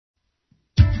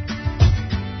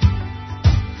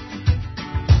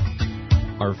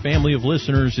Our family of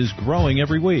listeners is growing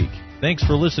every week. Thanks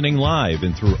for listening live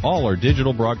and through all our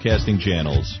digital broadcasting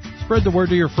channels. Spread the word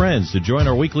to your friends to join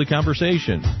our weekly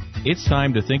conversation. It's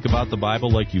time to think about the Bible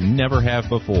like you never have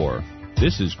before.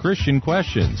 This is Christian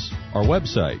Questions. Our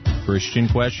website,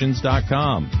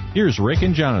 ChristianQuestions.com. Here's Rick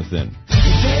and Jonathan.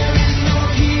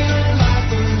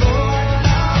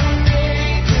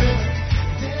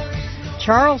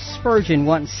 Charles Spurgeon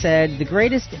once said, "The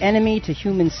greatest enemy to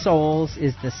human souls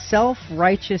is the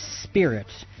self-righteous spirit,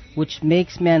 which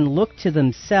makes men look to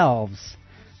themselves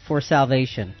for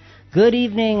salvation." Good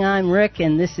evening, I'm Rick,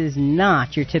 and this is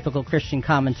not your typical Christian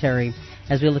commentary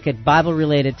as we look at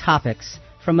Bible-related topics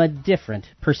from a different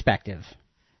perspective.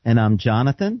 And I'm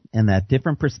Jonathan, and that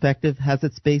different perspective has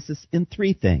its basis in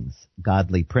three things: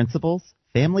 godly principles,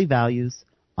 family values,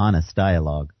 honest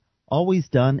dialogue. Always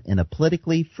done in a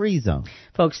politically free zone.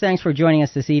 Folks, thanks for joining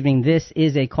us this evening. This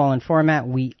is a call-in format.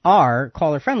 We are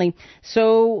caller-friendly,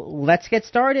 so let's get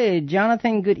started.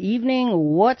 Jonathan, good evening.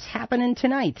 What's happening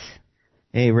tonight?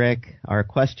 Hey, Rick, our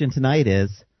question tonight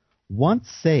is, once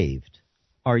saved,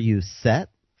 are you set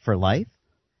for life?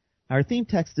 Our theme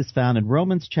text is found in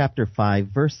Romans chapter 5,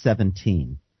 verse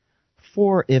 17.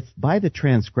 For if by the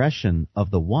transgression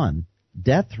of the one,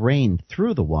 death reigned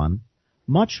through the one,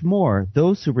 much more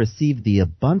those who receive the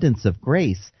abundance of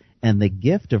grace and the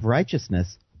gift of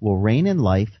righteousness will reign in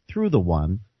life through the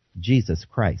one, Jesus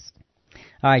Christ.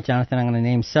 All right, Jonathan, I'm going to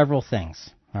name several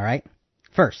things. All right?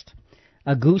 First,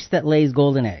 a goose that lays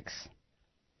golden eggs.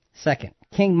 Second,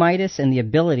 King Midas and the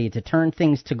ability to turn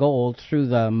things to gold through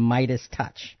the Midas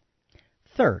touch.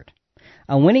 Third,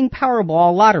 a winning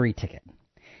Powerball lottery ticket.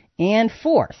 And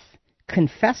fourth,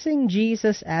 confessing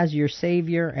Jesus as your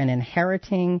Savior and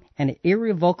inheriting an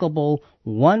irrevocable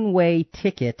one-way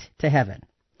ticket to heaven.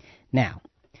 Now,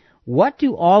 what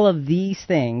do all of these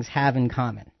things have in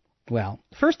common? Well,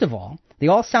 first of all, they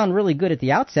all sound really good at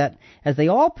the outset, as they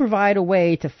all provide a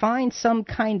way to find some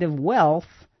kind of wealth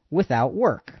without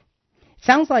work.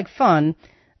 Sounds like fun,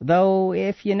 though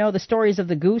if you know the stories of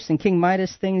the goose and King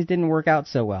Midas, things didn't work out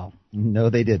so well. No,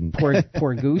 they didn't.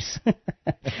 Poor goose.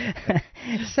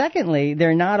 Secondly,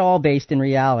 they're not all based in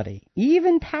reality.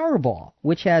 Even Powerball,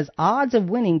 which has odds of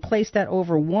winning placed at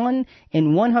over 1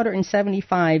 in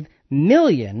 175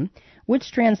 million,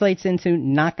 which translates into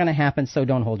not going to happen, so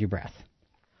don't hold your breath.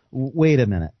 Wait a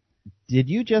minute. Did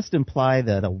you just imply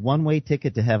that a one-way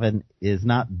ticket to heaven is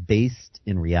not based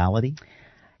in reality?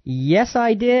 Yes,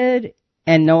 I did,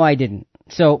 and no, I didn't.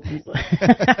 So,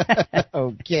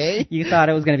 okay. You thought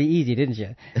it was going to be easy, didn't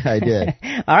you? I did.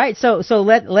 All right, so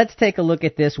let's take a look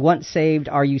at this. Once saved,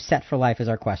 are you set for life is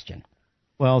our question.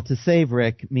 Well, to save,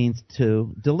 Rick, means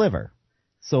to deliver.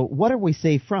 So what are we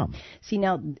saved from? See,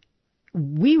 now,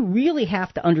 we really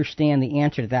have to understand the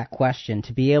answer to that question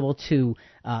to be able to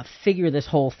figure this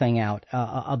whole thing out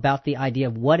about the idea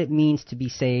of what it means to be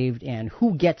saved and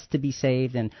who gets to be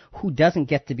saved and who doesn't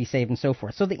get to be saved and so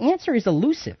forth. So the answer is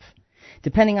elusive,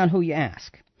 depending on who you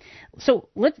ask. So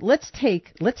let's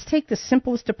take the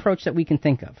simplest approach that we can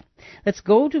think of. Let's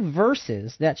go to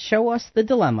verses that show us the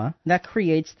dilemma that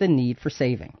creates the need for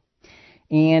saving.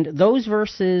 And those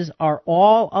verses are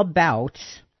all about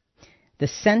the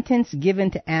sentence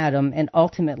given to Adam and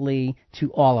ultimately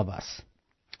to all of us.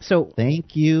 So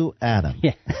thank you, Adam.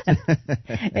 Yeah.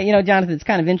 You know, Jonathan, it's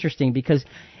kind of interesting because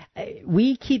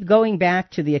we keep going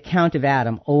back to the account of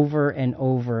Adam over and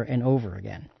over and over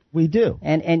again. We do.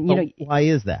 And you know, why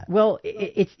is that? Well,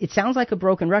 it sounds like a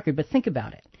broken record, but think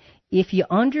about it. If you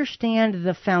understand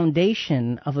the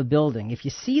foundation of a building, if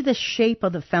you see the shape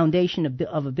of the foundation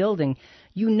of a building,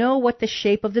 you know what the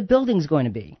shape of the building is going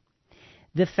to be.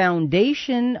 The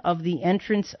foundation of the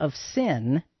entrance of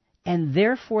sin, and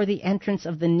therefore the entrance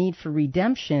of the need for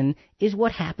redemption, is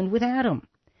what happened with Adam.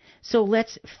 So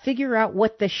let's figure out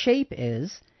what the shape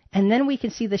is, and then we can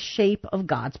see the shape of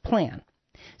God's plan.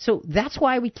 So that's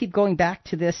why we keep going back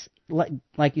to this,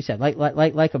 like you said,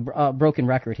 like a broken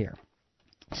record here.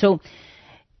 So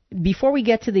before we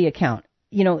get to the account,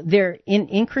 you know,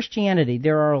 in Christianity,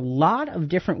 there are a lot of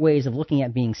different ways of looking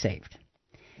at being saved.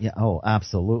 Yeah, oh,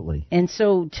 absolutely. And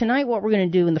so tonight what we're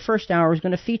going to do in the first hour is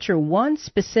going to feature one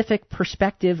specific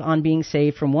perspective on being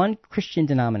saved from one Christian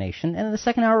denomination, and in the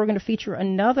second hour we're going to feature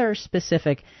another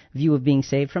specific view of being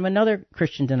saved from another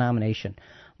Christian denomination.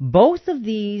 Both of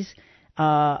these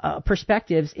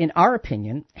perspectives, in our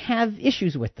opinion, have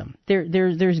issues with them.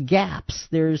 There's gaps.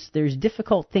 There's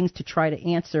difficult things to try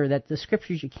to answer that the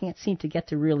scriptures you can't seem to get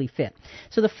to really fit.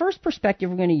 So the first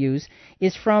perspective we're going to use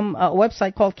is from a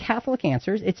website called Catholic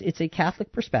Answers. It's a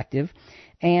Catholic perspective,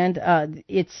 and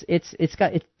it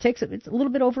takes a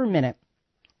little bit over a minute.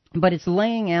 but it's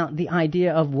laying out the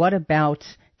idea of what about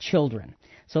children.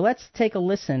 So let's take a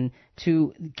listen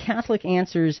to Catholic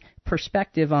Answer's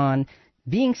perspective on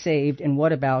being saved and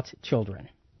what about children.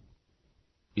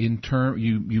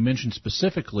 You mentioned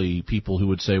specifically people who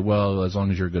would say, well, as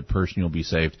long as you're a good person, you'll be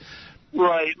saved.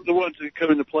 Right, the ones that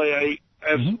come into play. I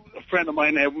have a friend of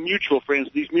mine, I have mutual friends.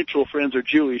 These mutual friends are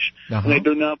Jewish, and they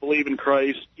do not believe in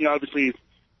Christ. Obviously,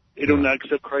 they do not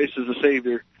accept Christ as a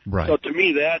Savior. Right. So to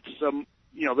me, that's going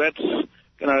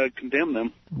to condemn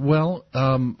them. Well,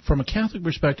 from a Catholic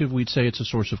perspective, we'd say it's a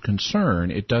source of concern.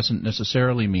 It doesn't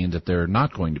necessarily mean that they're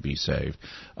not going to be saved.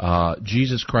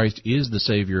 Jesus Christ is the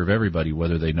Savior of everybody,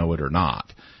 whether they know it or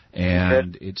not.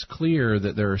 And it's clear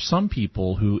that there are some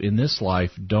people who in this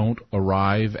life don't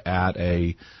arrive at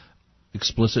a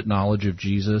explicit knowledge of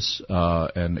Jesus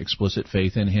and explicit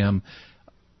faith in Him,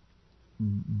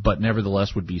 but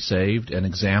nevertheless would be saved. An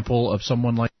example of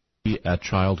someone like a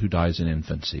child who dies in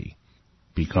infancy.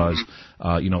 Because,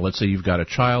 let's say you've got a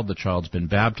child, the child's been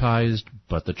baptized,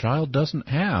 but the child doesn't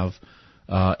have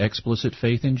explicit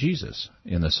faith in Jesus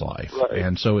in this life. Right.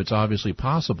 And so it's obviously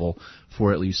possible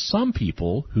for at least some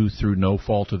people who, through no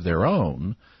fault of their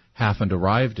own, haven't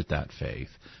arrived at that faith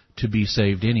to be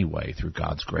saved anyway through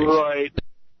God's grace. Right.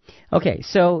 Okay,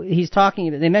 so he's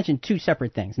talking, they mentioned two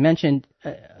separate things. Mentioned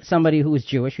somebody who is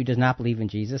Jewish who does not believe in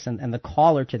Jesus, and the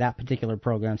caller to that particular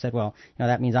program said, well,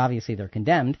 that means obviously they're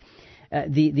condemned.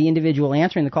 The individual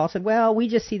answering the call said, well, we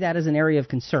just see that as an area of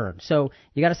concern. So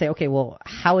you got to say, okay, well,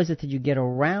 how is it that you get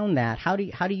around that? How do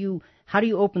you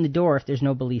open the door if there's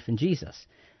no belief in Jesus?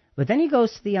 But then he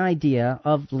goes to the idea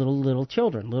of little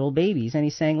children, little babies, and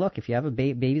he's saying, look, if you have a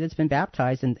baby that's been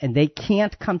baptized and they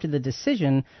can't come to the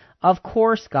decision, of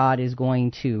course God is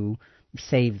going to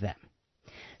save them.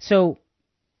 So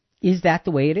is that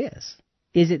the way it is?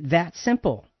 Is it that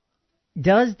simple?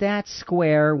 Does that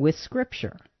square with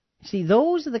Scripture? See,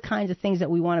 those are the kinds of things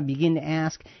that we want to begin to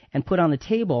ask and put on the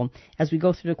table as we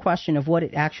go through the question of what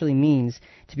it actually means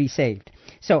to be saved.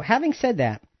 So having said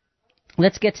that,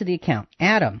 let's get to the account.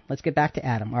 Adam, let's get back to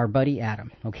Adam, our buddy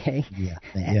Adam, okay?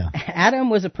 Yeah. Adam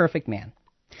was a perfect man.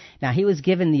 Now, he was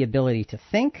given the ability to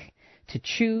think, to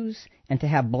choose, and to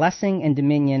have blessing and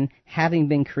dominion, having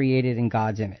been created in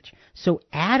God's image. So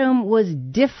Adam was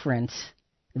different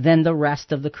than the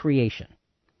rest of the creation.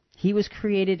 He was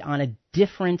created on a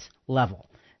different level.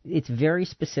 It's very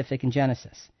specific in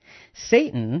Genesis.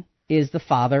 Satan is the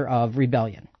father of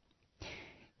rebellion.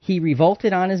 He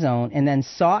revolted on his own and then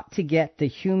sought to get the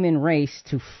human race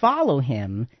to follow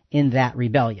him in that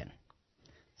rebellion.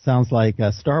 Sounds like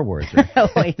Star Wars.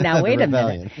 Wait a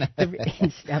minute.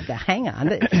 Hang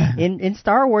on. In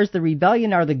Star Wars, the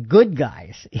rebellion are the good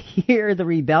guys. Here, the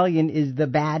rebellion is the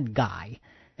bad guy.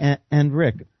 And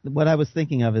Rick, what I was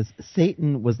thinking of is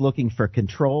Satan was looking for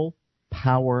control,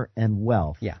 power, and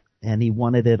wealth. Yeah. And he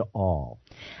wanted it all.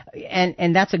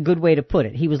 And that's a good way to put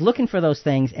it. He was looking for those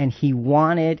things, and he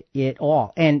wanted it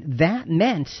all. And that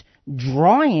meant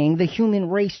drawing the human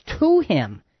race to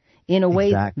him in a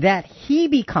way that he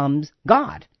becomes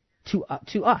God to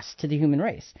us, to the human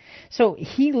race. So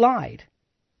he lied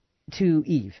to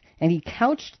Eve, and he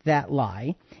couched that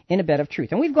lie in a bed of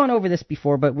truth. And we've gone over this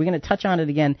before, but we're going to touch on it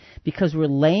again because we're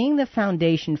laying the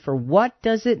foundation for what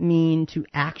does it mean to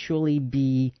actually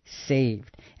be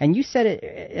saved. And you said it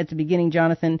at the beginning,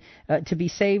 Jonathan, to be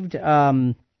saved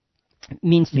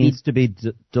means to be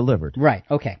delivered. Right,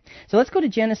 okay. So let's go to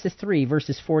Genesis 3,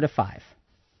 verses 4 to 5.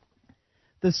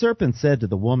 The serpent said to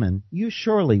the woman, "You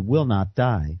surely will not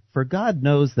die, for God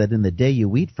knows that in the day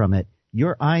you eat from it,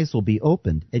 your eyes will be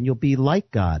opened, and you'll be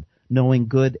like God, knowing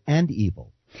good and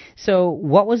evil." So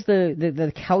what was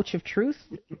the couch of truth?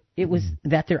 It was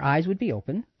that their eyes would be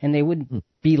open, and they would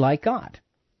be like God.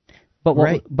 But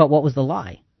what was the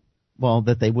lie? Well,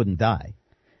 that they wouldn't die.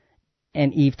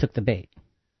 And Eve took the bait.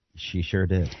 She sure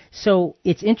did. So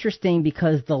it's interesting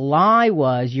because the lie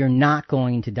was you're not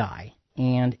going to die.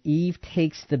 And Eve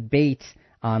takes the bait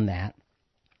on that.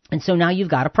 And so now you've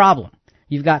got a problem.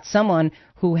 You've got someone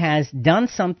who has done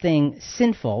something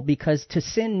sinful because to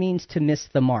sin means to miss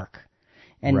the mark.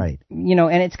 And, right.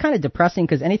 And it's kind of depressing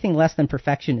because anything less than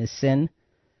perfection is sin.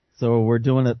 So we're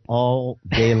doing it all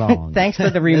day long. Thanks for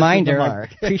the reminder. I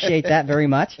appreciate that very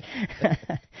much.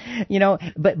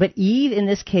 But Eve in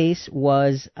this case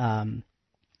was,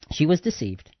 she was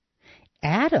deceived.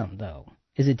 Adam, though,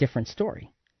 is a different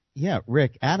story. Yeah,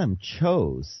 Rick, Adam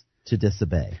chose to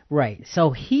disobey. Right.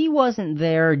 So he wasn't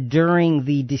there during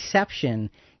the deception.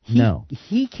 No.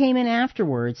 He came in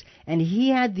afterwards, and he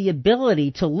had the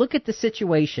ability to look at the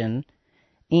situation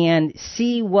and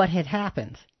see what had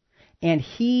happened. and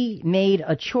he made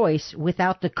a choice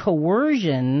without the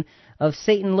coercion of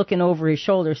Satan looking over his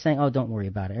shoulder saying, oh, don't worry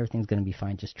about it. Everything's going to be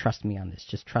fine. Just trust me on this.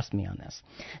 Just trust me on this.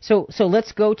 So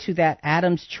let's go to that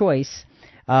Adam's choice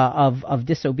of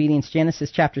disobedience.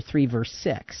 Genesis chapter 3, verse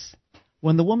 6.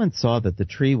 When the woman saw that the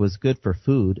tree was good for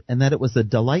food, and that it was a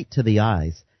delight to the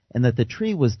eyes, and that the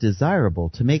tree was desirable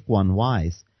to make one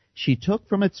wise, she took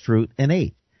from its fruit and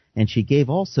ate. And she gave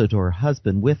also to her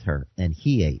husband with her, and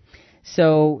he ate.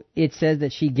 So it says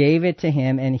that she gave it to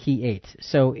him, and he ate.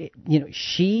 So,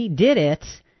 she did it,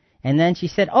 and then she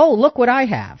said, oh, look what I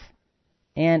have.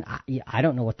 And I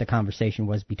don't know what the conversation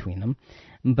was between them,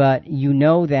 but you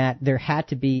know that there had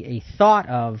to be a thought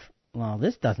of, well,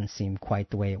 this doesn't seem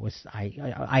quite the way it was.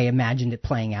 I imagined it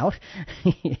playing out.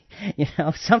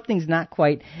 Something's not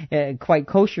quite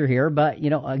kosher here. But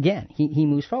again, he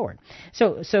moves forward.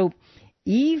 So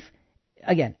Eve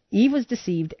was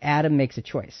deceived. Adam makes a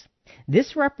choice.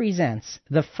 This represents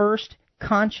the first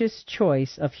conscious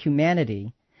choice of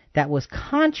humanity that was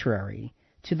contrary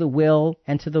to the will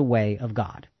and to the way of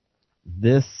God.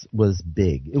 This was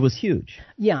big. It was huge.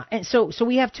 Yeah, and so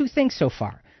we have two things so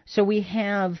far. So we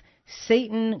have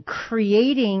Satan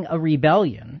creating a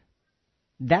rebellion.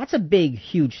 That's a big,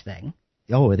 huge thing.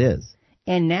 Oh, it is.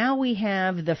 And now we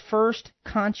have the first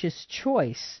conscious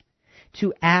choice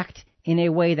to act in a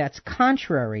way that's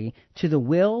contrary to the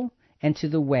will and to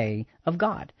the way of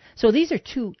God. So these are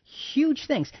two huge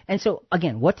things. And so,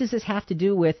 again, what does this have to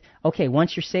do with, okay,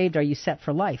 once you're saved, are you set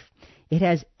for life? It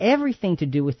has everything to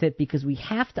do with it because we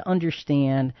have to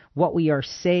understand what we are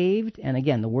saved. And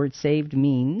again, the word saved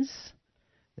means?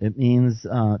 It means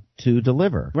to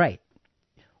deliver. Right.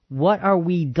 What are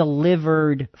we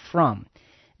delivered from?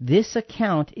 This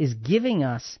account is giving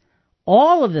us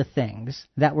all of the things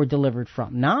that we're delivered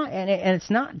from. And it's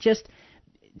not just...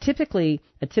 Typically,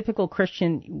 a typical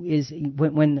Christian is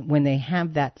when they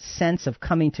have that sense of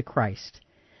coming to Christ,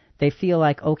 they feel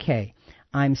like, okay,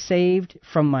 I'm saved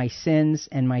from my sins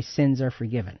and my sins are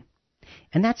forgiven.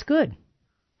 And that's good,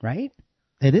 right?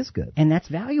 It is good. And that's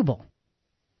valuable.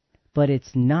 But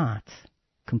it's not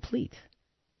complete.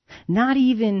 Not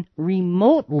even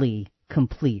remotely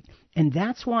complete. And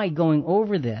that's why going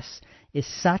over this is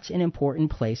such an important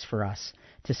place for us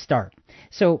to start.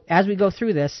 So as we go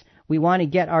through this, we want to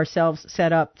get ourselves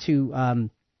set up to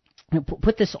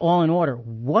put this all in order.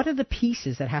 What are the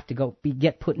pieces that have to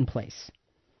get put in place?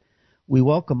 We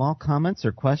welcome all comments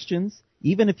or questions,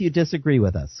 even if you disagree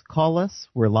with us. Call us.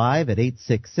 We're live at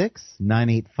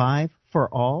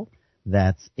 866-985-FOR-ALL.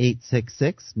 That's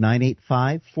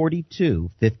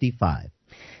 866-985-4255.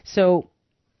 So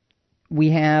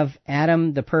we have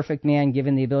Adam, the perfect man,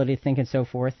 given the ability to think and so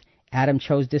forth. Adam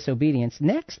chose disobedience.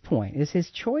 Next point is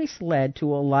his choice led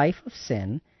to a life of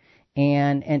sin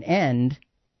and an end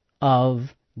of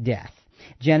death.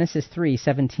 Genesis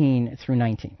 3:17 through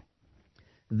 19.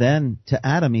 Then to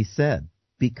Adam he said,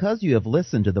 because you have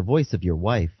listened to the voice of your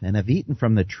wife and have eaten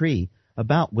from the tree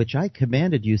about which I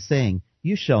commanded you, saying,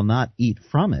 you shall not eat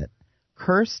from it,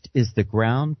 cursed is the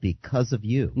ground because of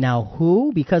you. Now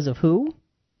who? Because of who?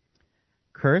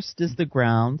 Cursed is the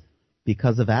ground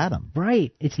because of Adam.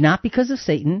 Right. It's not because of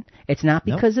Satan. It's not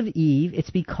because of Eve.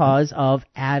 It's because of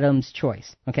Adam's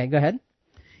choice. Okay, go ahead.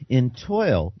 In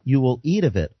toil you will eat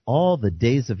of it all the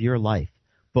days of your life.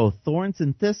 Both thorns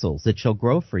and thistles it shall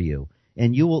grow for you,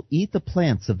 and you will eat the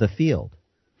plants of the field.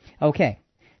 Okay.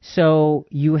 So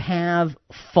you have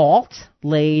fault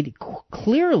laid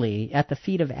clearly at the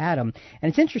feet of Adam. And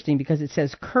it's interesting because it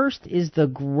says, cursed is the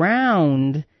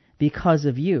ground because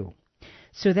of you.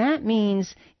 So that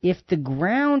means if the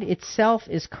ground itself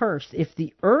is cursed, if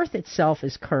the earth itself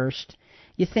is cursed,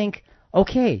 you think,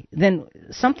 okay, then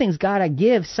something's got to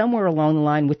give somewhere along the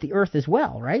line with the earth as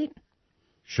well, right?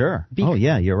 Sure. Oh,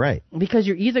 yeah, you're right. Because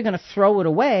you're either going to throw it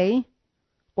away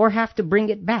or have to bring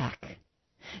it back.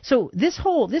 So this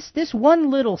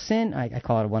one little sin, I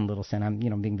call it a one little sin,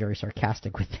 I'm being very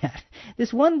sarcastic with that.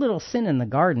 This one little sin in the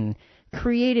garden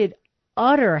created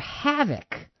utter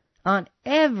havoc on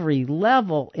every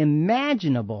level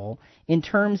imaginable in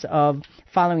terms of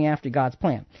following after God's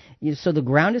plan. So the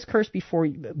ground is cursed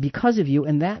because of you,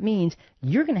 and that means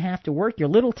you're going to have to work your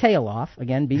little tail off,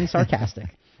 again, being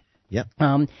sarcastic. Yep.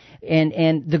 And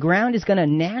the ground is going to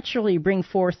naturally bring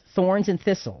forth thorns and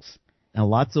thistles. And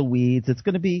lots of weeds. It's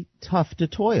going to be tough to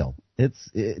toil.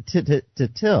 To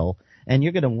till, and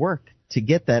you're going to work to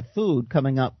get that food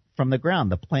coming up from the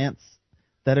ground, the plants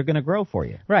that are going to grow for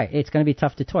you. Right. It's going to be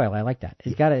tough to toil. I like that.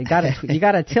 You got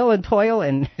to till and toil,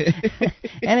 and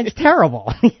and it's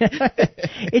terrible.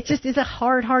 It's a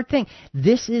hard thing.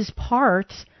 This is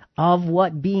part of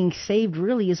what being saved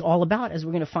really is all about, as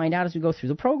we're going to find out as we go through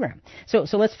the program. So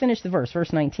let's finish the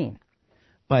verse 19.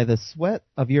 By the sweat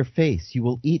of your face you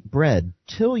will eat bread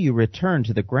till you return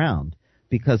to the ground,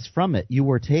 because from it you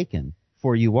were taken,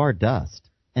 for you are dust,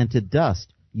 and to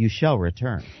dust you shall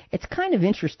return. It's kind of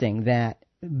interesting that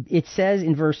it says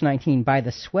in verse 19, by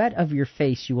the sweat of your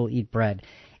face you will eat bread.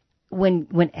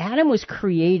 When Adam was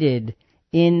created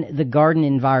in the garden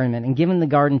environment and given the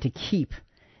garden to keep,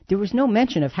 there was no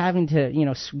mention of having to,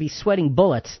 be sweating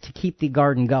bullets to keep the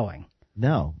garden going.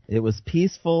 No, it was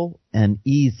peaceful and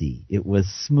easy. It was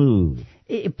smooth.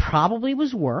 It probably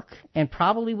was work and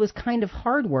probably was kind of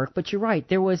hard work, but you're right.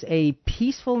 There was a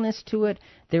peacefulness to it.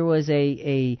 There was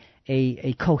a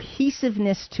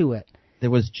cohesiveness to it. There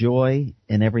was joy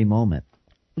in every moment.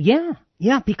 Yeah,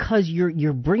 because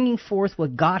you're bringing forth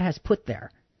what God has put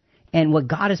there. And what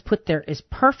God has put there is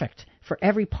perfect for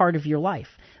every part of your life.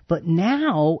 But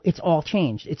now it's all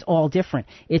changed. It's all different.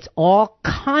 It's all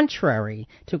contrary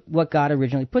to what God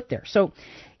originally put there. So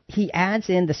he adds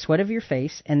in the sweat of your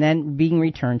face and then being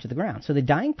returned to the ground. So the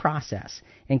dying process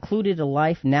included a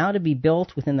life now to be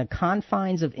built within the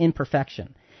confines of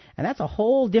imperfection. And that's a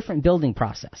whole different building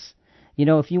process.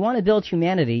 If you want to build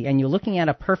humanity and you're looking at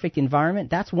a perfect environment,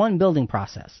 that's one building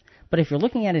process. But if you're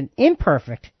looking at an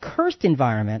imperfect, cursed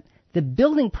environment, the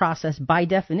building process, by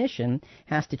definition,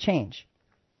 has to change.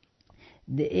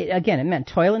 It meant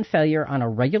toil and failure on a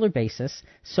regular basis,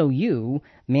 so you,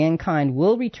 mankind,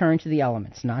 will return to the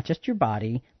elements, not just your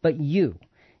body, but you.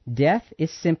 Death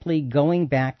is simply going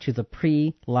back to the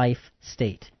pre-life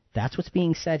state. That's what's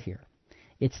being said here.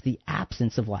 It's the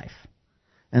absence of life.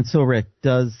 And so, Rick,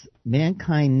 does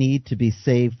mankind need to be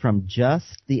saved from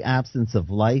just the absence of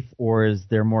life, or is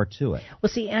there more to it?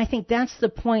 Well, see, and I think that's the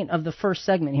point of the first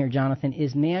segment here, Jonathan,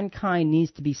 is mankind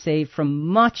needs to be saved from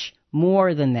much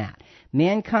more than that.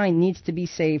 Mankind needs to be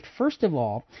saved, first of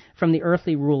all, from the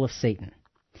earthly rule of Satan.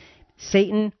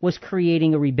 Satan was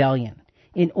creating a rebellion.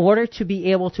 In order to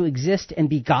be able to exist and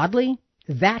be godly,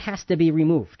 that has to be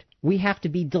removed. We have to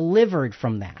be delivered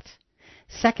from that.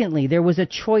 Secondly, there was a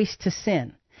choice to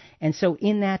sin. And so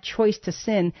in that choice to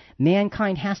sin,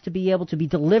 mankind has to be able to be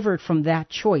delivered from that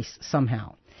choice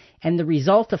somehow. And the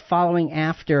result of following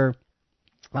after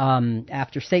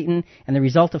Satan and the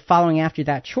result of following after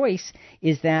that choice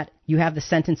is that you have the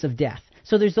sentence of death.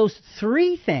 So there's those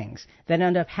three things that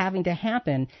end up having to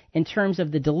happen in terms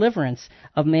of the deliverance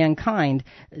of mankind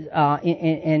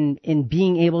in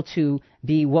being able to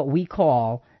be what we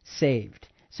call saved.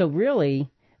 So really,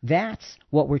 that's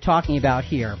what we're talking about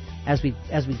here as we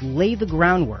lay the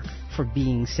groundwork for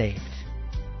being saved.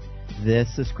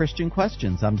 This is Christian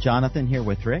Questions. I'm Jonathan here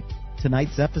with Rick.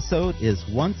 Tonight's episode is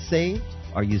Once Saved,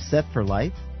 Are You Set for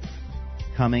Life?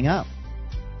 Coming up,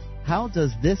 how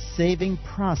does this saving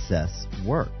process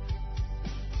work?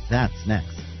 That's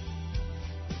next.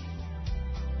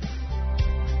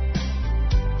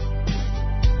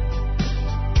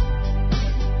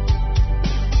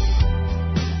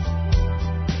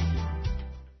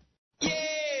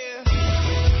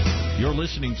 You're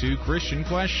listening to Christian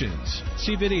Questions.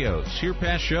 See videos, hear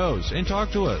past shows, and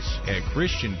talk to us at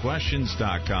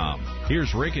ChristianQuestions.com.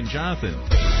 Here's Rick and Jonathan.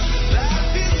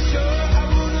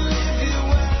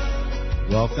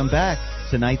 Welcome back.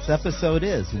 Tonight's episode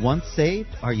is Once Saved,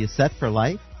 Are You Set for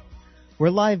Life? We're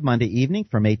live Monday evening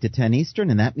from 8 to 10 Eastern,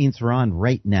 and that means we're on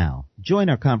right now. Join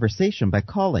our conversation by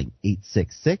calling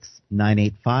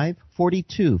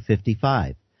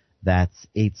 866-985-4255. That's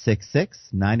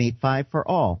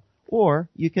 866-985-FOR-ALL. Or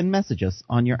you can message us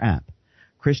on your app.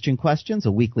 Christian Questions,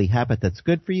 a weekly habit that's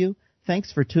good for you.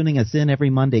 Thanks for tuning us in every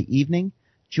Monday evening.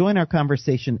 Join our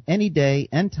conversation any day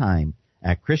and time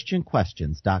at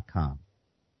ChristianQuestions.com.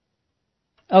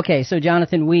 Okay, so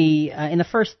Jonathan, we in the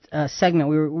first segment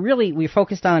we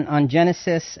focused on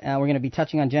Genesis. We're going to be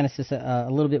touching on Genesis a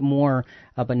little bit more,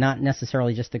 but not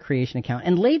necessarily just the creation account,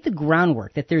 and laid the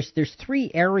groundwork that there's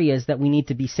three areas that we need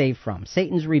to be saved from: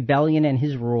 Satan's rebellion and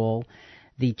his rule,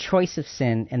 the choice of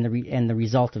sin, and the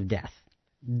result of death.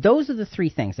 Those are the three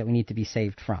things that we need to be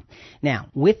saved from. Now,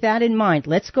 with that in mind,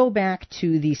 let's go back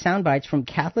to the sound bites from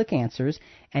Catholic Answers,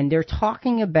 and they're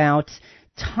talking about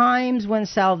times when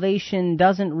salvation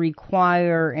doesn't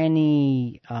require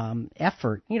any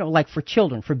effort, like for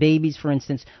children, for babies, for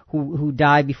instance, who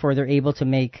die before they're able to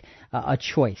make a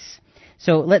choice.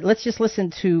 So let's just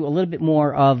listen to a little bit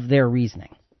more of their reasoning.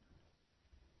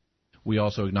 We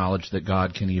also acknowledge that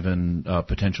God can even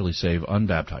potentially save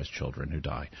unbaptized children who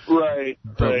die. Right.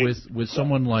 But with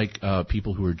someone like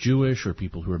people who are Jewish or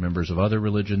people who are members of other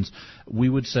religions, we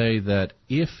would say that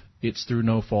if it's through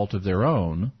no fault of their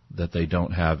own that they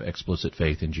don't have explicit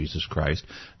faith in Jesus Christ,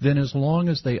 then as long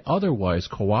as they otherwise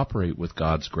cooperate with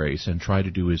God's grace and try to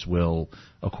do His will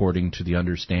according to the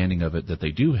understanding of it that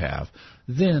they do have,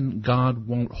 then God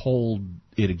won't hold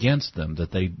it against them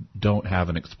that they don't have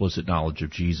an explicit knowledge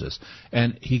of Jesus,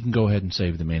 and He can go ahead and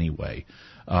save them anyway.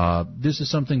 This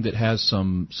is something that has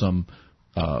some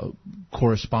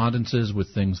correspondences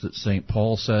with things that St.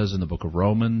 Paul says in the book of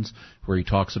Romans, where he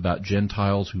talks about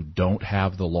Gentiles who don't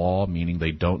have the law, meaning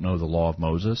they don't know the law of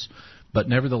Moses. But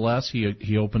nevertheless,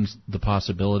 he opens the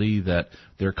possibility that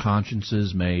their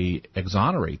consciences may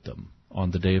exonerate them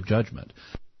on the day of judgment.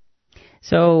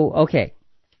 So, okay.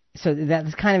 So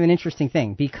that's kind of an interesting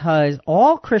thing, because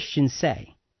all Christians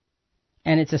say,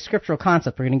 and it's a scriptural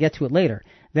concept, we're going to get to it later,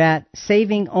 that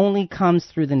saving only comes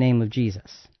through the name of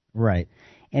Jesus. Right.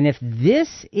 And if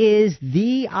this is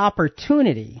the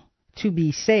opportunity to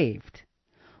be saved,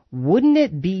 wouldn't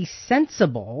it be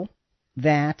sensible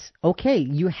that, okay,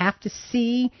 you have to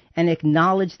see and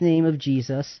acknowledge the name of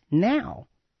Jesus now?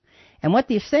 And what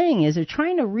they're saying is they're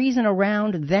trying to reason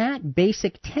around that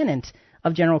basic tenet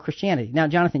of general Christianity. Now,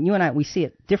 Jonathan, you and I, we see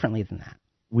it differently than that.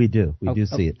 We do. We do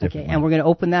see it differently. Okay, and we're going to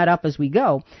open that up as we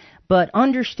go. But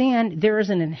understand there is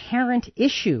an inherent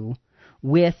issue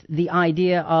with the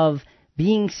idea of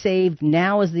being saved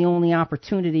now is the only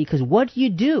opportunity, because what do you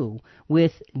do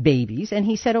with babies? And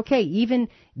he said, okay, even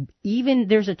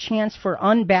there's a chance for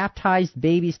unbaptized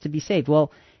babies to be saved.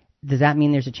 Well, does that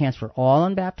mean there's a chance for all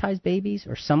unbaptized babies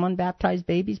or some unbaptized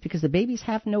babies? Because the babies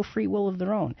have no free will of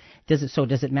their own. Does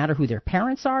it matter who their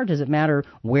parents are? Does it matter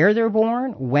where they're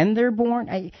born, when they're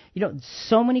born?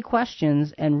 So many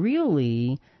questions and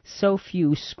really so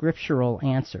few scriptural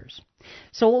answers.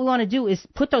 So what we want to do is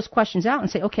put those questions out and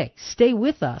say, okay, stay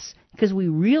with us, because we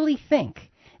really think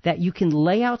that you can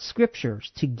lay out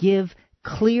scriptures to give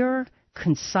clear,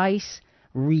 concise,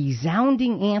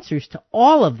 resounding answers to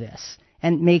all of this,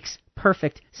 and it makes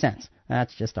perfect sense.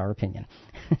 That's just our opinion.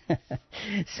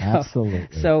 Absolutely.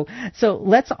 So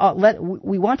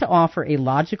we want to offer a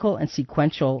logical and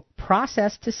sequential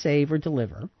process to save or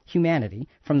deliver humanity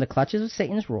from the clutches of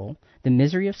Satan's rule, the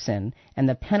misery of sin, and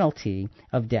the penalty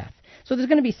of death. So there's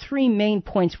going to be three main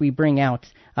points we bring out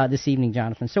this evening,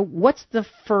 Jonathan. So what's the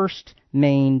first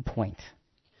main point?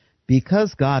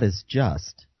 Because God is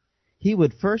just, He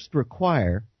would first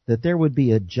require that there would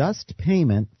be a just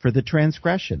payment for the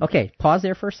transgression. Okay, pause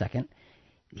there for a second.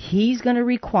 He's going to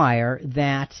require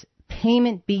that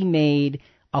payment be made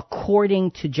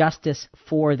according to justice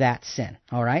for that sin.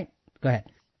 All right? Go ahead.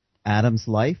 Adam's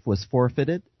life was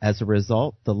forfeited. As a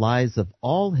result, the lives of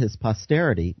all his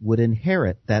posterity would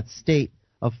inherit that state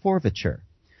of forfeiture.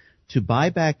 To buy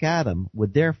back Adam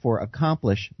would therefore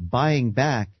accomplish buying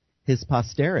back his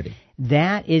posterity.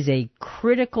 That is a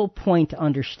critical point to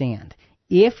understand.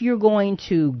 If you're going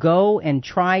to go and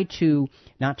if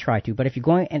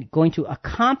you're going to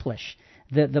accomplish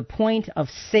the point of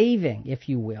saving, if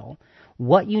you will,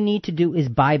 what you need to do is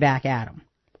buy back Adam.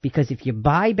 Because if you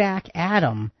buy back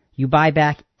Adam, you buy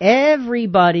back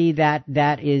everybody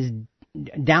that is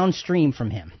downstream from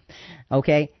him.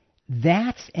 Okay?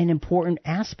 That's an important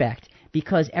aspect,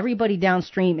 because everybody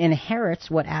downstream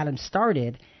inherits what Adam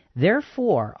started.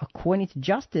 Therefore, according to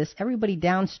justice, everybody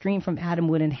downstream from Adam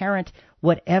would inherit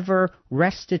whatever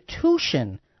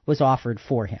restitution was offered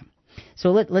for him.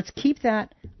 So let's keep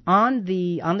that on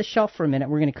the shelf for a minute.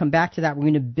 We're going to come back to that. We're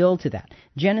going to build to that.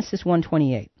 Genesis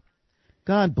 1:28.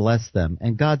 God blessed them,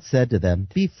 and God said to them,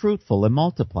 "Be fruitful and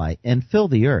multiply, and fill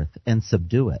the earth and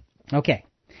subdue it." Okay.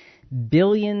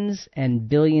 Billions and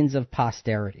billions of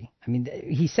posterity. I mean,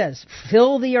 he says,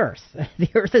 fill the earth. The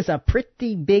earth is a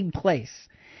pretty big place.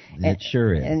 It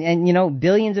sure is. And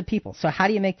billions of people. So how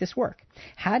do you make this work?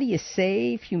 How do you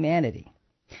save humanity?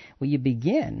 Well, you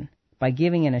begin by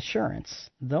giving an assurance,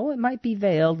 though it might be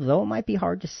veiled, though it might be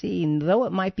hard to see, and though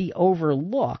it might be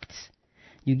overlooked,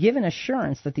 you give an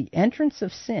assurance that the entrance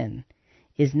of sin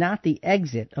is not the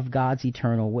exit of God's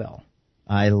eternal will.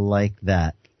 I like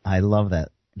that. I love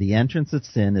that. The entrance of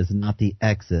sin is not the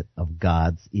exit of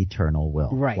God's eternal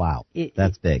will. Right. Wow.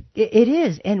 That's big. It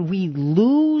is, and we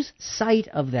lose sight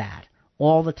of that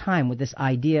all the time with this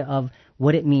idea of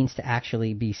what it means to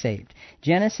actually be saved.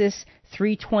 Genesis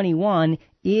 3:21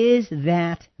 is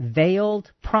that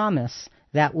veiled promise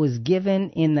that was given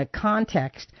in the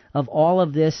context of all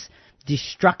of this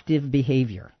destructive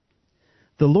behavior.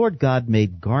 The Lord God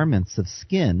made garments of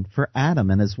skin for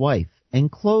Adam and his wife and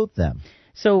clothed them.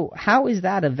 So how is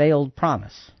that a veiled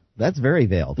promise? That's very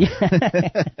veiled.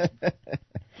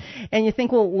 And you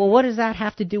think, well, what does that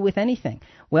have to do with anything?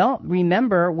 Well,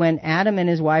 remember when Adam and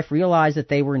his wife realized that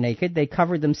they were naked, they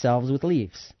covered themselves with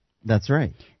leaves. That's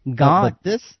right. God.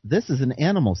 But this is an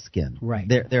animal skin. Right.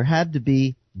 There had to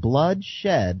be blood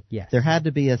shed. Yes. There had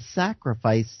to be a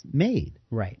sacrifice made.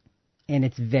 Right. And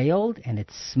it's veiled, and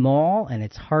it's small, and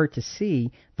it's hard to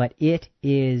see, but it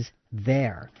is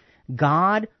there.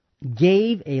 God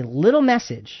gave a little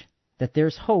message that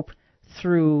there's hope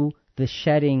through the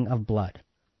shedding of blood.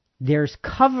 There's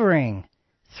covering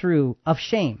of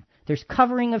shame. There's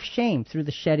covering of shame through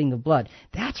the shedding of blood.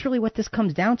 That's really what this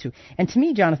comes down to. And to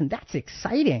me, Jonathan, that's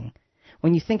exciting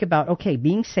when you think about, okay,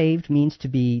 being saved means to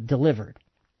be delivered.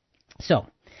 So,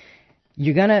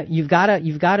 you've got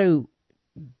to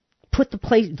put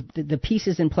the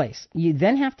pieces in place. You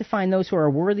then have to find those who are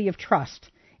worthy of trust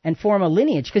and form a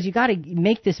lineage, because you got to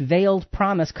make this veiled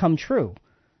promise come true.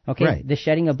 Okay, right. The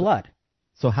shedding of blood.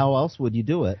 So how else would you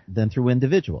do it than through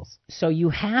individuals? So you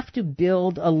have to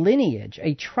build a lineage,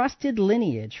 a trusted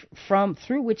lineage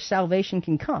through which salvation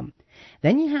can come.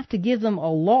 Then you have to give them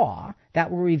a law that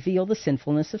will reveal the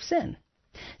sinfulness of sin.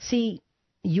 See,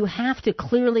 you have to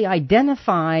clearly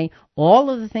identify all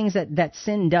of the things that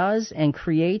sin does and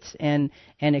creates and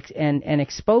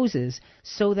exposes,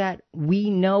 so that we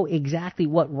know exactly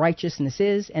what righteousness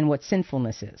is and what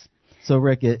sinfulness is. So,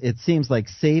 Rick, it seems like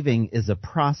saving is a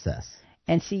process.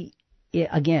 And see,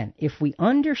 again, if we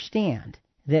understand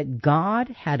that God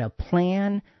had a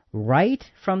plan right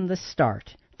from the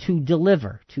start to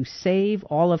deliver, to save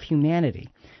all of humanity,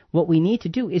 what we need to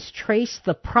do is trace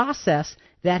the process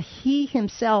that He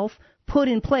Himself put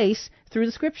in place through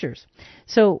the Scriptures.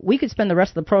 So we could spend the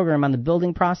rest of the program on the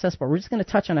building process, but we're just going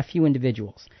to touch on a few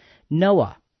individuals.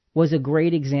 Noah was a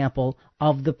great example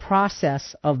of the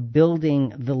process of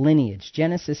building the lineage.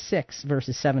 Genesis 6,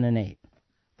 verses 7 and 8.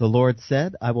 The Lord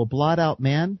said, I will blot out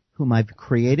man, whom I've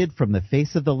created from the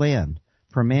face of the land,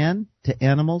 from man to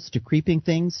animals to creeping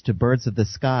things to birds of the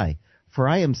sky, for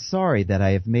I am sorry that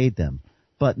I have made them.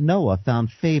 But Noah found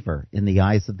favor in the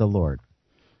eyes of the Lord.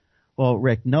 Well,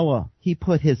 Rick, Noah, he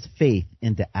put his faith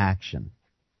into action.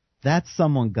 That's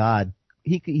someone God,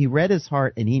 he read his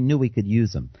heart and he knew he could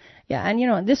use him. Yeah,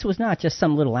 and this was not just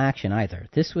some little action either.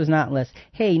 This was not less,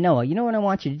 hey, Noah, you know what I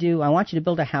want you to do? I want you to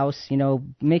build a house,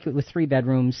 make it with 3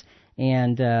 bedrooms,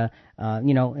 and then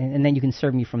you can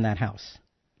serve me from that house.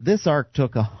 This ark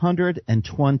took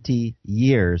 120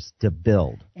 years to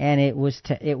build. And it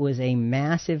was a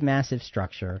massive, massive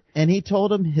structure. And he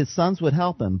told him his sons would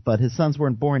help him, but his sons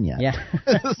weren't born yet. Yeah.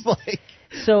 It was like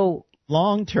so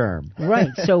long term. Right.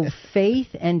 So faith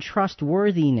and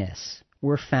trustworthiness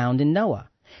were found in Noah.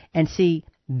 And see,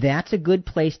 that's a good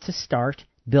place to start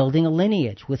building a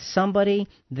lineage with somebody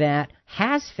that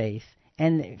has faith.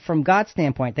 And from God's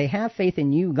standpoint, they have faith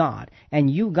in you, God, and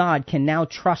you, God, can now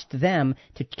trust them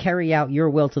to carry out your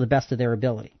will to the best of their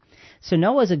ability. So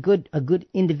Noah is a good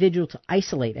individual to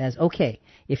isolate as, okay,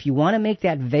 if you want to make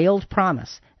that veiled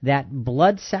promise, that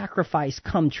blood sacrifice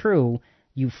come true,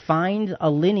 you find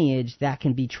a lineage that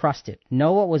can be trusted.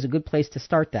 Noah was a good place to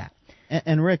start that.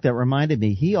 And Rick, that reminded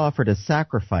me, he offered a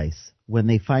sacrifice when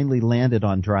they finally landed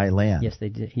on dry land. Yes, they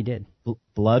did. He did.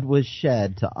 Blood was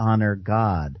shed to honor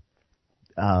God.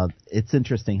 It's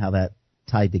interesting how that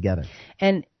tied together.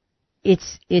 And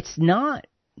it's not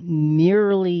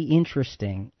merely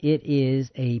interesting. It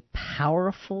is a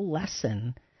powerful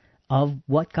lesson of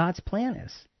what God's plan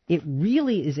is. It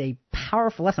really is a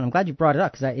powerful lesson. I'm glad you brought it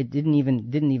up, because it didn't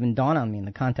even dawn on me in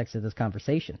the context of this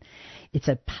conversation. It's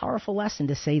a powerful lesson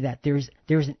to say that there's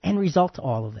an end result to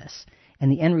all of this.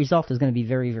 And the end result is going to be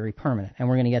very, very permanent. And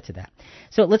we're going to get to that.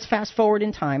 So let's fast forward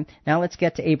in time. Now let's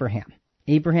get to Abraham.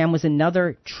 Abraham was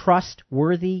another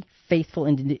trustworthy, faithful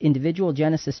individual.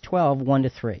 Genesis 12,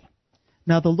 1-3.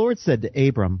 Now the Lord said to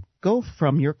Abram, Go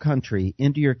from your country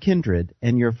into your kindred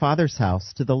and your father's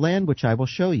house to the land which I will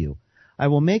show you. I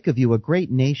will make of you a great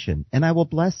nation, and I will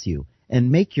bless you,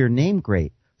 and make your name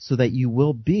great, so that you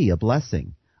will be a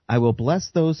blessing. I will bless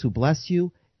those who bless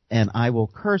you, and I will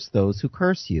curse those who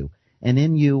curse you. And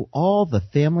in you all the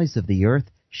families of the earth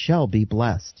shall be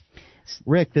blessed.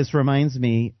 Rick, this reminds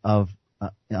me of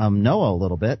Noah a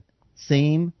little bit.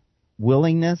 Same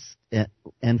willingness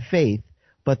and faith,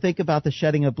 but think about the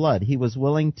shedding of blood. He was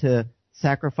willing to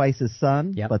sacrifice his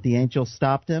son, yep. But the angel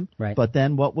stopped him. Right. But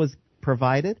then what was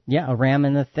provided? Yeah, a ram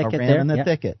in the thicket.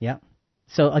 Thicket. Yeah.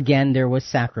 So again, there was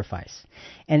sacrifice.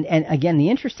 And again, the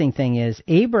interesting thing is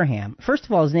Abraham, first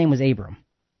of all, his name was Abram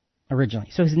originally.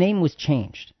 So his name was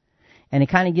changed. And it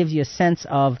kind of gives you a sense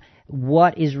of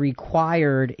what is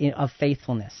required of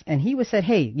faithfulness. And he was said,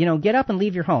 hey, get up and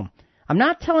leave your home. I'm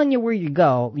not telling you where you're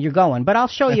going, but I'll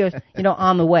show you,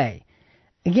 on the way.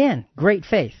 Again, great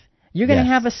faith. You're going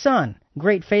to have a son.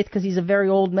 Great faith, because he's a very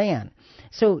old man.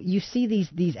 So you see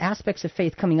these aspects of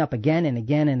faith coming up again and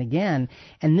again and again,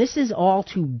 and this is all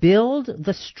to build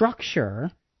the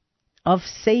structure of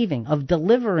saving, of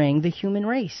delivering the human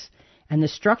race. And the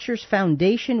structure's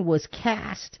foundation was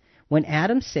cast when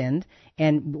Adam sinned,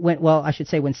 and when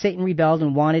Satan rebelled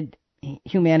and wanted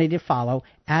humanity to follow,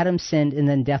 Adam sinned, and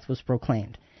then death was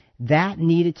proclaimed. That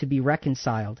needed to be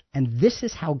reconciled, and this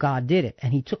is how God did it.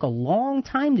 And he took a long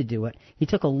time to do it. He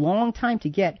took a long time to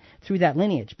get through that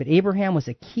lineage. But Abraham was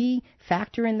a key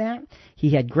factor in that.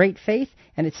 He had great faith,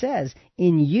 and it says,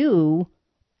 in you,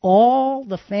 all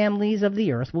the families of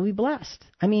the earth will be blessed.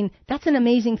 I mean, that's an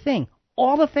amazing thing.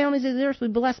 All the families of the earth will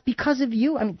be blessed because of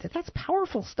you. I mean, that's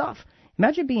powerful stuff.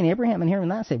 Imagine being Abraham and hearing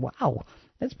that and say, wow,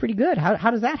 that's pretty good.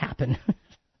 How does that happen?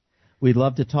 We'd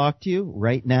love to talk to you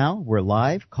right now. We're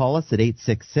live. Call us at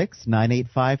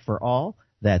 866-985-FOR-ALL.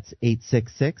 That's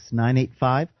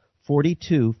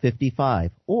 866-985-4255.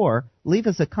 Or leave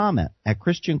us a comment at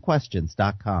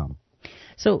ChristianQuestions.com.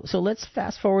 So let's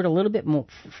fast forward a little bit more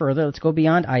further. Let's go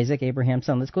beyond Isaac, Abraham's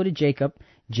son. Let's go to Jacob.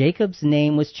 Jacob's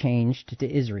name was changed to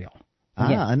Israel.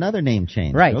 Again, another name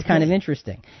change. Right, okay. It's kind of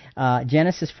interesting.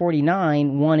 Genesis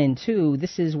 49, 1 and 2,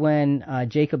 this is when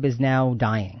Jacob is now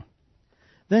dying.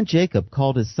 Then Jacob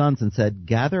called his sons and said,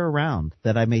 gather around,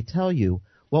 that I may tell you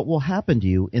what will happen to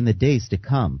you in the days to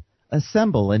come.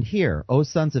 Assemble and hear, O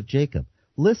sons of Jacob.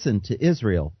 Listen to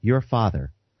Israel, your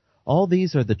father. All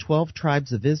these are the 12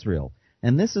 tribes of Israel,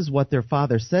 and this is what their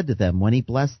father said to them when he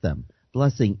blessed them,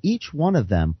 blessing each one of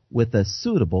them with a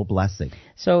suitable blessing.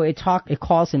 So it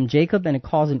calls him Jacob and it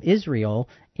calls him Israel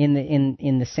in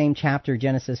the same chapter,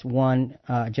 Genesis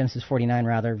 49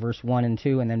 rather, verse 1 and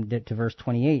 2, and then to verse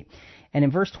 28. And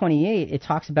in verse 28, it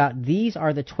talks about these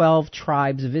are the 12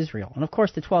 tribes of Israel. And of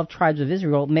course, the 12 tribes of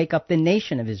Israel make up the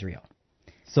nation of Israel.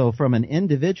 So from an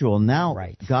individual, now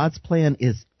right. God's plan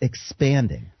is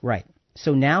expanding. Right.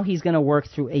 So now he's going to work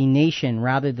through a nation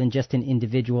rather than just an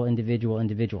individual.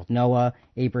 Noah,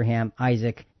 Abraham,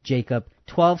 Isaac, Jacob,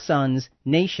 12 sons,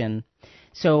 nation.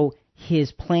 So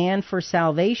his plan for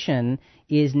salvation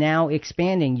is now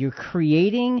expanding. You're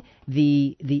creating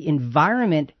the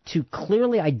environment to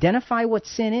clearly identify what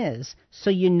sin is so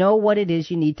you know what it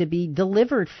is you need to be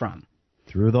delivered from.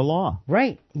 Through the law.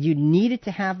 Right. You needed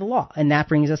to have the law. And that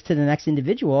brings us to the next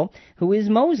individual, who is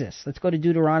Moses. Let's go to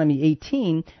Deuteronomy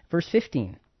 18, verse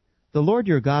 15. The Lord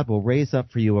your God will raise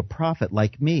up for you a prophet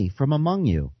like me from among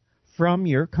you, from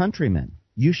your countrymen.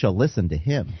 You shall listen to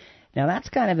him. Now that's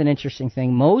kind of an interesting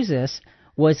thing. Moses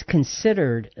was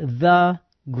considered the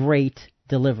great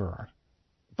deliverer.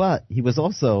 But he was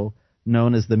also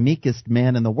known as the meekest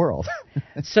man in the world.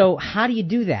 So how do you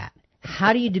do that?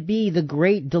 How do you be the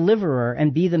great deliverer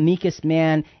and be the meekest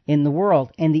man in the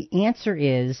world? And the answer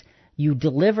is you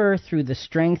deliver through the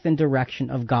strength and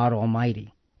direction of God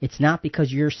Almighty. It's not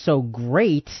because you're so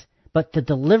great, but the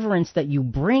deliverance that you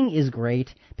bring is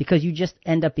great because you just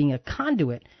end up being a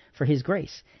conduit for His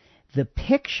grace. The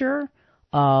picture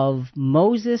of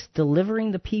Moses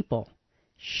delivering the people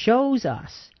shows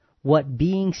us what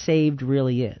being saved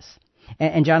really is.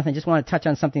 And Jonathan, I just want to touch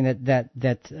on something that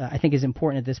I think is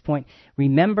important at this point.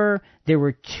 Remember, there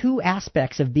were two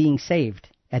aspects of being saved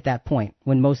at that point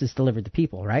when Moses delivered the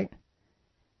people, right?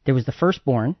 There was the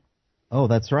firstborn. Oh,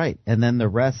 that's right. And then the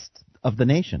rest of the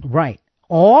nation. Right.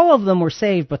 All of them were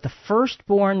saved, but the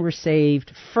firstborn were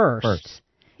saved first.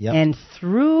 Yep. And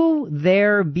through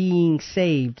their being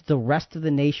saved, the rest of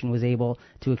the nation was able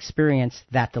to experience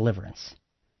that deliverance.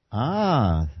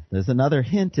 Ah, there's another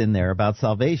hint in there about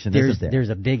salvation, isn't there? There's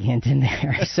a big hint in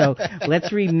there. So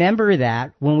let's remember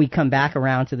that when we come back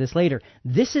around to this later.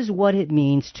 This is what it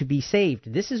means to be saved.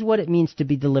 This is what it means to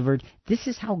be delivered. This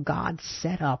is how God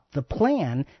set up the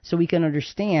plan so we can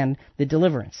understand the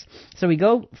deliverance. So we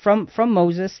go from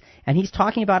Moses, and he's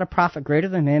talking about a prophet greater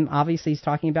than him. Obviously, he's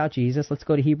talking about Jesus. Let's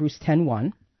go to Hebrews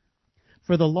 10:1.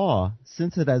 For the law,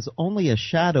 since it has only a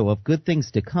shadow of good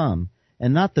things to come,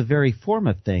 and not the very form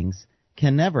of things,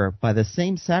 can never, by the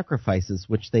same sacrifices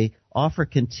which they offer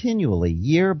continually,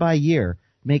 year by year,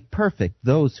 make perfect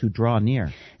those who draw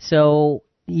near. So,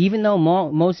 even though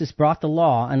Moses brought the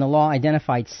law, and the law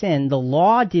identified sin, the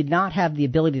law did not have the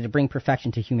ability to bring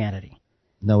perfection to humanity.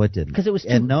 No, it didn't. Because it was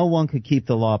and no one could keep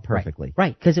the law perfectly.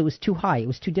 Right, because it was too high. It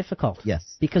was too difficult.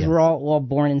 Yes. Because we're all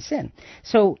born in sin.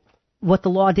 So, what the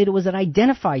law did was it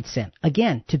identified sin.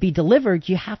 Again, to be delivered,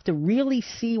 you have to really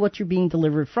see what you're being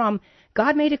delivered from.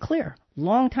 God made it clear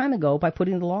long time ago by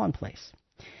putting the law in place.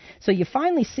 So you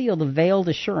finally seal the veiled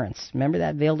assurance. Remember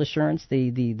that veiled assurance,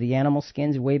 the animal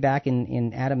skins way back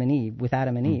in Adam and Eve, with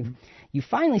Adam and Eve. You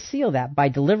finally seal that by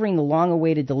delivering the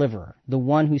long-awaited deliverer, the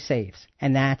one who saves,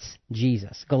 and that's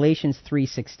Jesus. Galatians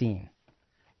 3:16.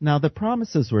 Now the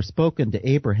promises were spoken to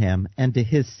Abraham and to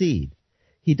his seed.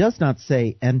 He does not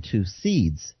say, and to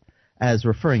seeds, as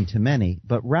referring to many,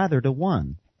 but rather to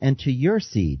one, and to your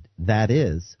seed, that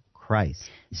is, Christ.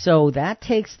 So that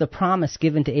takes the promise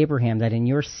given to Abraham that in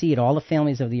your seed all the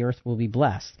families of the earth will be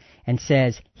blessed, and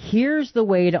says, here's the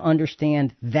way to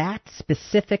understand that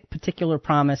specific particular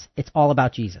promise. It's all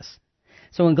about Jesus.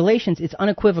 So in Galatians, it's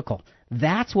unequivocal.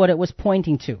 That's what it was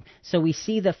pointing to. So we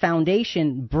see the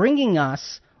foundation bringing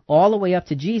us all the way up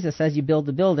to Jesus as you build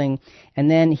the building, and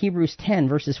then Hebrews 10,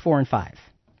 verses 4 and 5.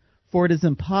 For it is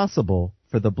impossible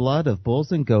for the blood of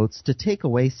bulls and goats to take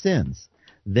away sins.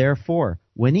 Therefore,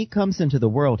 when he comes into the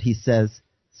world, he says,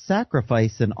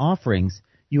 sacrifice and offerings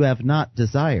you have not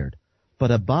desired,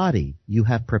 but a body you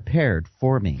have prepared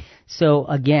for me. So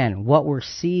again, what we're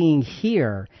seeing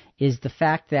here is the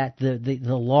fact that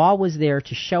the law was there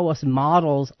to show us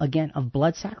models, again, of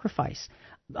blood sacrifice,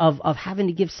 of having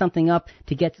to give something up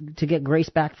to get grace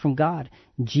back from God.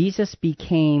 Jesus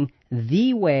became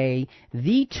the way,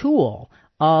 the tool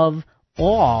of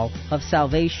all of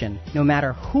salvation, no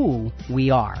matter who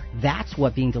we are. That's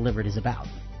what being delivered is about.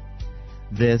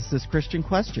 This is Christian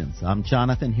Questions. I'm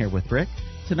Jonathan here with Rick.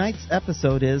 Tonight's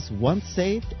episode is Once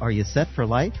Saved, Are You Set for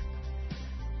Life?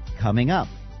 Coming up,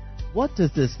 what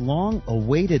does this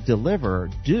long-awaited deliverer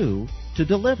do to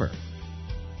deliver?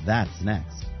 That's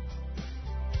next.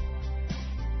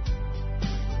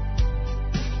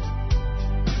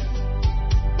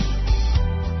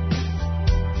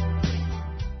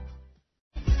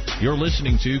 You're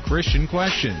listening to Christian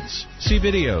Questions. See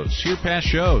videos, hear past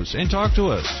shows, and talk to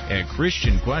us at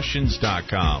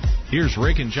ChristianQuestions.com. Here's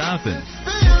Rick and Jonathan.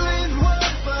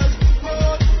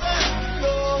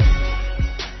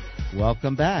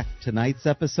 Welcome back. Tonight's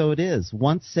episode is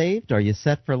Once Saved, Are You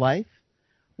Set for Life?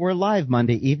 We're live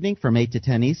Monday evening from 8 to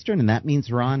 10 Eastern, and that means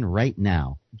we're on right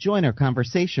now. Join our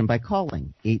conversation by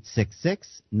calling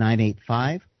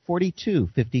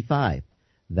 866-985-4255.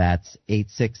 That's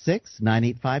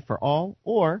 866-985 for all,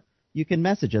 or you can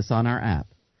message us on our app.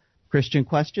 Christian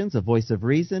Questions, a voice of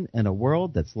reason in a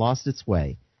world that's lost its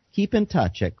way. Keep in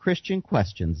touch at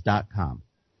ChristianQuestions.com.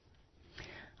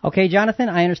 Okay, Jonathan,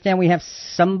 I understand we have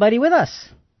somebody with us.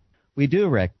 We do,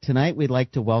 Rick. Tonight we'd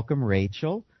like to welcome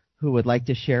Rachel, who would like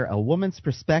to share a woman's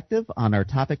perspective on our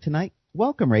topic tonight.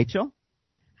 Welcome, Rachel.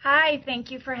 Hi,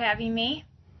 thank you for having me.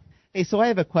 Hey, so I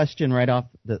have a question right off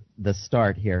the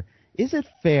start here. Is it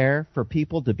fair for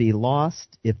people to be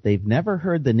lost if they've never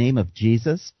heard the name of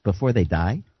Jesus before they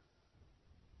die?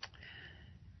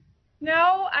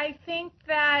 No, I think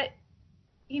that,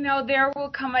 there will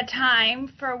come a time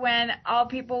for when all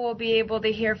people will be able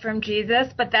to hear from Jesus,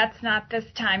 but that's not this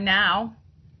time now.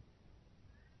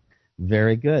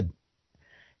 Very good.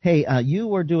 Hey, you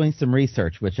were doing some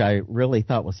research, which I really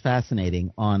thought was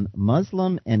fascinating, on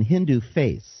Muslim and Hindu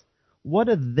faiths. What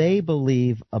do they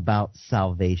believe about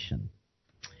salvation?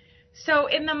 So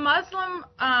in the Muslim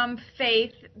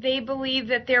faith, they believe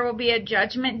that there will be a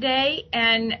judgment day,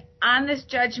 and on this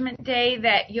judgment day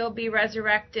that you'll be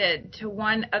resurrected to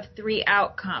one of three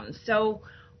outcomes. So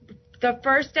the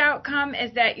first outcome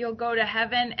is that you'll go to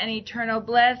heaven and eternal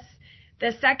bliss.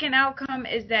 The second outcome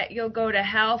is that you'll go to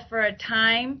hell for a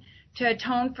time to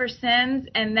atone for sins,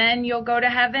 and then you'll go to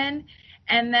heaven.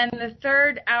 And then the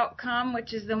third outcome,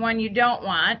 which is the one you don't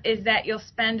want, is that you'll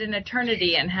spend an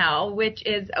eternity in hell, which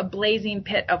is a blazing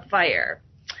pit of fire.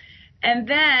 And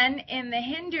then in the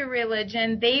Hindu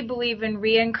religion, they believe in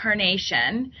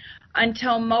reincarnation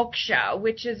until moksha,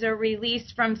 which is a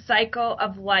release from cycle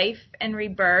of life and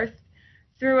rebirth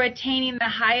through attaining the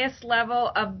highest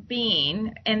level of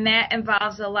being, and that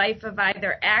involves a life of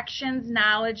either actions,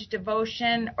 knowledge,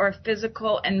 devotion, or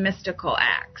physical and mystical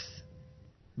acts.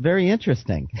 Very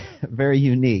interesting. Very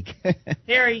unique.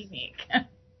 Very unique.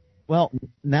 Well,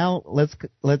 now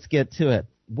let's get to it.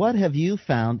 What have you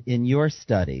found in your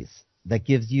studies that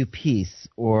gives you peace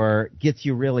or gets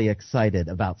you really excited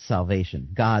about salvation,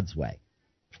 God's way?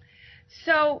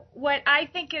 So what I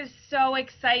think is so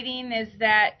exciting is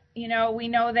that, we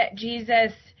know that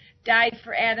Jesus died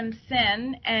for Adam's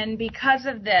sin, and because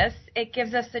of this, it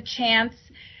gives us a chance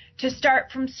to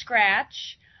start from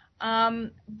scratch,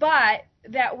 but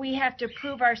that we have to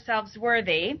prove ourselves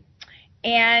worthy,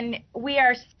 and we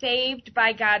are saved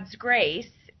by God's grace.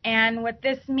 And what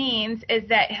this means is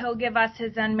that he'll give us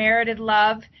his unmerited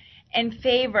love and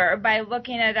favor by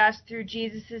looking at us through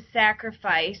Jesus'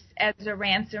 sacrifice as a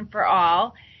ransom for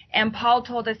all. And Paul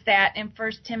told us that in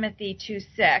 1 Timothy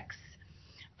 2:6.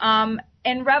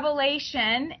 In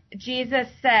Revelation, Jesus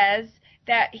says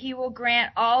that he will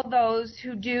grant all those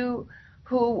who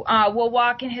who will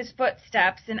walk in his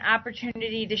footsteps, an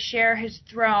opportunity to share his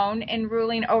throne in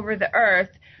ruling over the earth.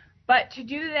 But to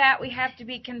do that, we have to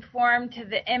be conformed to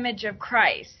the image of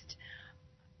Christ.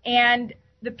 And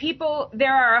the people,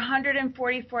 there are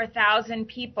 144,000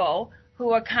 people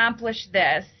who accomplish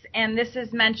this, and this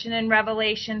is mentioned in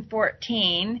Revelation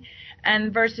 14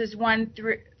 and verses 1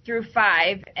 through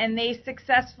 5, and they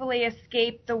successfully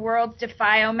escape the world's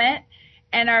defilement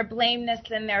and are blameless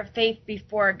in their faith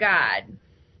before God.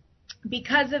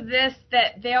 Because of this,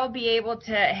 that they'll be able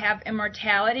to have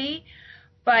immortality,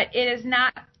 but it is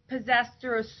not possessed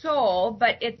through a soul,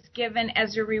 but it's given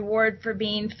as a reward for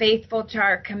being faithful to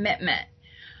our commitment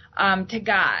to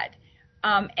God.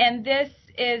 And this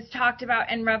is talked about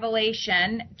in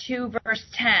Revelation 2 verse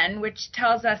 10, which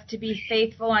tells us to be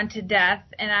faithful unto death,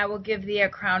 and I will give thee a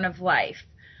crown of life.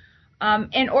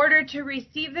 In order to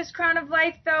receive this crown of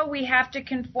life, though, we have to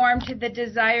conform to the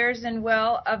desires and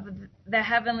will of the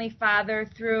Heavenly Father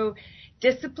through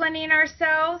disciplining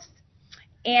ourselves.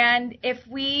 And if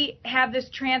we have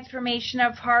this transformation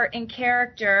of heart and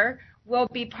character, we'll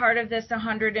be part of this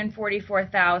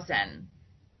 144,000.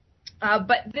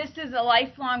 But this is a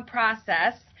lifelong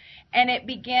process, and it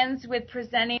begins with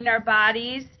presenting our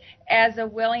bodies as a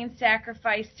willing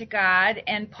sacrifice to God,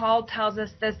 and Paul tells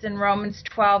us this in Romans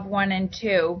 12, 1 and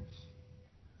 2.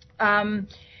 And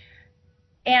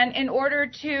in order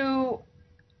to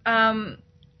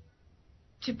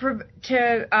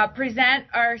present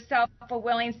ourselves a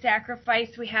willing sacrifice,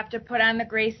 we have to put on the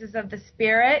graces of the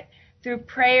Spirit through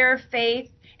prayer, faith,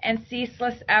 and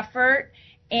ceaseless effort,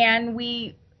 and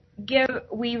we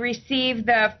receive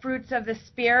the fruits of the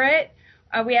Spirit.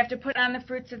 We have to put on the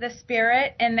fruits of the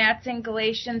Spirit, and that's in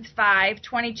Galatians 5,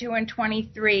 22 and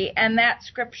 23. And that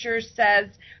scripture says,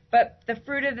 but the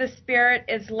fruit of the Spirit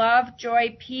is love,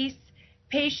 joy, peace,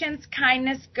 patience,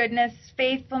 kindness, goodness,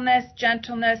 faithfulness,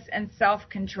 gentleness, and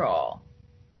self-control.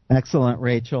 Excellent,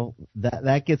 Rachel.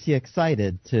 That gets you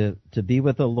excited to be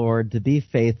with the Lord, to be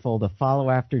faithful, to follow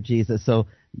after Jesus. So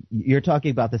you're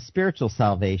talking about the spiritual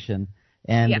salvation,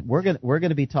 and yep. We're going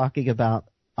to be talking about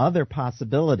other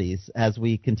possibilities as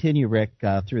we continue, Rick,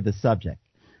 through the subject.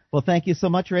 Well, thank you so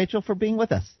much, Rachel, for being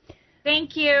with us.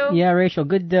 Thank you. Yeah, Rachel,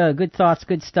 good thoughts,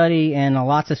 good study, and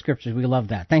lots of scriptures. We love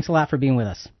that. Thanks a lot for being with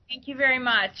us. Thank you very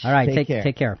much. All right, take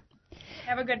care.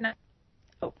 Have a good night.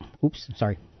 Oh, oops,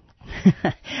 sorry.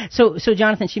 So,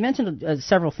 Jonathan, she mentioned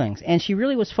several things, and she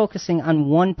really was focusing on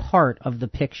one part of the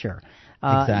picture.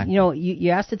 Exactly.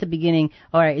 You asked at the beginning,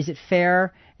 all right, is it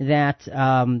fair that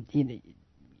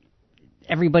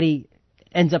everybody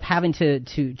ends up having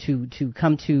to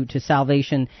come to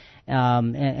salvation,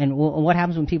 and what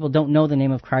happens when people don't know the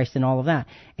name of Christ and all of that?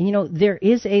 And there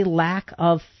is a lack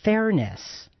of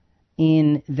fairness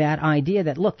in that idea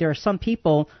that, look, there are some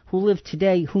people who live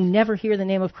today who never hear the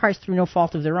name of Christ through no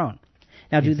fault of their own.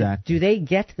 Now, do they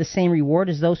get the same reward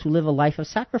as those who live a life of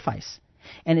sacrifice?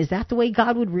 And is that the way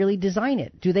God would really design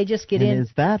it? Do they just get in?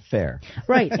 Is that fair?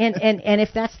 Right. And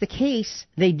if that's the case,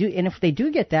 they do. And if they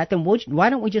do get that, then why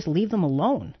don't we just leave them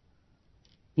alone?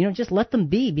 Just let them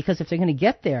be, because if they're going to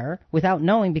get there without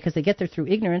knowing, because they get there through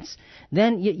ignorance,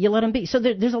 then you let them be. So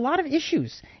there's a lot of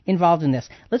issues involved in this.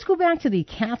 Let's go back to the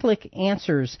Catholic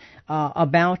answers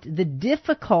about the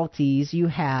difficulties you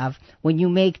have when you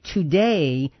make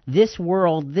today, this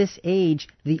world, this age,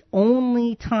 the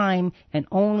only time and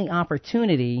only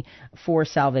opportunity for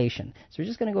salvation. So we're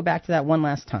just going to go back to that one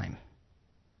last time.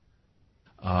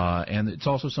 And it's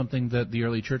also something that the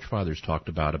early church fathers talked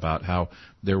about how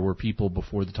there were people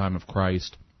before the time of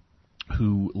Christ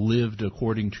who lived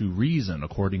according to reason,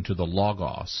 according to the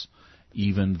Logos,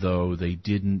 even though they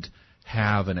didn't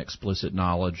have an explicit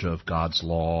knowledge of God's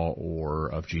law or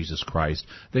of Jesus Christ.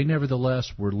 They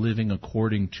nevertheless were living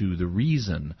according to the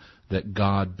reason that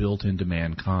God built into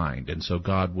mankind, and so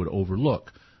God would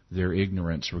overlook their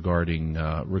ignorance regarding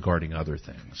other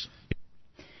things.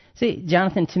 See,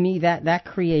 Jonathan, to me, that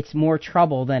creates more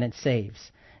trouble than it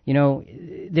saves.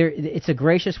 It's a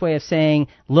gracious way of saying,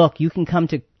 look, you can come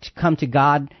to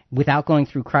God without going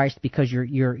through Christ because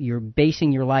you're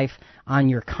basing your life on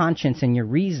your conscience and your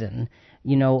reason.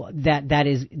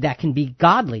 That can be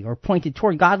godly or pointed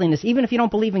toward godliness, even if you don't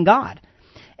believe in God.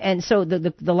 And so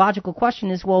the logical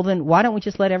question is, well, then why don't we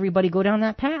just let everybody go down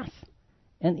that path?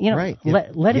 And right.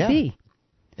 let it be.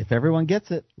 If everyone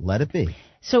gets it, let it be.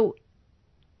 So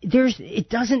it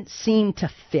doesn't seem to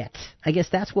fit. I guess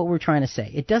that's what we're trying to say.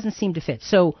 It doesn't seem to fit.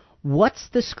 So what's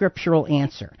the scriptural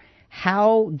answer?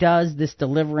 How does this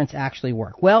deliverance actually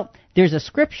work? Well, there's a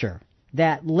scripture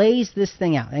that lays this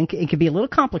thing out. And it can be a little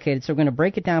complicated, so we're going to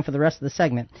break it down for the rest of the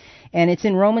segment. And it's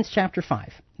in Romans chapter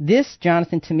 5. This,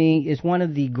 Jonathan, to me, is one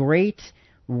of the great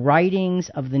writings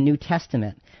of the New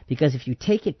Testament, because if you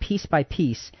take it piece by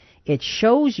piece, it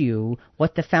shows you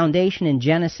what the foundation in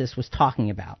Genesis was talking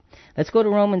about. Let's go to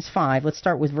Romans 5. Let's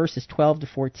start with verses 12 to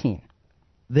 14.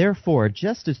 Therefore,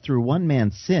 just as through one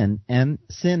man's sin, and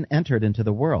sin entered into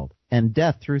the world, and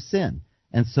death through sin,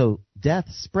 and so death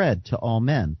spread to all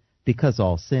men, because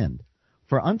all sinned.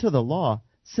 For unto the law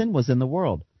sin was in the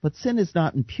world, but sin is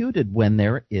not imputed when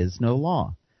there is no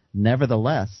law.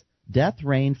 Nevertheless, death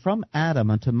reigned from Adam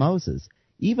unto Moses,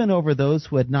 even over those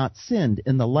who had not sinned,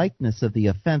 in the likeness of the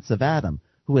offense of Adam,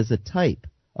 who is a type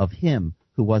of him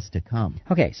who was to come.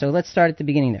 Okay, so let's start at the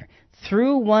beginning there.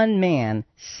 Through one man,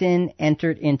 sin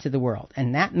entered into the world.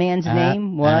 And that man's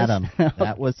name was... Adam.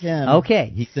 That was him.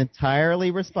 Okay. He's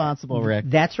entirely responsible, Rick.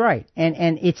 That's right.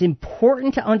 And it's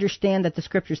important to understand that the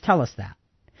Scriptures tell us that.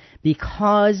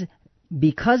 Because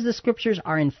the Scriptures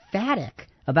are emphatic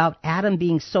about Adam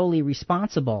being solely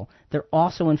responsible, they're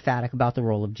also emphatic about the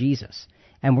role of Jesus.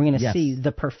 And we're going to see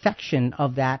the perfection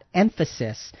of that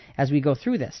emphasis as we go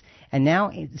through this. And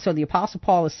now, so the Apostle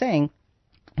Paul is saying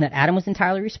that Adam was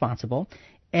entirely responsible.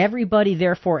 Everybody,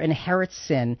 therefore, inherits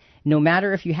sin. No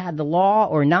matter if you had the law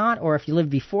or not, or if you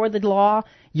lived before the law,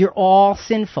 you're all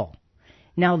sinful.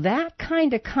 Now, that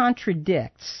kind of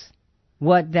contradicts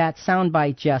what that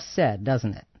soundbite just said,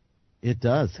 doesn't it? It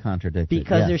does contradict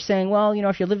because they're saying, well,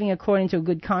 if you're living according to a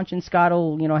good conscience, God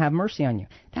will, have mercy on you.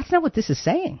 That's not what this is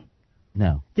saying.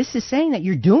 No. This is saying that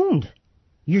you're doomed.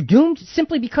 You're doomed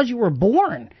simply because you were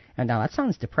born. And now that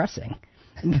sounds depressing.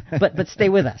 but stay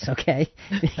with us, okay?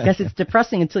 Because it's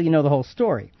depressing until you know the whole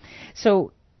story.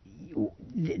 So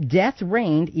death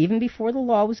reigned even before the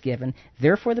law was given.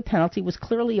 Therefore, the penalty was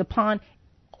clearly upon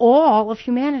all of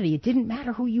humanity. It didn't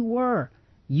matter who you were.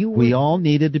 We all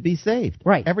needed to be saved.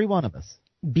 Right. Every one of us.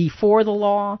 Before the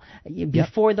law,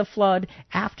 before the flood,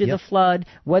 after the flood,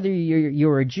 whether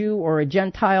you're a Jew or a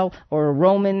Gentile or a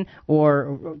Roman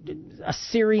or a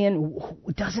Syrian,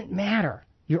 it doesn't matter.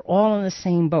 You're all in the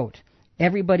same boat.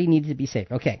 Everybody needs to be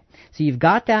saved. Okay, so you've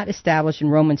got that established in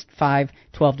Romans 5,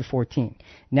 12 to 14.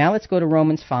 Now let's go to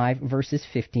Romans 5, verses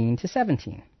 15 to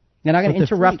 17. And I'm going to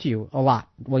interrupt you a lot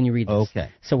when you read this. Okay.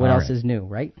 So what else is new,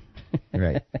 right?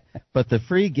 Right. But the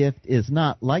free gift is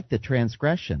not like the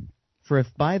transgression. For if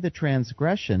by the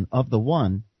transgression of the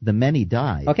one, the many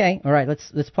died. Okay, all right,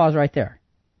 let's pause right there.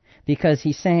 Because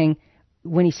he's saying,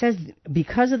 when he says,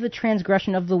 because of the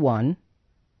transgression of the one,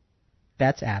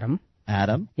 that's Adam.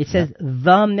 It says,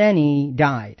 the many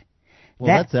died. Well,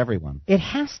 that's everyone. It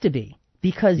has to be.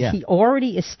 Because he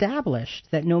already established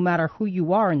that no matter who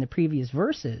you are in the previous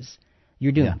verses,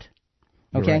 you're doomed.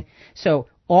 Yeah. Okay? Right. So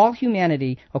all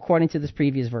humanity, according to this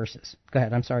previous verses. Go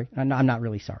ahead, I'm sorry. I'm not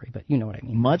really sorry, but you know what I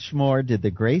mean. Much more did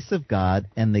the grace of God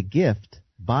and the gift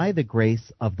by the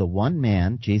grace of the one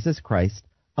man, Jesus Christ,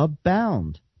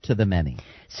 abound to the many.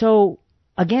 So,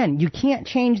 again, you can't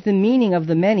change the meaning of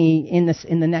the many in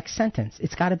the next sentence.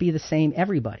 It's got to be the same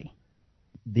everybody.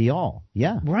 The all.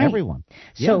 Yeah. Right. Everyone.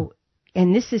 So,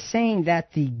 and this is saying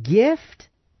that the gift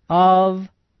of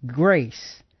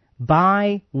grace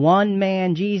by one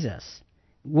man, Jesus,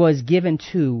 was given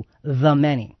to the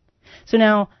many. So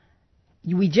now,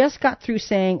 we just got through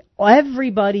saying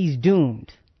everybody's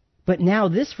doomed. But now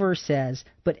this verse says,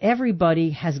 but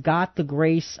everybody has got the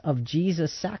grace of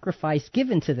Jesus' sacrifice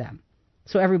given to them.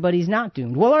 So everybody's not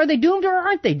doomed. Well, are they doomed or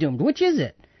aren't they doomed? Which is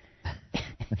it?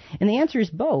 And the answer is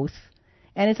both.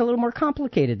 And it's a little more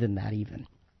complicated than that even.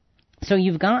 So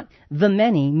you've got the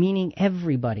many, meaning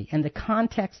everybody, and the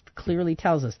context clearly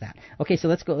tells us that. Okay, so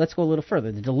let's go a little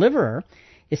further. The deliverer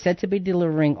is said to be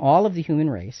delivering all of the human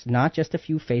race, not just a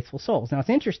few faithful souls. Now it's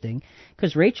interesting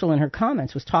because Rachel in her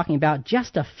comments was talking about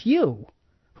just a few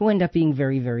who end up being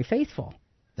very, very faithful.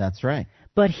 That's right.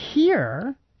 But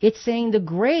here it's saying the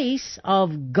grace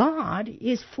of God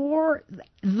is for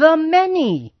the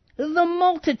many, the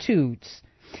multitudes.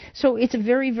 So it's a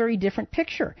very, very different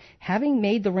picture. Having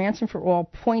made the ransom for all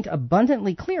point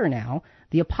abundantly clear now,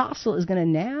 the apostle is going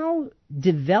to now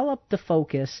develop the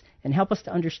focus and help us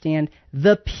to understand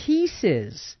the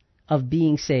pieces of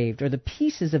being saved or the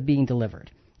pieces of being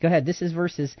delivered. Go ahead. This is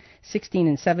verses 16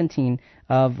 and 17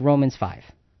 of Romans 5.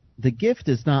 The gift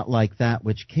is not like that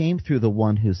which came through the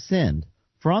one who sinned.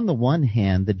 For on the one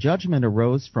hand, the judgment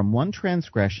arose from one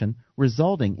transgression,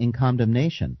 resulting in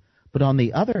condemnation. But on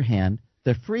the other hand,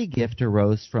 the free gift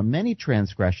arose from many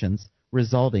transgressions,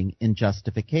 resulting in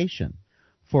justification.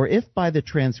 For if by the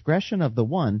transgression of the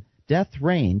one, death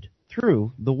reigned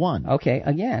through the one. Okay,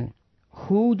 again,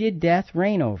 who did death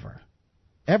reign over?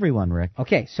 Everyone, Rick.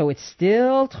 Okay, so it's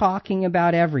still talking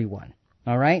about everyone.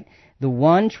 All right? The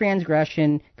one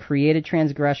transgression created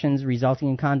transgressions resulting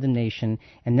in condemnation.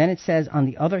 And then it says, on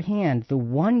the other hand, the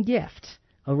one gift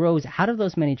arose out of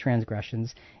those many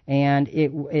transgressions, and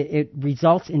it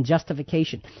results in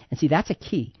justification. And see, that's a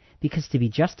key, because to be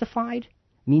justified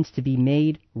means to be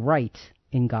made right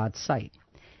in God's sight.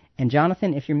 And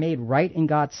Jonathan, if you're made right in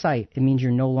God's sight, it means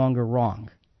you're no longer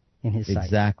wrong in His sight.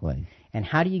 Exactly. And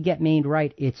how do you get made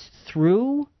right? It's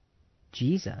through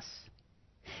Jesus.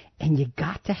 And you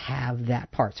got to have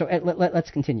that part. So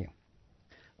let's continue.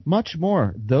 Much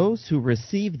more, those who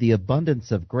receive the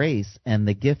abundance of grace and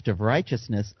the gift of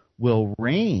righteousness will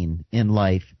reign in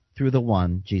life through the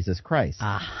one, Jesus Christ.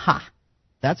 Aha.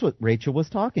 That's what Rachel was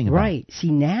talking about. Right.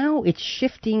 See, now it's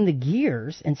shifting the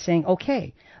gears and saying,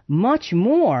 okay, much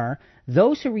more,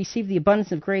 those who receive the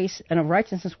abundance of grace and of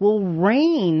righteousness will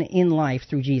reign in life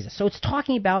through Jesus. So it's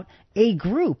talking about a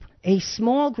group, a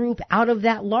small group out of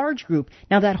that large group.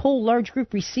 Now, that whole large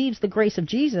group receives the grace of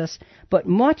Jesus, but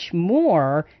much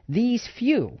more these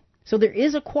few. So there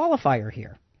is a qualifier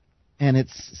here. And it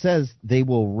says they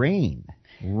will reign.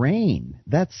 Reign.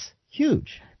 That's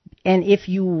huge. And if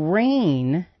you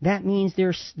reign, that means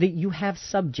that you have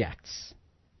subjects.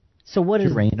 So what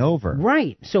is reign over?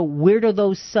 Right. So where do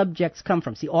those subjects come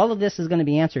from? See, all of this is going to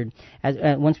be answered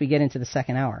once we get into the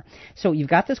second hour. So you've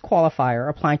got this qualifier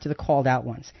applying to the called out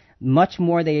ones. Much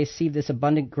more they receive this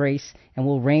abundant grace and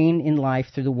will reign in life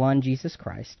through the one, Jesus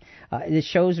Christ. It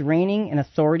shows reigning and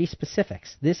authority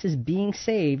specifics. This is being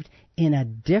saved in a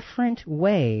different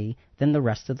way than the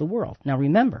rest of the world. Now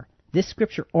remember, this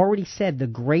scripture already said the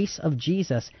grace of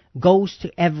Jesus goes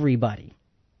to everybody.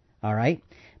 All right?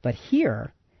 But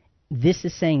here, this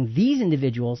is saying these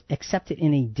individuals accept it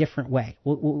in a different way.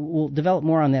 We'll develop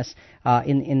more on this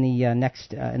in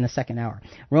the second hour.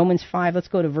 Romans 5, let's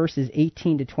go to verses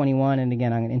 18 to 21, and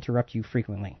again, I'm going to interrupt you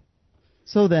frequently.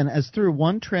 So then, as through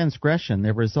one transgression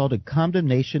there resulted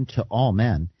condemnation to all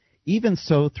men, even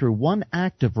so through one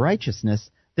act of righteousness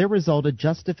there resulted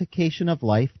justification of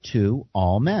life to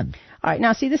all men. All right,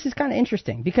 now see, this is kind of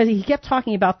interesting, because he kept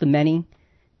talking about the many.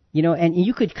 You know, and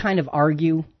you could kind of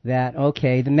argue that,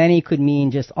 okay, the many could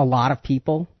mean just a lot of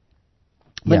people.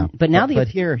 But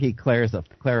here he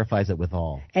clarifies it with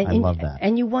all. I love that.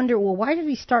 And you wonder, well, why did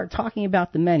he start talking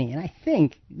about the many? And I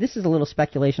think, this is a little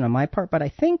speculation on my part, but I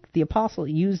think the apostle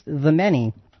used the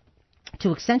many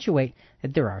to accentuate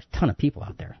that there are a ton of people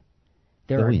out there.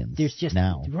 Billions there's just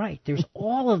now. Right. There's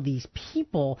all of these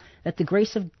people that the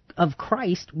grace of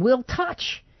Christ will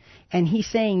touch. And he's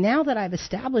saying, now that I've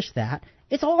established that,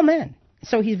 it's all men.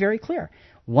 So he's very clear.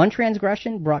 One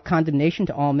transgression brought condemnation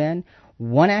to all men.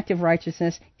 One act of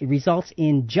righteousness, it results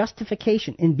in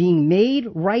justification, in being made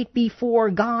right before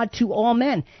God to all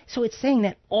men. So it's saying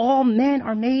that all men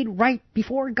are made right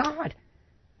before God.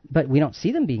 But we don't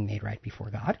see them being made right before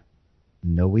God.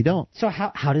 No, we don't. So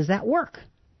how does that work?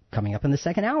 Coming up in the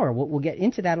second hour. We'll get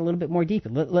into that a little bit more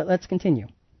deeply. Let's continue.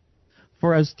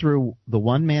 For as through the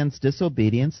one man's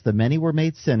disobedience the many were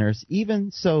made sinners, even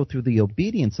so through the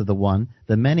obedience of the one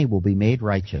the many will be made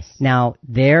righteous. Now,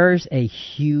 there's a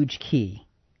huge key.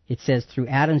 It says through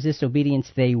Adam's disobedience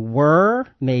they were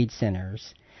made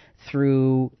sinners.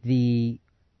 Through the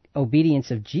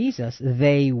obedience of Jesus,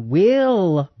 they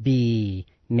will be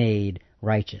made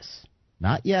righteous.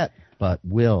 Not yet, but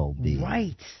will be.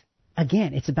 Right.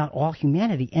 Again, it's about all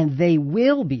humanity, and they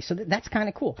will be. So that's kind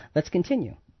of cool. Let's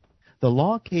continue. The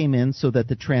law came in so that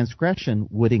the transgression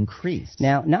would increase.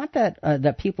 Now, not that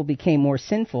that people became more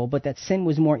sinful, but that sin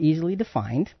was more easily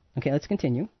defined. Okay, let's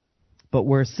continue. But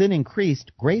where sin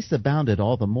increased, grace abounded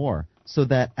all the more, so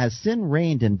that as sin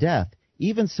reigned in death,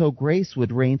 even so grace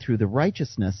would reign through the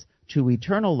righteousness to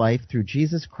eternal life through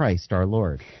Jesus Christ our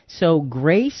Lord. So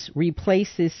grace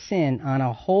replaces sin on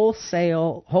a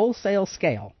wholesale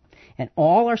scale. And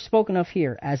all are spoken of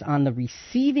here as on the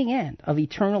receiving end of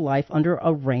eternal life under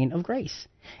a reign of grace.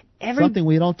 Something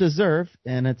we don't deserve,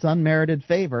 and it's unmerited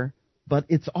favor, but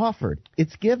it's offered.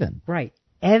 It's given. Right.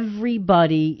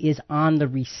 Everybody is on the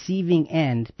receiving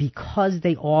end because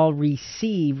they all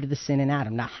received the sin in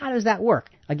Adam. Now, how does that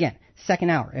work? Again, second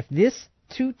hour. If this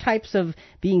two types of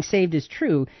being saved is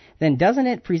true, then doesn't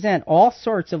it present all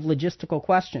sorts of logistical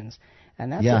questions?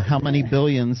 And that's how many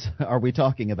billions are we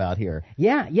talking about here?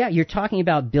 Yeah, you're talking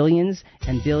about billions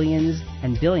and billions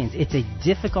and billions. It's a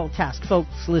difficult task. Folks,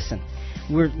 listen,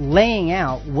 we're laying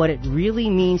out what it really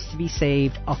means to be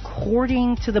saved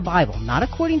according to the Bible, not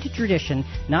according to tradition,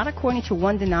 not according to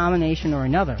one denomination or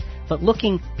another, but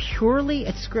looking purely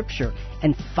at Scripture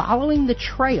and following the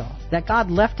trail that God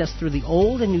left us through the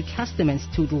Old and New Testaments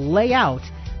to lay out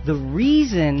the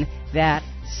reason that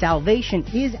salvation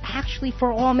is actually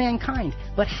for all mankind.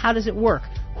 But how does it work?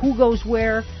 Who goes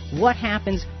where? What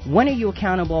happens? When are you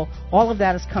accountable? All of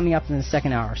that is coming up in the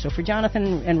second hour. So for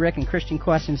Jonathan and Rick and Christian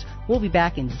Questions, we'll be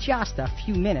back in just a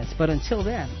few minutes. But until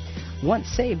then, once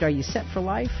saved, are you set for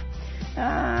life?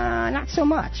 Not so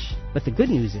much. But the good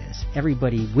news is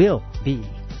everybody will be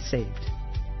saved.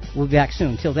 We'll be back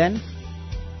soon. Till then,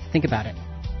 think about it.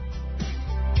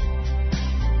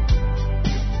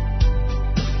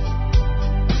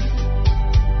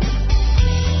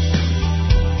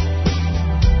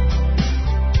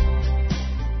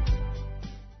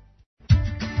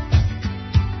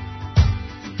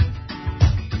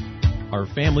 Our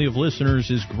family of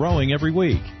listeners is growing every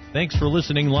week. Thanks for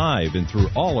listening live and through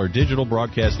all our digital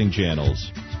broadcasting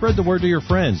channels. Spread the word to your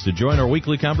friends to join our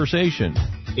weekly conversation.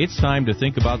 It's time to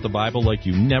think about the Bible like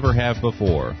you never have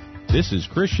before. This is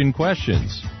Christian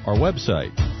Questions. Our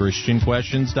website,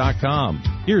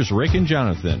 ChristianQuestions.com. Here's Rick and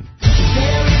Jonathan.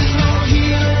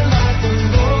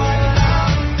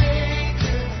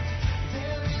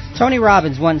 Tony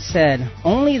Robbins once said,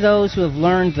 "Only those who have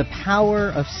learned the power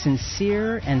of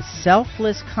sincere and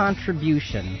selfless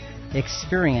contribution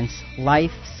experience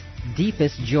life's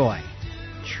deepest joy,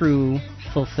 true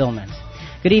fulfillment."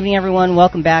 Good evening, everyone.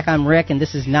 Welcome back. I'm Rick, and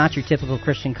this is not your typical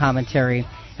Christian commentary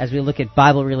as we look at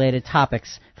Bible-related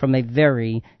topics from a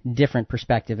very different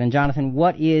perspective. And Jonathan,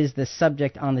 what is the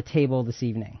subject on the table this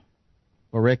evening?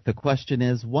 Well, Rick, the question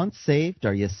is, once saved,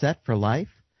 are you set for life?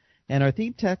 And our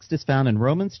theme text is found in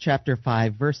Romans chapter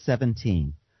 5, verse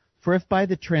 17. For if by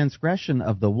the transgression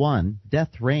of the one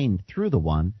death reigned through the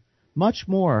one, much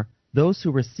more those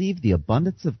who receive the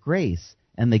abundance of grace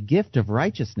and the gift of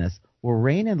righteousness will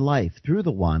reign in life through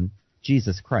the one,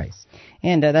 Jesus Christ.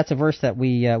 And that's a verse that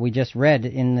we just read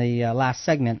in the last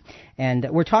segment. And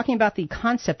we're talking about the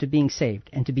concept of being saved.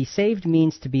 And to be saved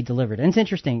means to be delivered. And it's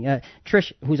interesting.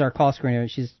 Trish, who's our call screener,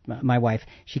 she's my wife,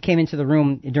 she came into the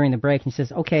room during the break and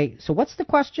says, "Okay, so what's the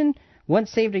question?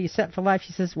 Once saved, are you set for life?"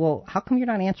 She says, "Well, how come you're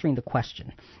not answering the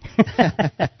question?"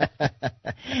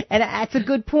 And that's a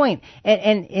good point.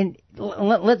 And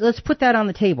let's put that on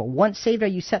the table. Once saved, are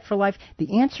you set for life?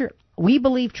 The answer, we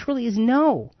believe, truly is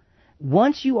no.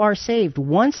 Once you are saved,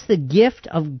 once the gift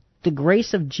of the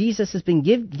grace of Jesus has been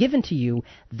given to you,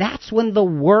 that's when the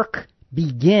work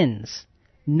begins,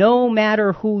 no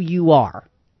matter who you are.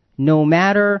 No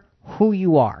matter who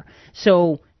you are.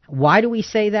 So why do we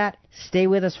say that? Stay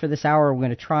with us for this hour. We're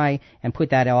going to try and put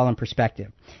that all in perspective.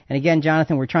 And again,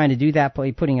 Jonathan, we're trying to do that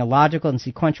by putting a logical and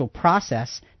sequential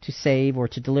process to save or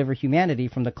to deliver humanity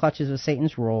from the clutches of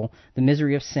Satan's rule, the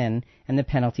misery of sin, and the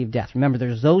penalty of death. Remember,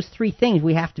 there's those three things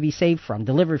we have to be saved from,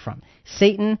 delivered from: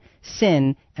 Satan,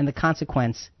 sin, and the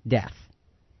consequence, death.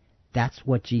 That's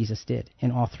what Jesus did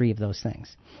in all three of those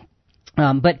things.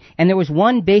 And there was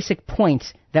one basic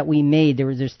point that we made.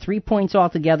 There's 3 points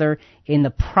altogether in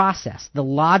the process, the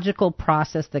logical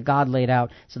process that God laid out.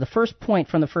 So the first point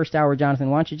from the first hour, Jonathan,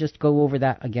 why don't you just go over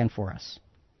that again for us?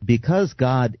 Because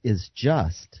God is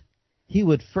just, he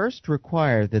would first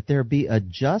require that there be a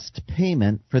just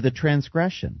payment for the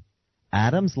transgression.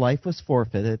 Adam's life was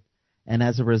forfeited, and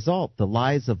as a result, the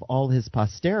lives of all his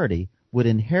posterity would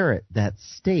inherit that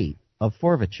state of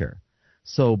forfeiture.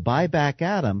 So buy back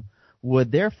Adam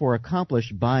would therefore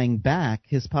accomplish buying back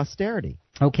his posterity.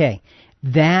 Okay,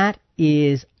 that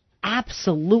is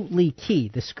absolutely key.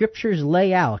 The scriptures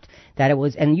lay out that it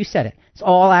was, and you said it, it's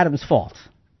all Adam's fault.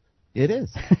 It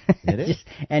is. It is.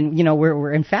 And, you know,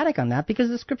 we're emphatic on that because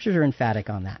the scriptures are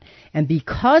emphatic on that. And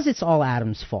because it's all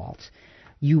Adam's fault,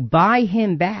 you buy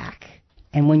him back.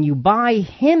 And when you buy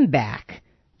him back,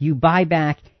 you buy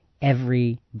back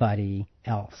everybody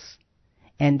else.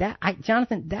 And that,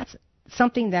 Jonathan, that's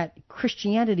something that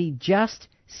Christianity just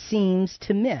seems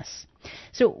to miss.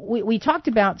 So we talked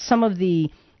about some of the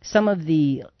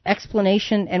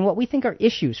explanation and what we think are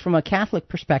issues from a Catholic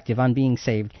perspective on being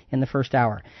saved in the first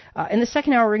hour. In the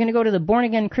second hour, we're going to go to the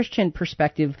born-again Christian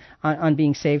perspective on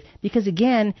being saved, because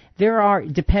again, there are,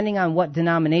 depending on what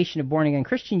denomination of born-again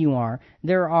Christian you are,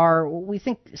 there are, we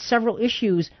think, several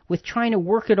issues with trying to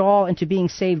work it all into being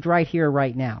saved right here,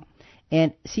 right now.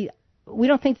 And see, we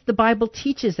don't think that the Bible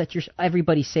teaches that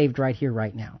everybody's saved right here,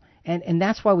 right now. And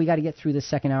that's why we got to get through this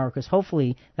second hour, because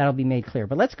hopefully that'll be made clear.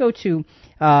 But let's go to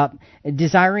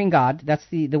Desiring God. That's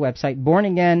the website. Born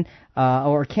Again,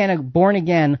 or Can a Born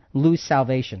Again Lose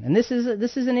Salvation? And this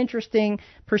is an interesting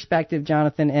perspective,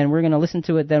 Jonathan, and we're going to listen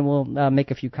to it, then we'll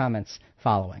make a few comments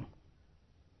following.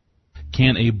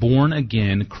 Can a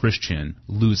born-again Christian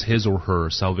lose his or her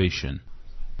salvation?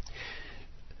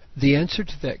 The answer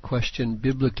to that question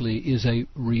biblically is a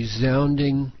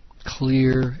resounding,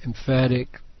 clear,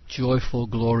 emphatic, joyful,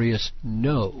 glorious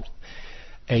no.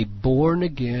 A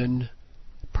born-again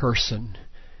person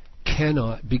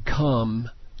cannot become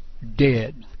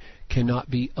dead, cannot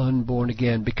be unborn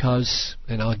again because,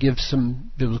 and I'll give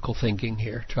some biblical thinking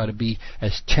here, try to be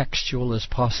as textual as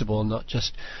possible and not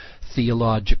just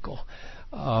theological.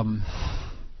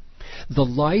 The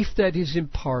life that is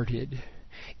imparted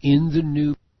in the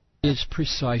new is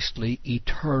precisely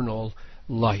eternal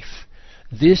life.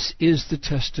 This is the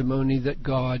testimony that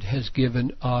God has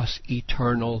given us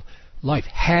eternal life,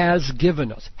 has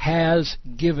given us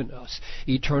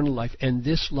eternal life, and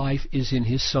this life is in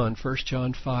His Son, 1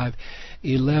 John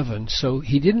 5:11. So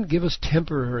He didn't give us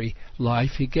temporary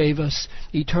life, He gave us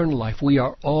eternal life. We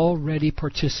are already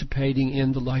participating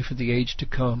in the life of the age to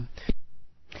come.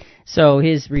 So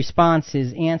his response,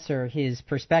 his answer, his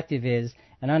perspective is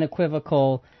an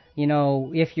unequivocal,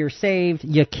 if you're saved,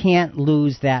 you can't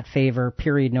lose that favor,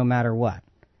 period, no matter what.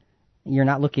 You're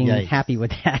not looking happy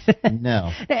with that.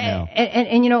 No. And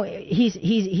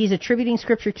he's attributing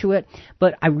Scripture to it,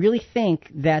 but I really think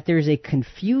that there's a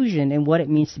confusion in what it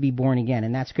means to be born again.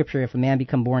 And that Scripture, if a man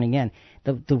become born again,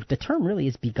 the term really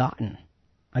is begotten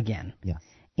again. Yes.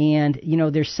 And,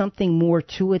 there's something more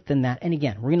to it than that. And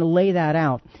again, we're going to lay that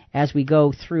out as we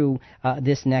go through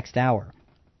this next hour.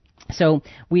 So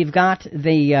we've got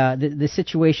the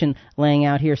situation laying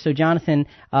out here. So, Jonathan,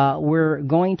 we're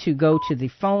going to go to the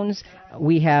phones.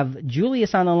 We have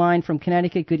Julius on the line from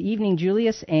Connecticut. Good evening,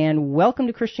 Julius, and welcome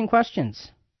to Christian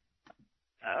Questions.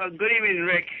 Good evening,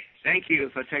 Rick. Thank you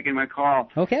for taking my call.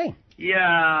 Okay.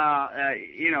 Yeah,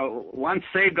 once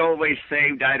saved, always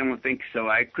saved. I don't think so.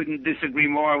 I couldn't disagree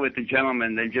more with the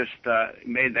gentleman that just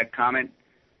made that comment.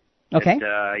 Okay.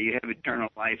 That you have eternal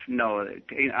life. No,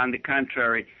 on the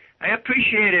contrary. I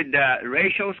appreciated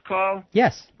Rachel's call.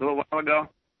 Yes. A little while ago.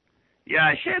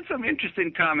 Yeah, she had some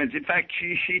interesting comments. In fact,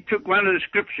 she took one of the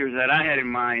scriptures that I had in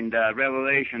mind,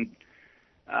 Revelation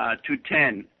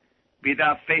 2:10. Be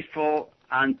thou faithful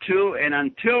until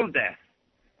death,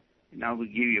 and I will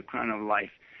give you a crown of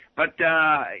life. But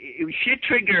she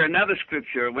triggered another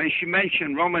scripture when she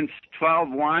mentioned Romans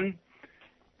 12:1.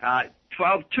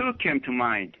 12:2 came to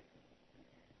mind.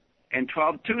 And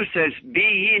 12:2 says, be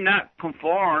ye not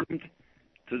conformed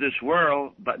to this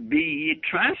world, but be ye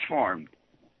transformed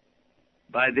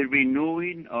by the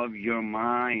renewing of your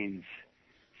minds.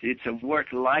 See, it's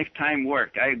a lifetime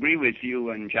work. I agree with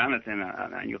you and Jonathan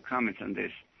on your comments on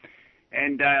this.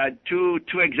 And two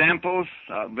examples,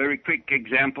 very quick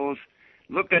examples.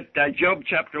 Look at Job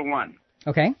chapter 1.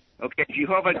 Okay. Okay,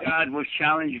 Jehovah God was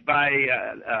challenged by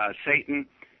Satan,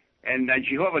 and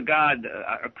Jehovah God,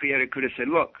 our Creator, could have said,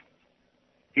 look,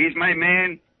 he's my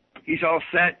man, he's all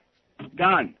set,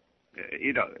 done,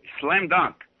 slam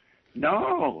dunk.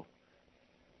 No.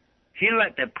 He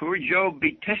let the poor Job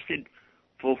be tested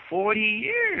for 40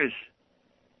 years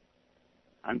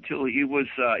until he was,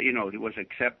 he was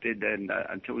accepted and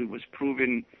until he was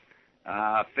proven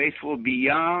faithful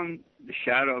beyond the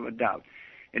shadow of a doubt.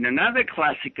 And another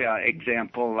classic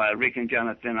example, Rick and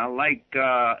Jonathan, I like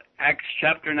Acts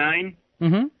chapter 9,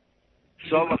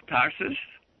 Saul of Tarsus.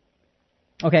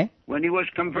 Okay. When he was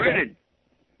converted,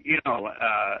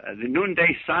 the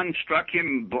noonday sun struck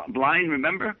him blind,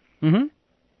 remember? Mm-hmm.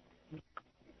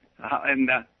 And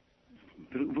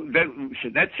so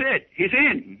that's it. He's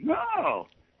in. No.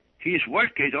 His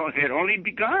work had only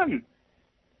begun.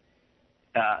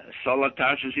 Saul of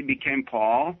Tarsus, he became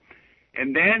Paul.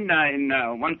 And then in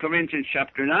 1 Corinthians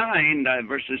chapter 9,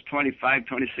 verses 25,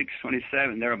 26,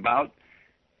 27, thereabout,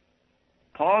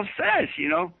 Paul says,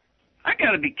 I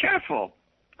got to be careful.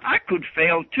 I could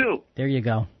fail too. There you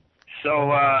go. So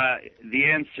the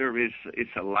answer is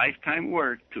it's a lifetime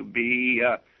work to be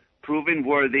proven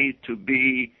worthy, to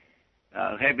be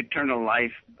have eternal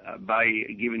life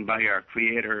given by our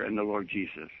Creator and the Lord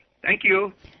Jesus. Thank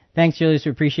you. Thanks, Julius.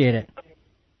 We appreciate it.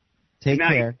 Take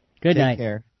care. Good night. Take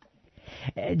care.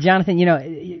 Jonathan,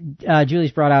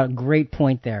 Julius brought out a great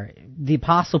point there. The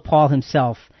Apostle Paul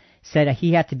himself said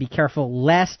he had to be careful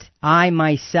lest I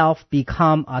myself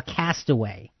become a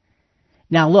castaway.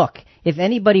 Now look, if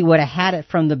anybody would have had it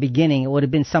from the beginning, it would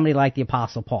have been somebody like the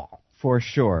Apostle Paul. For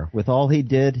sure. With all he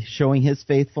did, showing his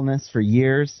faithfulness for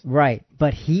years. Right.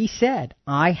 But he said,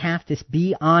 I have to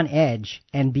be on edge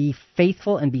and be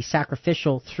faithful and be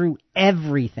sacrificial through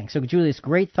everything. So, Julius,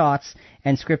 great thoughts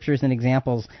and scriptures and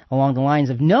examples along the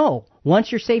lines of, no,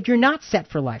 once you're saved, you're not set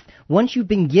for life. Once you've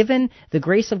been given the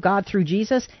grace of God through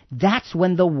Jesus, that's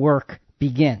when the work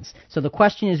begins. So the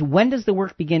question is, when does the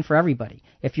work begin for everybody?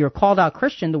 If you're a called out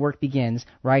Christian, the work begins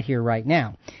right here, right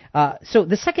now. So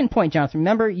the second point, Jonathan,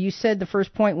 remember you said the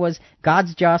first point was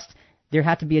God's just, There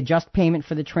had to be a just payment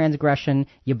for the transgression.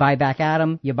 You buy back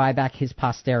Adam, you buy back his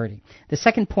posterity. The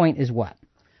second point is what?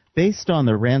 Based on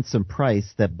the ransom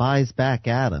price that buys back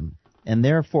Adam, and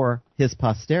therefore his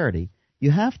posterity,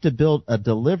 you have to build a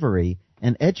delivery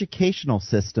and educational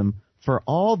system for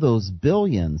all those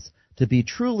billions to be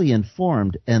truly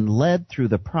informed and led through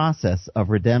the process of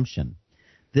redemption.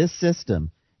 This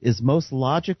system is most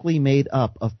logically made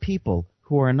up of people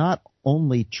who are not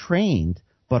only trained,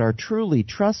 but are truly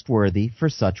trustworthy for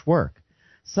such work.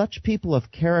 Such people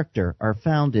of character are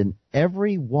found in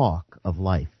every walk of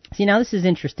life. See, now this is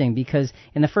interesting because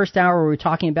in the first hour we were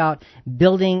talking about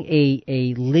building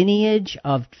a lineage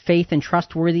of faith and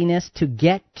trustworthiness to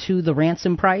get to the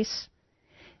ransom price.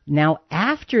 Now,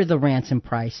 after the ransom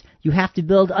price, you have to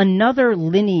build another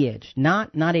lineage,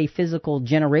 not a physical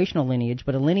generational lineage,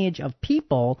 but a lineage of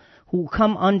people who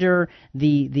come under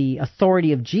the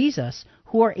authority of Jesus,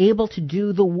 who are able to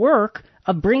do the work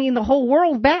of bringing the whole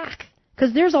world back,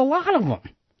 because there's a lot of them.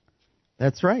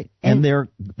 That's right. And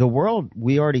the world,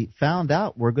 we already found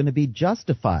out, we're going to be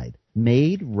justified,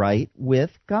 made right with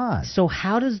God. So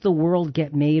how does the world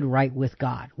get made right with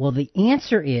God? Well, the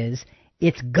answer is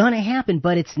it's going to happen,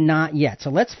 but it's not yet.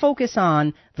 So let's focus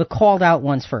on the called out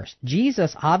ones first.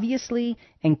 Jesus obviously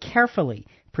and carefully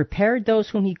prepared those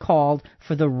whom he called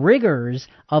for the rigors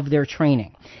of their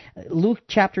training. Luke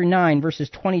chapter 9, verses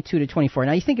 22 to 24.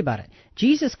 Now you think about it.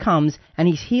 Jesus comes and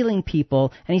he's healing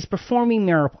people and he's performing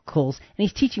miracles and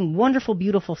he's teaching wonderful,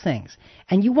 beautiful things.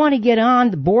 And you want to get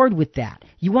on the board with that.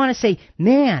 You want to say,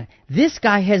 man, this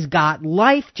guy has got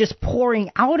life just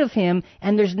pouring out of him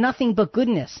and there's nothing but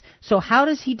goodness. So how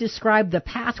does he describe the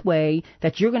pathway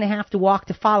that you're going to have to walk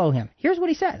to follow him? Here's what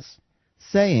he says.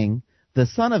 Saying, the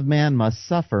Son of Man must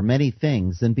suffer many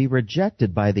things and be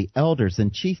rejected by the elders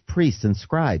and chief priests and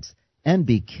scribes, and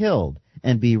be killed,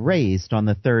 and be raised on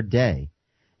the third day.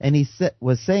 And he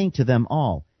was saying to them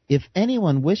all, if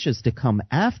anyone wishes to come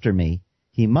after me,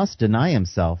 he must deny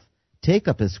himself, take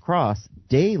up his cross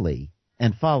daily,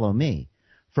 and follow me.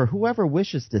 For whoever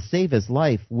wishes to save his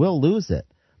life will lose it,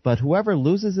 but whoever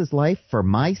loses his life for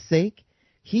my sake,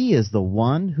 he is the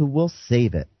one who will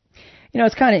save it. You know,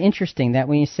 it's kind of interesting that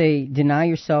when you say, deny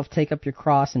yourself, take up your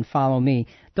cross, and follow me,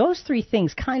 those three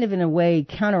things kind of in a way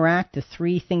counteract the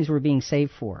three things we're being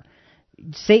saved for.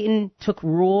 Satan took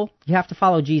rule. You have to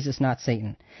follow Jesus, not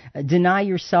Satan. Deny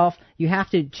yourself. You have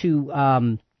to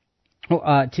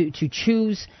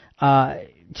choose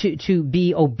to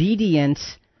be obedient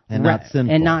and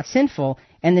not sinful.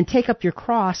 And then take up your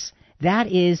cross. That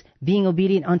is being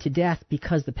obedient unto death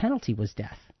because the penalty was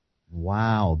death.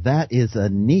 Wow, that is a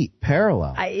neat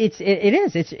parallel. It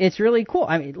is. It's really cool.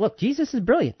 I mean, look, Jesus is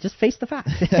brilliant. Just face the fact.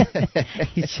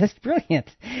 He's just brilliant.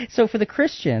 So for the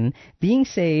Christian, being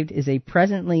saved is a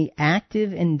presently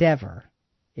active endeavor.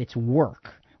 It's work,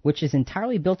 which is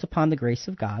entirely built upon the grace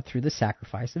of God through the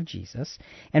sacrifice of Jesus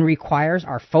and requires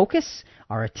our focus,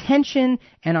 our attention,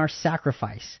 and our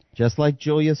sacrifice. Just like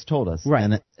Julius told us.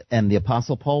 Right. And the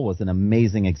Apostle Paul was an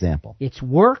amazing example. It's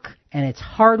work, and it's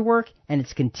hard work, and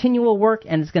it's continual work,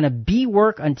 and it's going to be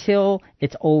work until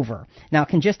it's over. Now,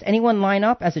 can just anyone line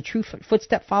up as a true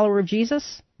footstep follower of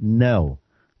Jesus? No.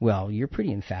 Well, you're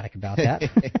pretty emphatic about that.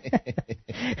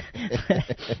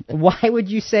 Why would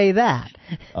you say that?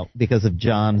 Oh, because of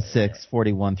John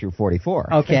 6:41 through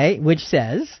 44. Okay, which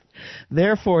says?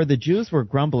 Therefore the Jews were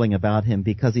grumbling about him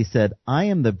because he said, I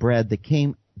am the bread that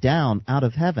came down out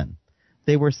of heaven.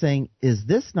 They were saying, is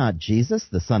this not Jesus,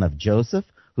 the son of Joseph,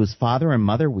 whose father and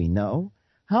mother we know?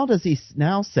 How does he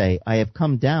now say, I have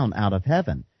come down out of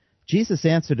heaven? Jesus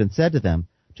answered and said to them,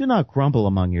 do not grumble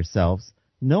among yourselves.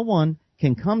 No one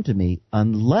can come to me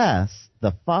unless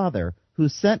the Father who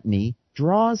sent me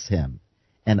draws him,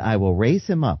 and I will raise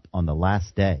him up on the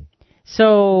last day.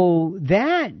 So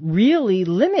that really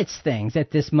limits things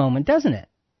at this moment, doesn't it?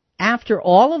 After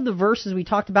all of the verses we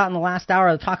talked about in the last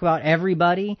hour that talk about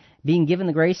everybody being given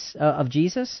the grace of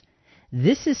Jesus,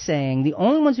 this is saying the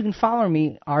only ones who can follow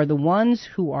me are the ones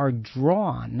who are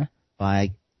drawn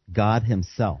by God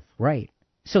himself. Right.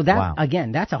 So that,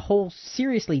 Again, that's a whole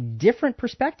seriously different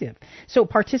perspective. So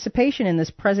participation in this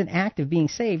present act of being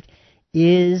saved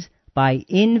is by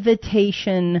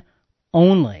invitation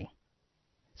only.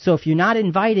 So if you're not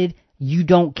invited, you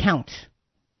don't count.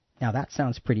 Now that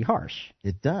sounds pretty harsh.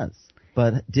 It does.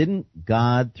 But didn't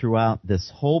God throughout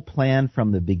this whole plan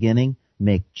from the beginning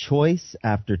make choice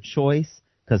after choice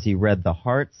because he read the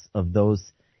hearts of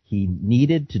those he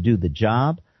needed to do the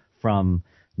job, from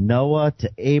Noah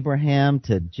to Abraham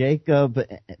to Jacob,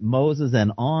 Moses,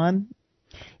 and on?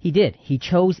 He did. He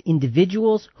chose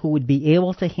individuals who would be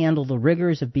able to handle the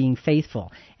rigors of being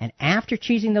faithful. And after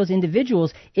choosing those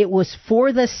individuals, it was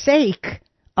for the sake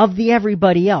of the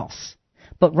everybody else.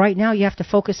 But right now you have to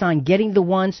focus on getting the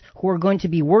ones who are going to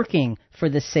be working for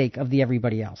the sake of the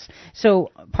everybody else.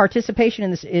 So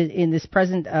participation in this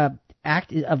present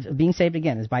act of being saved,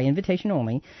 again, is by invitation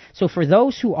only. So for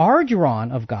those who are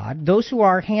drawn of God, those who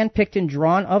are handpicked and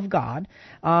drawn of God,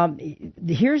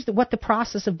 here's what the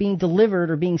process of being delivered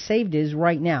or being saved is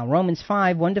right now. Romans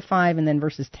 5, 1-5, and then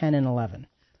verses 10 and 11.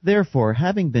 Therefore,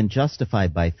 having been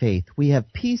justified by faith, we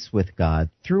have peace with God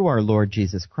through our Lord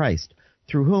Jesus Christ,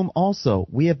 through whom also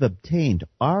we have obtained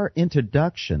our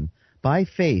introduction by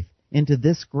faith into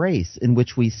this grace in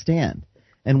which we stand,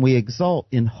 and we exult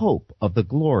in hope of the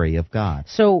glory of God.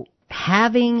 So,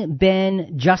 having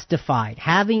been justified,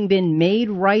 having been made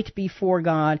right before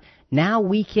God, now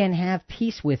we can have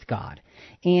peace with God.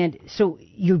 And so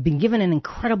you've been given an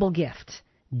incredible gift,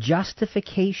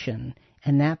 justification,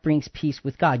 and that brings peace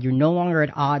with God. You're no longer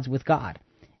at odds with God.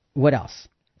 What else?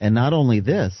 And not only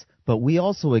this, but we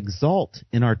also exult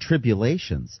in our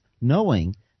tribulations,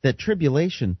 knowing that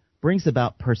tribulation brings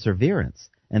about perseverance,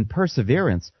 and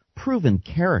perseverance, proven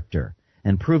character,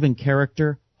 and proven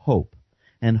character, hope.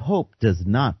 And hope does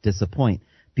not disappoint,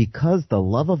 because the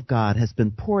love of God has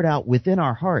been poured out within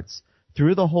our hearts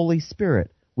through the Holy Spirit,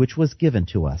 which was given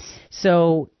to us.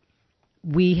 So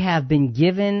we have been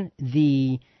given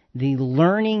the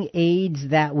learning aids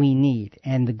that we need,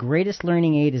 and the greatest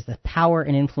learning aid is the power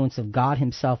and influence of God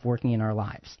himself working in our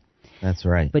lives. That's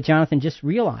right. But Jonathan, just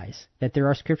realize that there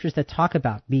are scriptures that talk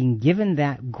about being given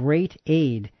that great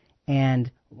aid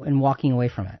and walking away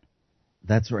from it.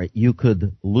 That's right. You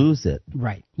could lose it.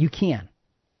 Right. You can.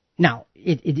 Now,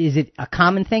 is it a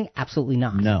common thing? Absolutely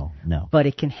not. No. But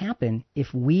it can happen if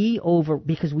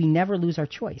because we never lose our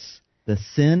choice. The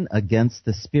sin against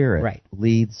the Spirit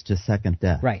leads to second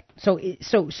death. Right.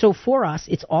 So for us,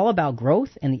 it's all about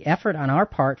growth and the effort on our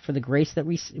part for the grace that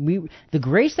the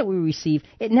grace that we receive.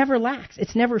 It never lacks.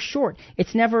 It's never short.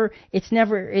 It's never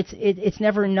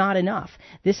not enough.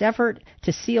 This effort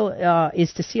to seal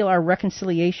is to seal our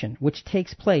reconciliation, which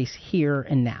takes place here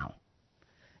and now.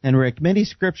 And Rick, many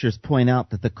scriptures point out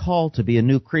that the call to be a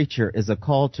new creature is a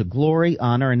call to glory,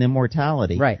 honor, and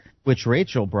immortality, which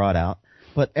Rachel brought out.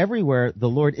 But everywhere the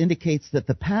Lord indicates that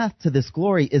the path to this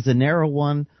glory is a narrow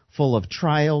one full of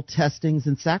trial, testings,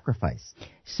 and sacrifice.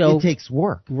 So it takes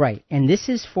work. Right. And this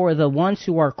is for the ones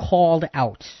who are called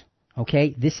out.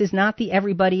 Okay? This is not the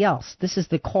everybody else. This is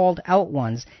the called out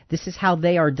ones. This is how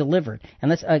they are delivered. And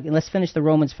let's finish the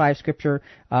Romans 5 scripture,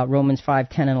 Romans 5,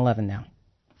 10 and 11 now.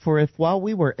 For if while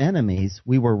we were enemies,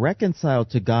 we were reconciled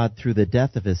to God through the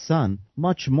death of his Son,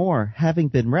 much more, having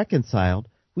been reconciled,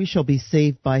 we shall be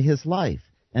saved by his life.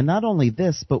 And not only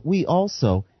this, but we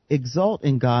also exult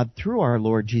in God through our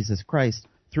Lord Jesus Christ,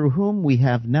 through whom we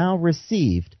have now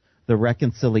received the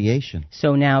reconciliation.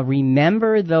 So now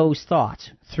remember those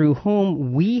thoughts. Through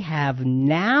whom we have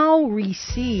now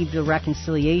received the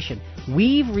reconciliation.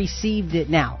 We've received it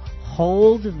now.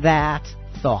 Hold that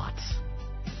thought.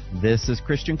 This is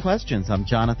Christian Questions. I'm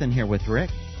Jonathan here with Rick.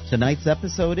 Tonight's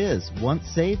episode is, Once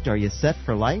Saved, Are You Set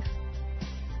for Life?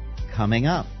 Coming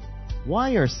up,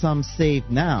 why are some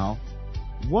saved now?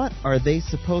 What are they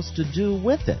supposed to do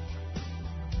with it?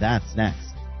 That's next.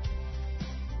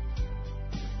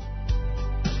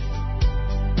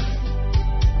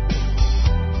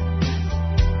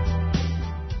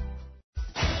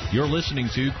 You're listening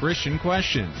to Christian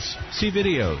Questions. See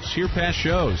videos, hear past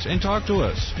shows, and talk to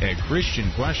us at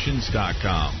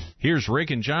ChristianQuestions.com. Here's Rick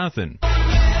and Jonathan.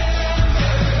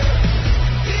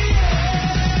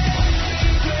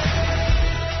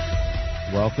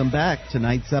 Welcome back.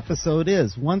 Tonight's episode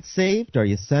is, Once Saved, Are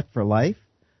You Set for Life?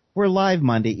 We're live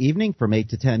Monday evening from 8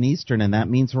 to 10 Eastern, and that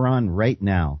means we're on right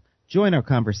now. Join our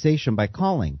conversation by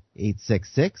calling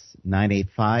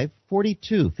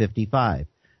 866-985-4255.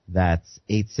 That's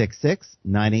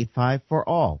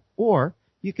 866-985-FOR-ALL. Or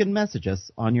you can message us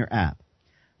on your app.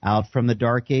 Out from the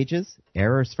dark ages,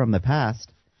 errors from the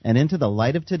past, and into the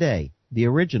light of today, the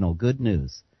original good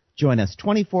news. Join us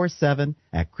 24/7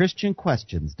 at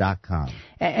ChristianQuestions.com.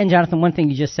 And Jonathan, one thing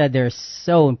you just said there is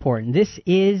so important. This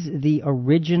is the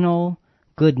original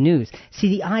good news. See,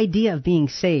 the idea of being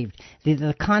saved,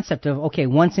 the concept of, okay,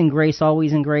 once in grace,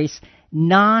 always in grace,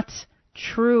 not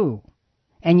true.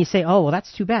 And you say, oh, well,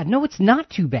 that's too bad. No, it's not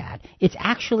too bad. It's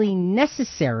actually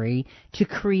necessary to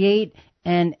create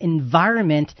an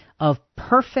environment of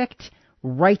perfect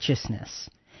righteousness.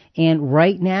 And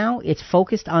right now, it's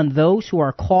focused on those who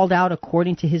are called out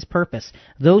according to his purpose.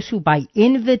 Those who by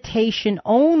invitation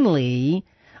only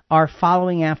are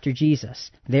following after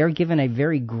Jesus, they are given a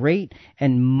very great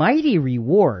and mighty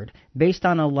reward based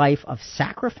on a life of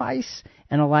sacrifice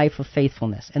and a life of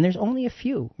faithfulness. And there's only a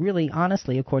few, really,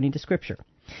 honestly, according to Scripture.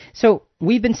 So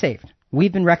we've been saved.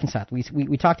 We've been reconciled.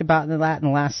 We talked about that in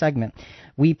the last segment.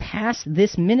 We pass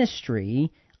this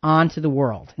ministry onto the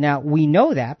world. Now, we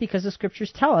know that because the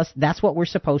Scriptures tell us that's what we're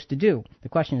supposed to do. The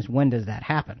question is, when does that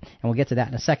happen? And we'll get to that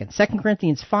in a second. 2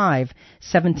 Corinthians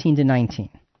 5:17-19.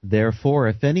 Therefore,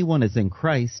 if anyone is in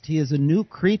Christ, he is a new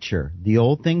creature. The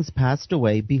old things passed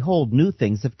away. Behold, new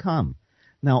things have come.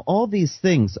 Now all these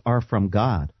things are from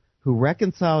God, who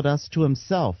reconciled us to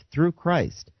himself through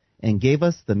Christ, and gave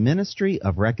us the ministry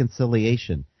of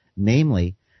reconciliation,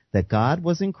 namely, that God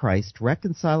was in Christ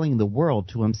reconciling the world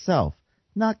to himself,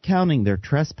 not counting their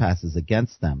trespasses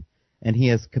against them, and he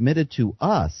has committed to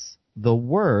us the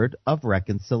word of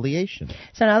reconciliation.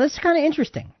 So now this is kind of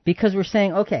interesting, because we're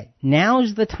saying, okay,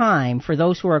 now's the time for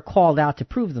those who are called out to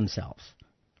prove themselves,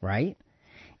 right?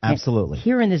 Absolutely. And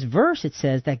here in this verse it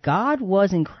says that God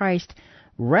was in Christ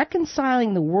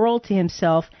reconciling the world to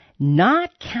himself,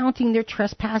 not counting their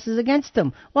trespasses against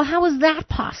them. Well, how is that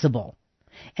possible?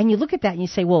 And you look at that and you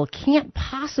say, well, it can't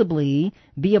possibly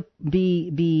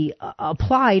be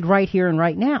applied right here and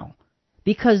right now.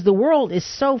 Because the world is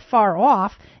so far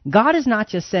off, God is not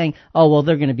just saying, oh, well,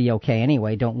 they're going to be okay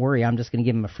anyway, don't worry, I'm just going to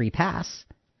give them a free pass.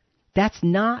 That's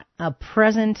not a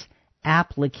present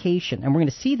application. And we're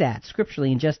going to see that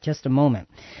scripturally in just a moment.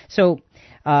 So,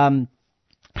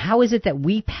 how is it that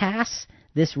we pass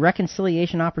this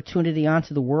reconciliation opportunity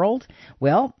onto the world?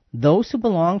 Well, those who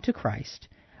belong to Christ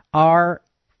are,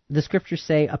 the Scriptures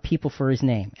say, a people for his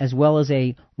name, as well as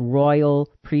a royal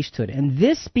priesthood. And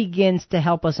this begins to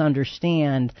help us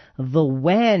understand the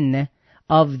when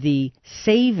of the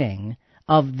saving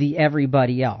of the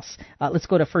everybody else. Let's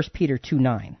go to 1 Peter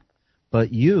 2:9.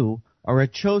 But you are a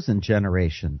chosen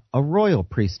generation, a royal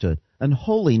priesthood, an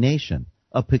holy nation,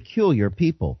 a peculiar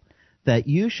people, that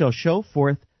you shall show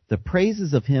forth the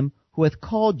praises of him who hath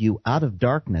called you out of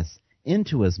darkness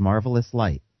into his marvelous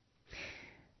light.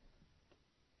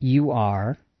 You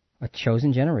are a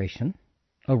chosen generation,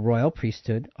 a royal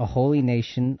priesthood, a holy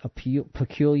nation, a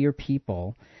peculiar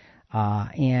people.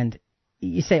 And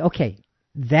you say, okay,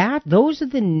 those are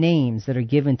the names that are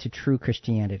given to true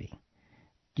Christianity.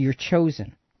 You're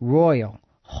chosen, royal,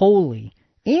 holy,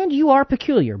 and you are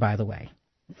peculiar, by the way.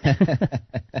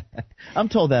 I'm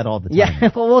told that all the time. Yeah,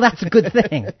 well, that's a good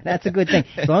thing. That's a good thing.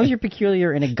 As long as you're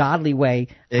peculiar in a godly way,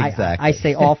 exactly. I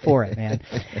say all for it, man.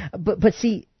 But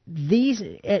see, these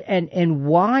and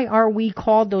why are we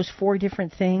called those four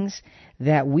different things?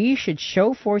 That we should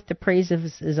show forth the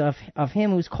praises of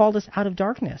him who's called us out of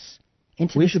darkness.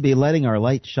 We should be letting our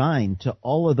light shine to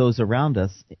all of those around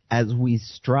us as we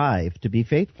strive to be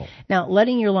faithful. Now,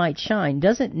 letting your light shine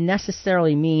doesn't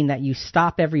necessarily mean that you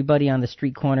stop everybody on the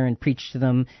street corner and preach to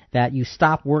them, that you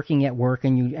stop working at work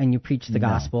and you preach the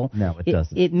gospel. No, it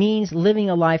doesn't. It means living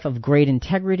a life of great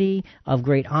integrity, of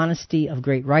great honesty, of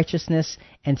great righteousness,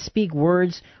 and speak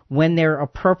words when they're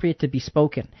appropriate to be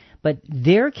spoken. But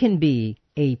there can be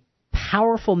a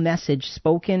powerful message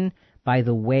spoken by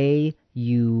the way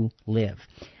you live.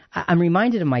 I'm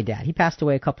reminded of my dad. He passed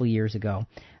away a couple of years ago.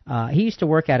 He used to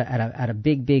work at a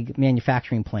big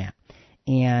manufacturing plant,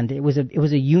 and it was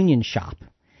a union shop,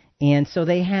 and so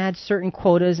they had certain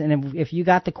quotas, and if you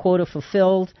got the quota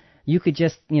fulfilled, you could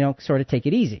just sort of take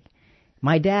it easy.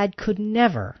 My dad could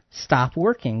never stop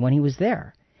working when he was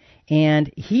there.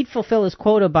 And he'd fulfill his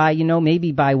quota by,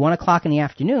 maybe by 1 o'clock in the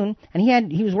afternoon,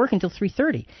 and he was working till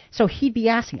 3:30. So he'd be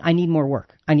asking, I need more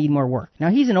work. I need more work. Now,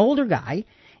 he's an older guy,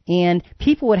 and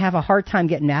people would have a hard time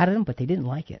getting mad at him, but they didn't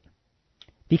like it.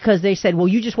 Because they said, well,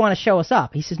 you just want to show us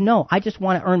up. He says, no, I just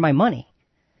want to earn my money.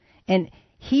 And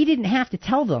he didn't have to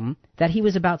tell them that he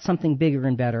was about something bigger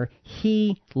and better.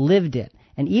 He lived it.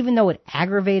 And even though it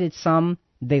aggravated some,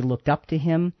 they looked up to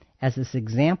him as this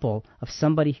example of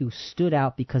somebody who stood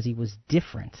out because he was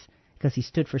different, because he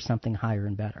stood for something higher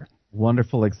and better.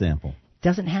 Wonderful example.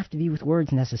 Doesn't have to be with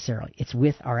words necessarily. It's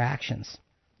with our actions.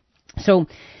 So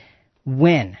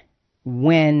when?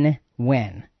 They're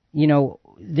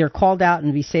called out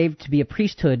and be saved to be a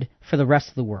priesthood for the rest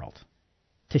of the world,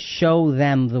 to show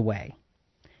them the way.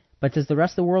 But does the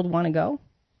rest of the world want to go?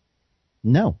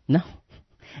 No. No.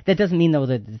 That doesn't mean, though,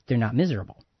 that they're not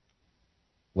miserable.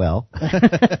 Well.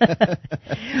 But,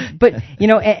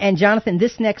 and Jonathan,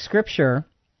 this next scripture,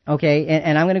 okay,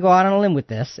 and I'm going to go out on a limb with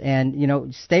this,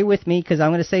 and, stay with me, because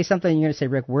I'm going to say something, and you're going to say,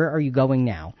 Rick, where are you going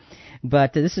now?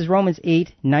 But this is Romans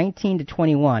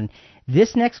 8:19-21.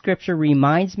 This next scripture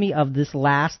reminds me of this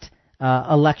last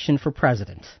election for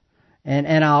president.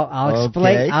 And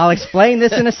I'll explain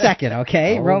this in a second,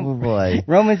 okay? Boy.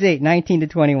 Romans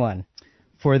 8:19-21.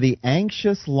 For the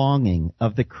anxious longing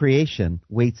of the creation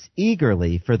waits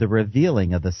eagerly for the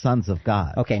revealing of the sons of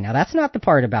God. Okay, now that's not the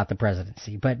part about the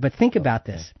presidency, but think about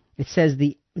this. It says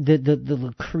the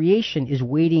creation is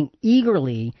waiting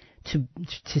eagerly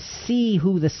to see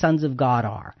who the sons of God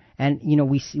are. And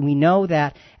we know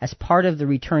that as part of the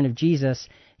return of Jesus,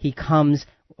 he comes.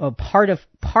 Part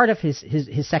of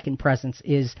his second presence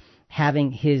is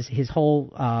having his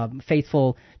whole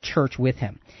faithful church with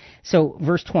him. So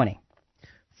verse 20.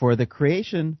 For the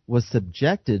creation was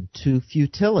subjected to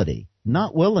futility,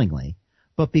 not willingly,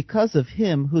 but because of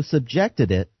him who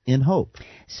subjected it in hope.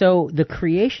 So the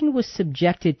creation was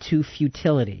subjected to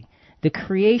futility. The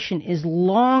creation is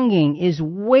longing, is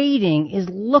waiting, is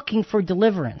looking for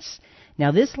deliverance.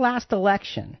 Now this last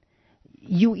election,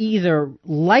 you either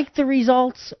like the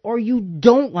results or you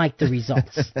don't like the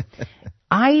results.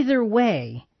 Either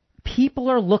way, people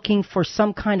are looking for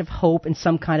some kind of hope and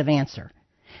some kind of answer.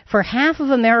 For half of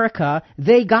America,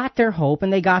 they got their hope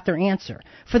and they got their answer.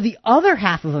 For the other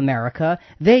half of America,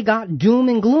 they got doom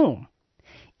and gloom.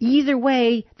 Either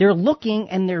way, they're looking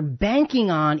and they're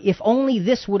banking on if only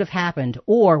this would have happened,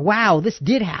 or wow, this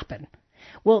did happen.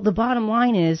 Well, the bottom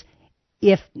line is,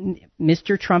 if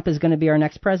Mr. Trump is going to be our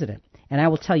next president, and I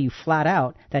will tell you flat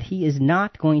out that he is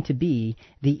not going to be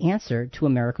the answer to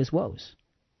America's woes.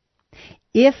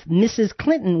 If Mrs.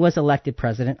 Clinton was elected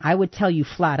president, I would tell you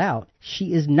flat out,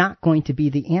 she is not going to be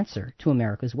the answer to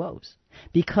America's woes.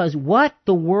 Because what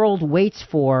the world waits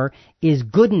for is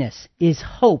goodness, is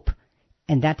hope,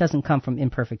 and that doesn't come from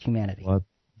imperfect humanity. What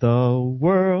the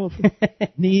world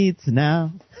needs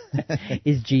now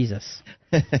is Jesus.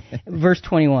 Verse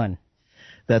 21.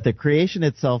 That the creation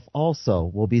itself also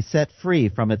will be set free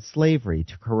from its slavery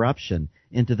to corruption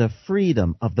into the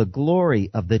freedom of the glory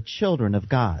of the children of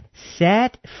God.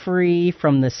 Set free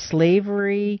from the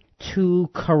slavery to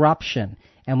corruption.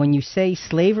 And when you say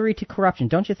slavery to corruption,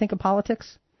 don't you think of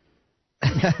politics?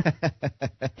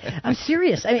 I'm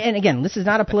serious. And again, this is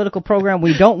not a political program.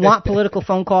 We don't want political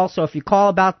phone calls, so if you call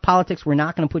about politics, we're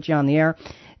not going to put you on the air.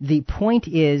 The point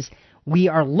is, we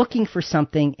are looking for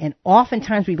something, and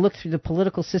oftentimes we look through the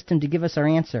political system to give us our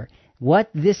answer. What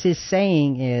this is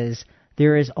saying is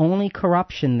there is only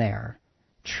corruption there.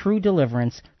 True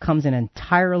deliverance comes in an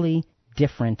entirely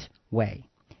different way.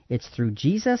 It's through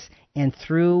Jesus and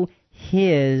through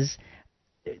his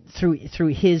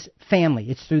family.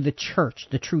 It's through the church,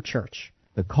 the true church.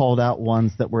 The called out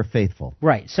ones that were faithful.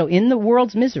 Right. So in the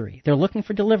world's misery, they're looking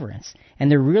for deliverance,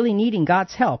 and they're really needing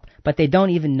God's help, but they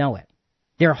don't even know it.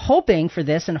 They're hoping for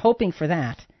this and hoping for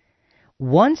that.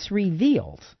 Once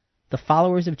revealed, the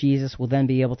followers of Jesus will then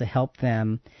be able to help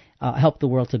them, help the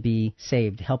world to be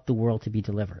saved, help the world to be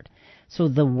delivered. So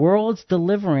the world's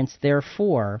deliverance,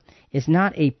 therefore, is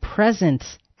not a present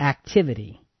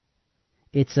activity.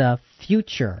 It's a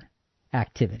future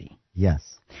activity. Yes.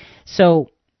 So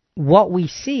what we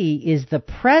see is the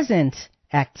present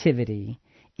activity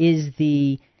is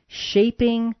the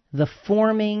shaping, the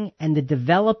forming, and the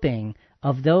developing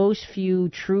of those few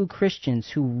true Christians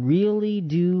who really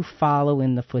do follow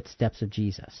in the footsteps of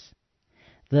Jesus.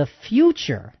 The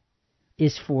future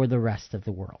is for the rest of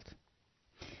the world.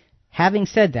 Having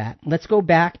said that, let's go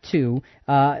back to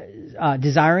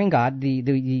Desiring God, the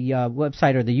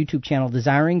website or the YouTube channel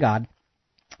Desiring God.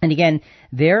 And again,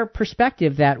 their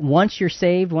perspective that once you're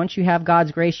saved, once you have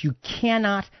God's grace, you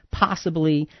cannot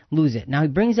possibly lose it. Now, he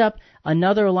brings up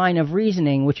another line of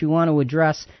reasoning, which we want to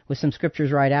address with some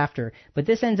scriptures right after. But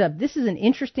this is an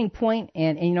interesting point,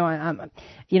 and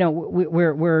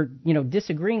we're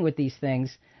disagreeing with these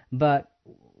things, but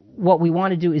what we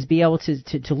want to do is be able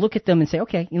to look at them and say,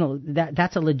 okay,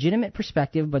 that's a legitimate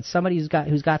perspective, but somebody who's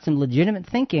got some legitimate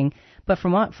thinking. But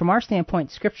from our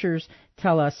standpoint, scriptures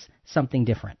tell us something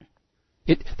different.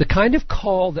 The kind of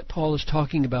call that Paul is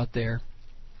talking about there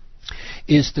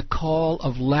is the call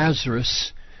of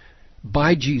Lazarus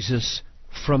by Jesus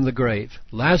from the grave.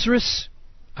 Lazarus,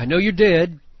 I know you're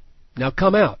dead. Now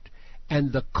come out.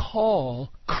 And the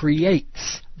call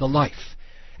creates the life.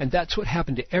 And that's what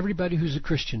happened to everybody who's a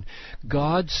Christian.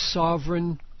 God's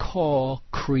sovereign call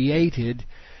created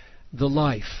the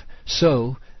life.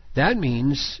 So that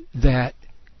means that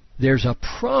there's a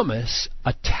promise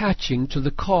attaching to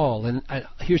the call. And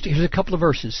here's a couple of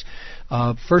verses.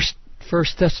 First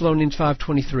Thessalonians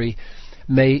 5:23.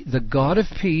 May the God of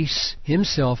peace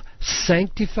himself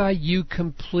sanctify you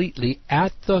completely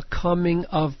at the coming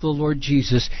of the Lord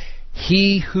Jesus.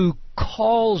 He who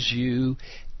calls you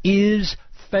is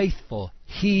faithful.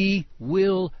 He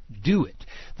will do it.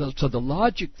 So the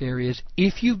logic there is,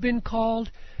 if you've been called,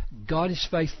 God is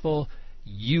faithful.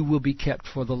 You will be kept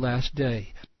for the last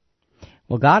day.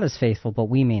 Well, God is faithful, but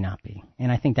we may not be.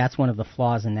 And I think that's one of the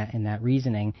flaws in that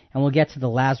reasoning. And we'll get to the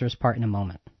Lazarus part in a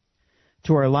moment.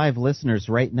 To our live listeners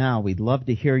right now, we'd love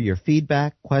to hear your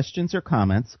feedback, questions, or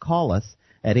comments. Call us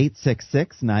at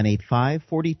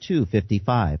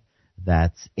 866-985-4255.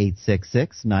 That's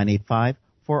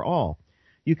 866-985-4ALL.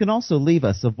 You can also leave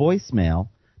us a voicemail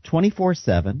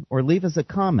 24/7 or leave us a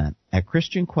comment at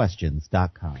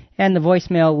ChristianQuestions.com. And the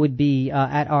voicemail would be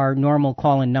at our normal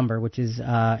call-in number, which is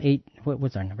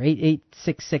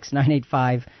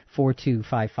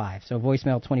 866-985-4255. So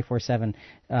voicemail 24/7.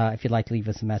 If you'd like to leave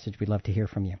us a message, we'd love to hear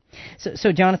from you.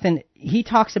 So Jonathan, he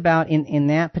talks about in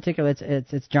that particular,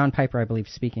 it's John Piper, I believe,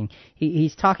 speaking.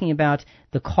 He's talking about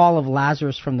the call of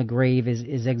Lazarus from the grave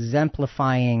is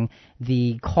exemplifying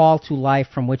the call to life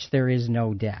from which there is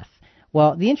no death.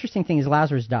 Well, the interesting thing is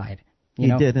Lazarus died. He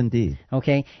did indeed.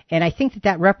 Okay, and I think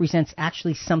that represents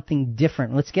actually something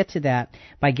different. Let's get to that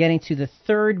by getting to the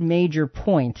third major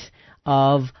point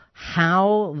of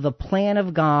how the plan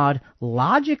of God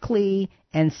logically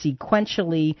and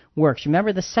sequentially works.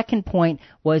 Remember, the second point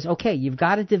was, okay, you've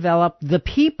got to develop the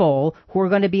people who are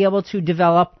going to be able to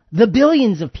develop the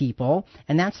billions of people,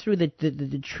 and that's through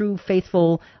the true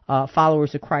faithful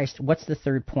followers of Christ. What's the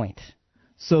third point?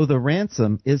 So the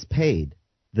ransom is paid.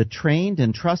 The trained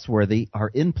and trustworthy are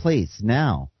in place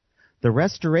now. The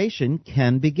restoration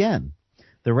can begin.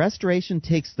 The restoration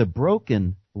takes the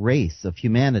broken race of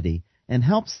humanity and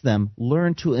helps them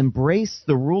learn to embrace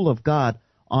the rule of God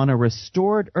on a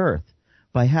restored earth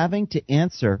by having to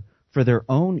answer for their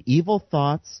own evil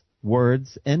thoughts,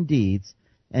 words, and deeds,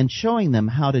 and showing them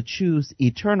how to choose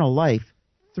eternal life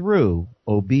through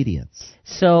obedience.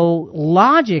 So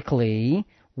logically,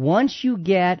 once you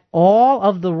get all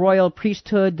of the royal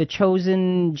priesthood, the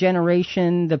chosen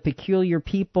generation, the peculiar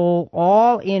people,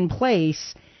 all in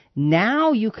place,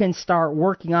 now you can start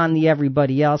working on the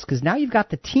everybody else, because now you've got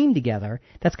the team together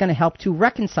that's going to help to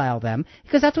reconcile them,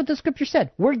 because that's what the Scripture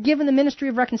said. We're given the ministry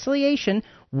of reconciliation.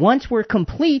 Once we're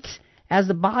complete as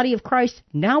the body of Christ,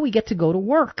 now we get to go to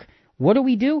work. What do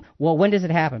we do? Well, when does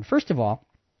it happen? First of all,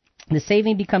 the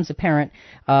saving becomes apparent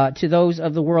to those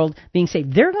of the world being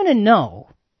saved. They're going to know.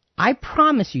 I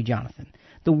promise you, Jonathan,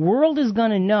 the world is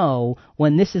going to know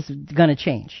when this is going to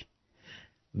change.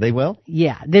 They will?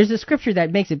 Yeah. There's a scripture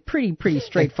that makes it pretty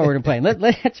straightforward and plain.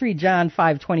 Let's read John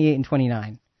 5:28 and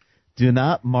 29. Do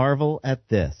not marvel at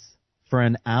this, for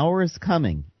an hour is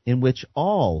coming in which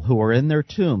all who are in their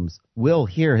tombs will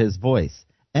hear his voice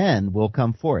and will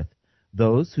come forth,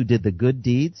 those who did the good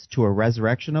deeds to a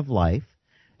resurrection of life,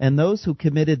 and those who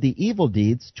committed the evil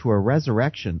deeds to a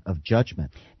resurrection of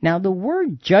judgment. Now, the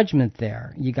word judgment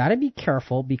there, you got to be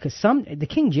careful, because the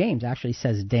King James actually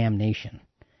says damnation.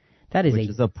 Which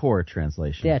is a poor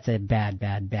translation. That's a bad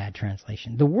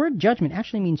translation. The word judgment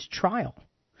actually means trial.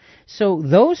 So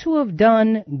those who have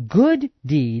done good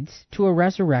deeds to a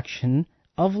resurrection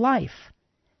of life,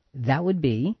 that would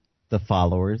be the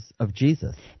followers of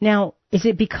Jesus. Now, is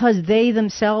it because they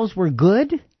themselves were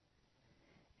good?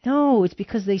 No, it's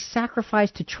because they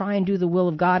sacrificed to try and do the will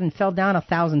of God and fell down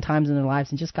 1,000 times in their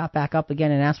lives and just got back up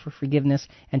again and asked for forgiveness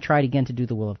and tried again to do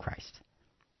the will of Christ.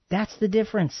 That's the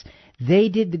difference. They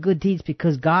did the good deeds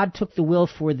because God took the will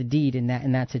for the deed in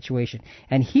that situation.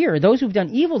 And here, those who've done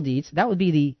evil deeds, that would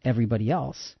be the everybody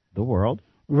else. The world.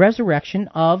 Resurrection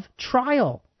of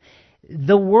trial.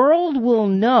 The world will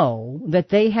know that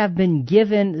they have been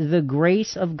given the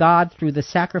grace of God through the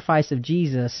sacrifice of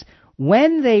Jesus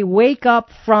when they wake up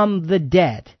from the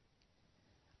dead.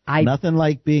 Nothing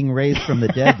like being raised from the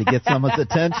dead to get someone's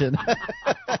attention.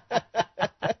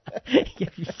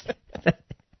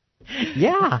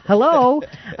 Yeah, hello.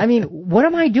 I mean, what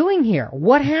am I doing here?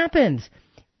 What happened?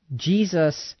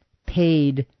 Jesus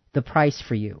paid the price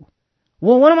for you.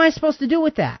 Well, what am I supposed to do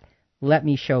with that? Let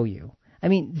me show you. I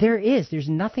mean, there's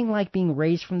nothing like being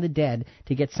raised from the dead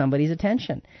to get somebody's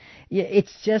attention.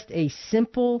 It's just a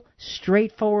simple,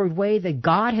 straightforward way that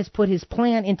God has put his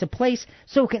plan into place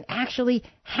so it can actually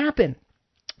happen.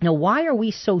 Now, why are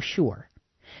we so sure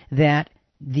that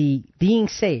the being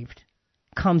saved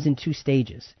comes in two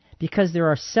stages? Because there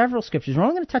are several scriptures. We're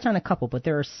only going to touch on a couple, but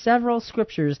there are several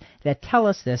scriptures that tell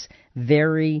us this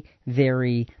very,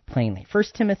 very plainly. 1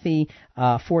 Timothy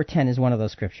 4:10 is one of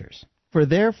those scriptures. For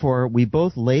therefore we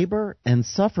both labor and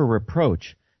suffer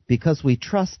reproach, because we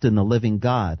trust in the living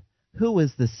God, who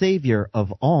is the Savior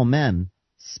of all men,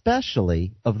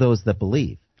 especially of those that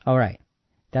believe. All right.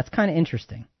 That's kind of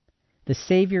interesting. The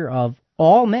Savior of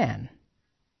all men,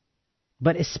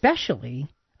 but especially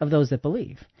of those that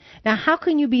believe. Now, how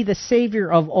can you be the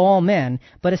Savior of all men,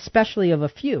 but especially of a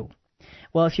few?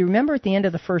 Well, if you remember at the end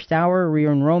of the first hour, we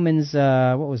were in Romans,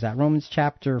 Romans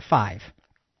chapter 5.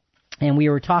 And we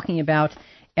were talking about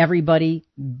everybody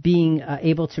being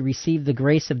able to receive the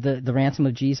grace of the ransom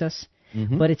of Jesus.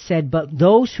 Mm-hmm. But it said, but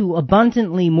those who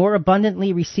more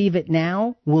abundantly receive it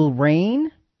now will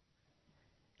reign,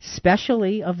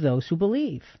 especially of those who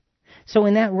believe. So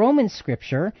in that Romans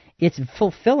scripture, it's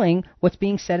fulfilling what's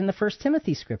being said in the 1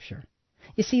 Timothy scripture.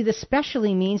 You see, the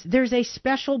specially means there's a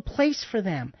special place for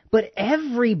them, but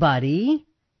everybody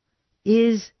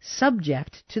is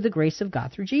subject to the grace of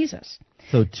God through Jesus.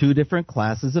 So two different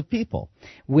classes of people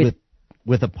with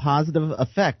a positive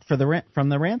effect from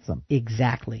the ransom.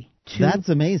 Exactly. That's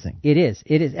amazing. It is.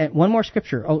 And one more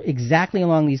scripture, exactly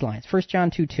along these lines. 1 John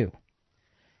 2:2.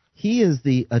 He is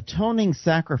the atoning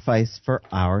sacrifice for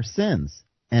our sins,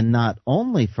 and not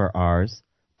only for ours,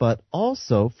 but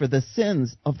also for the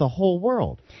sins of the whole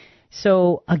world.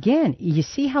 So, again, you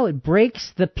see how it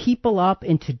breaks the people up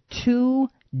into two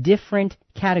different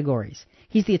categories.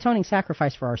 He's the atoning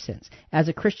sacrifice for our sins. As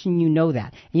a Christian, you know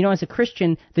that. You know, as a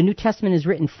Christian, the New Testament is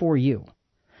written for you.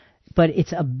 But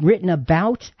it's written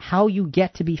about how you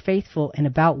get to be faithful and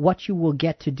about what you will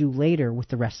get to do later with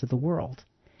the rest of the world.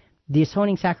 The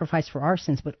atoning sacrifice for our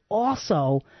sins, but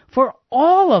also for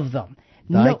all of them.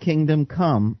 Thy kingdom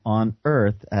come on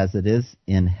earth as it is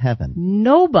in heaven.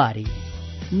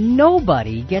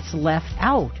 Nobody gets left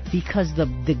out because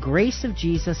the grace of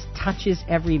Jesus touches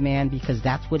every man because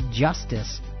that's what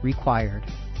justice required.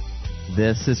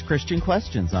 This is Christian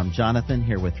Questions. I'm Jonathan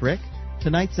here with Rick.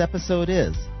 Tonight's episode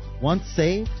is, once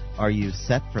saved, are you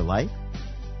set for life?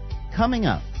 Coming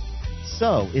up,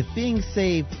 so if being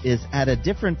saved is at a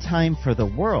different time for the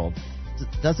world,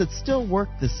 does it still work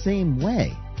the same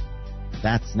way?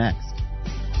 That's next.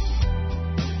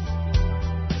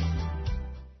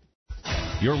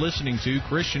 You're listening to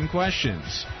Christian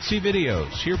Questions. See videos,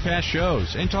 hear past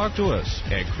shows, and talk to us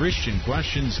at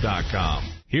ChristianQuestions.com.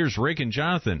 Here's Rick and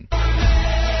Jonathan.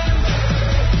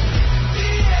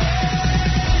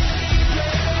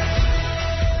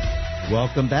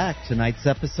 Welcome back. Tonight's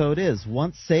episode is,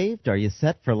 Once Saved, Are You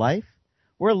Set for Life?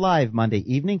 We're live Monday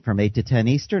evening from 8 to 10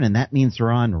 Eastern, and that means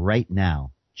we're on right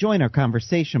now. Join our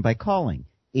conversation by calling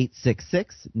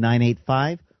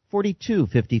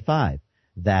 866-985-4255.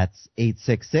 That's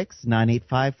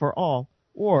 866-985-for-all,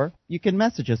 or you can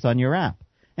message us on your app.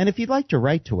 And if you'd like to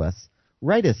write to us,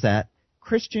 write us at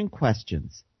Christian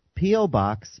Questions, P.O.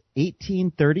 Box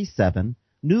 1837,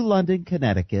 New London,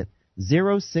 Connecticut,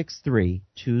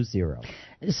 06320.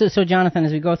 So, Jonathan,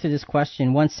 as we go through this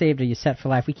question, once saved, are you set for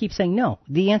life? We keep saying no.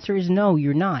 The answer is no,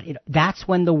 you're not. That's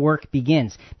when the work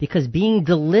begins. Because being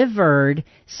delivered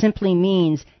simply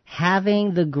means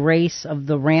having the grace of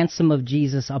the ransom of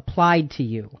Jesus applied to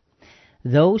you.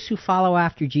 Those who follow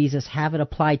after Jesus have it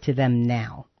applied to them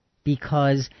now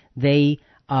because they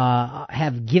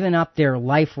have given up their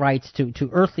life rights to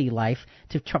earthly life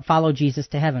to follow Jesus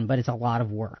to heaven, but it's a lot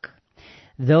of work.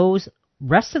 Those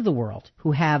rest of the world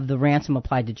who have the ransom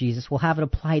applied to Jesus will have it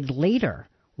applied later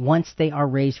once they are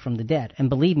raised from the dead. And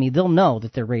believe me, they'll know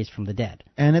that they're raised from the dead.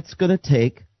 And it's going to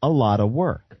take a lot of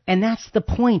work. And that's the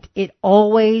point. It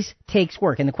always takes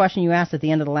work. And the question you asked at the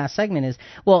end of the last segment is,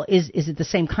 well, is it the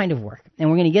same kind of work?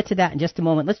 And we're going to get to that in just a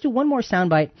moment. Let's do one more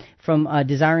soundbite from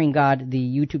Desiring God, the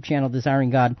YouTube channel Desiring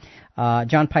God,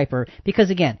 John Piper, because,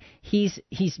 again, he's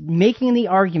making the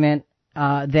argument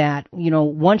that,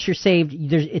 once you're saved,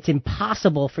 it's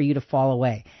impossible for you to fall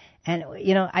away. And,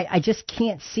 I just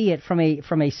can't see it from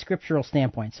a scriptural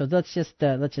standpoint. So let's just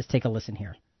take a listen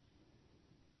here.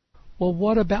 Well,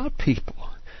 what about people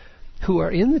who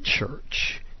are in the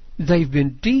church? They've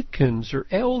been deacons or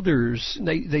elders.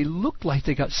 They look like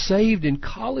they got saved in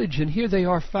college, and here they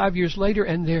are 5 years later,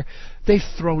 and they've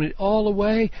thrown it all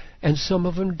away, and some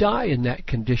of them die in that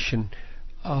condition.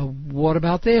 What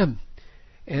about them?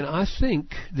 And I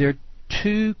think there are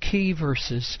two key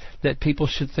verses that people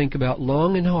should think about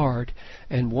long and hard.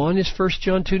 And one is 1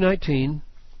 John 2:19.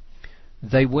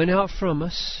 They went out from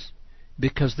us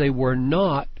because they were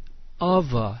not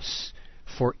of us.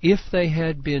 For if they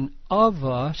had been of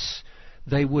us,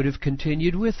 they would have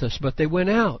continued with us. But they went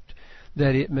out,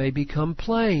 that it may become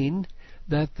plain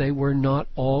that they were not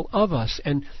all of us.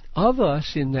 And of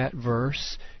us in that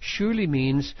verse surely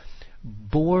means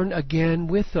born again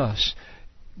with us,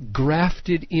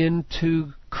 grafted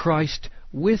into Christ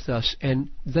with us, and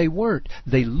they weren't.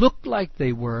 They looked like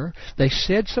they were. They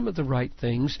said some of the right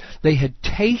things. They had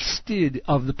tasted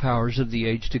of the powers of the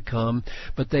age to come,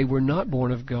 but they were not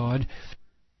born of God.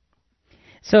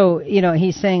 So,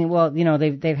 he's saying, well,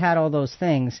 they've had all those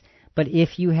things, but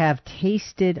if you have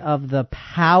tasted of the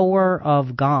power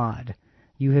of God,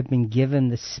 you have been given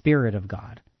the Spirit of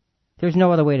God. There's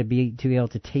no other way to be able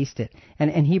to taste it.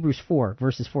 And Hebrews 4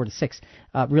 verses 4 to 6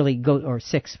 or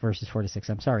 6 verses 4 to 6.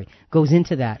 I'm sorry, goes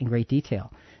into that in great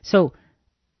detail. So,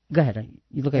 go ahead.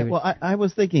 You look at it. Well, I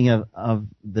was thinking of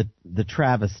the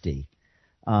travesty.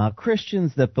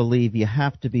 Christians that believe you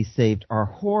have to be saved are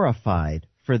horrified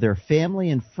for their family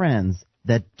and friends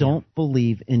that don't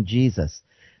believe in Jesus.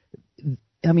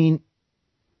 I mean,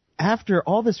 after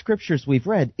all the scriptures we've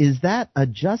read, is that a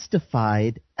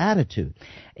justified attitude?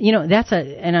 You know,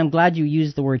 and I'm glad you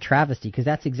used the word travesty, because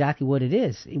that's exactly what it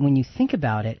is. When you think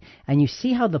about it and you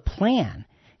see how the plan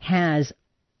has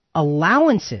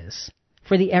allowances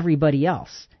for everybody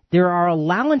else. There are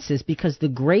allowances because the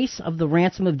grace of the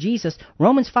ransom of Jesus,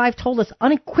 Romans 5 told us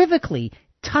unequivocally,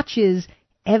 touches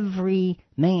every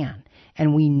man.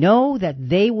 And we know that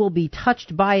they will be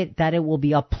touched by it, that it will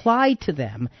be applied to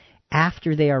them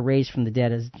after they are raised from the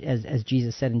dead, as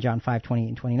Jesus said in John 5:28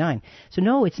 and 29. So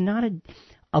no, it's not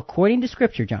according to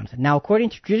Scripture, Jonathan. Now,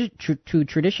 according to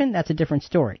tradition, that's a different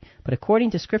story. But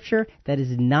according to Scripture, that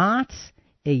is not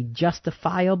a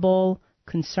justifiable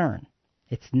concern.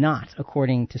 It's not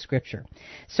according to Scripture.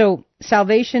 So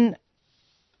salvation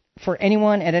for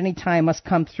anyone at any time must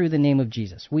come through the name of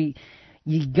Jesus.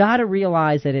 You got to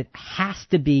realize that it has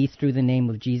to be through the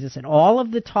name of Jesus. And all of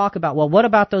the talk about, well, what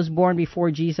about those born before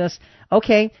Jesus?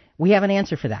 Okay, we have an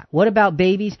answer for that. What about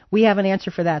babies? We have an answer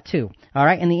for that too. All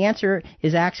right, and the answer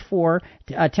is Acts 4,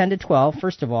 10 to 12,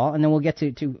 first of all, and then we'll get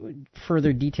to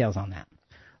further details on that.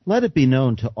 Let it be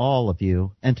known to all of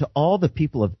you and to all the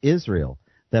people of Israel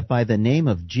that by the name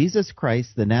of Jesus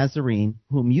Christ the Nazarene,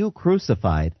 whom you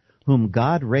crucified, whom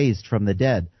God raised from the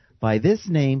dead, by this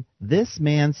name, this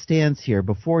man stands here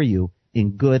before you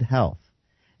in good health.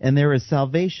 And there is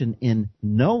salvation in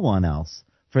no one else,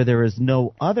 for there is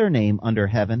no other name under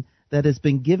heaven that has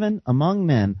been given among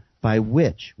men by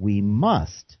which we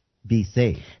must be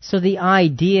saved. So the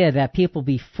idea that people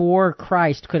before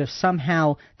Christ could have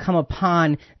somehow come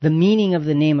upon the meaning of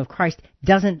the name of Christ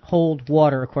doesn't hold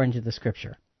water according to the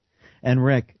Scripture. And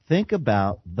Rick, think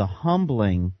about the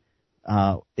humbling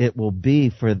it will be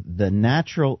for the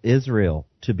natural Israel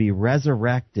to be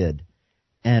resurrected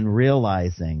and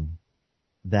realizing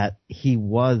that he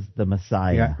was the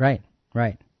Messiah. Yeah,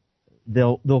 right.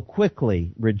 They'll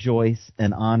quickly rejoice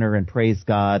and honor and praise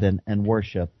God and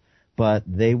worship, but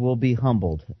they will be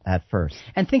humbled at first.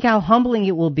 And think how humbling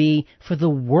it will be for the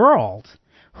world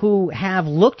who have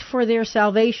looked for their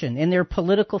salvation in their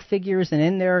political figures and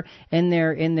in their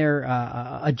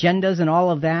agendas and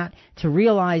all of that, to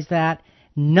realize that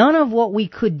none of what we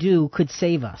could do could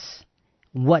save us.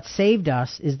 What saved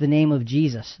us is the name of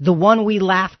Jesus, the one we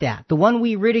laughed at, the one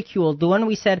we ridiculed, the one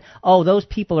we said, oh, those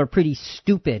people are pretty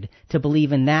stupid to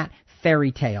believe in that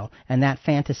fairy tale and that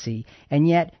fantasy. And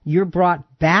yet you're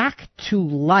brought back to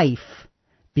life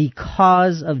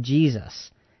because of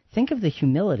Jesus. Think of the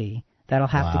humility that'll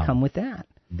have to come with that.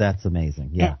 That's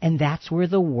amazing, yeah. And that's where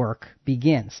the work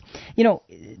begins. You know,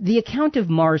 the account of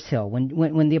Mars Hill,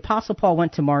 when the Apostle Paul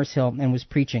went to Mars Hill and was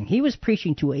preaching, he was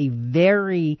preaching to a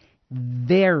very,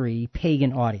 very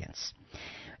pagan audience.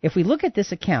 If we look at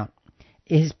this account,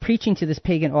 his preaching to this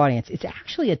pagan audience, it's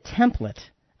actually a template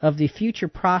of the future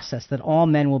process that all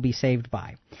men will be saved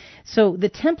by. So the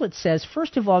template says,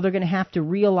 first of all, they're going to have to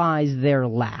realize their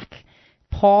lack.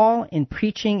 Paul, in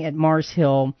preaching at Mars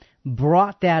Hill,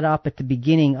 brought that up at the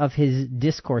beginning of his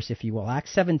discourse, if you will.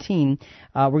 Acts 17.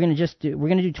 We're going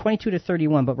to do 22 to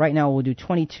 31, but right now we'll do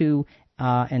 22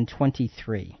 and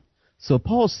 23. So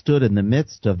Paul stood in the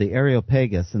midst of the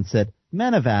Areopagus and said,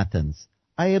 Men of Athens,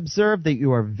 I observe that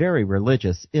you are very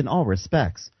religious in all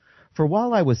respects. For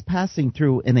while I was passing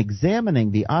through and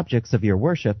examining the objects of your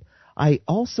worship, I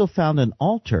also found an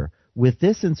altar with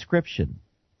this inscription,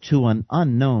 To an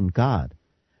unknown God.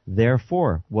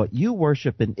 Therefore, what you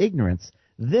worship in ignorance,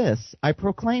 this I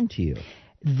proclaim to you.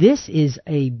 This is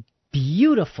a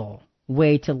beautiful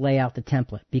way to lay out the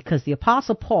template, because the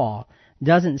Apostle Paul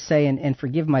doesn't say, and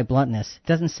forgive my bluntness,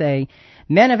 doesn't say,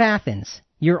 Men of Athens,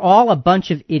 you're all a bunch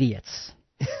of idiots.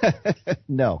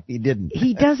 No, he didn't.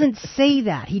 He doesn't say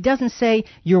that. He doesn't say,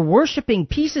 you're worshiping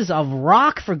pieces of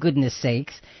rock, for goodness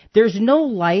sakes. There's no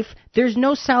life. There's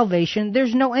no salvation.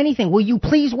 There's no anything. Will you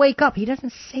please wake up? He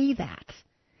doesn't say that.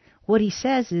 What he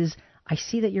says is, I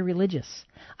see that you're religious.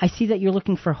 I see that you're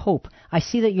looking for hope. I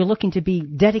see that you're looking to be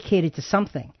dedicated to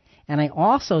something. And I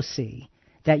also see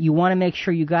that you want to make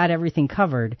sure you got everything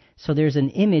covered, so there's an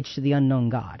image to the unknown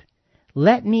God.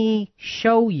 Let me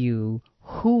show you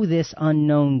who this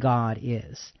unknown God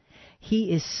is.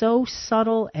 He is so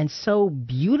subtle and so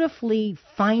beautifully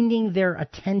finding their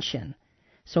attention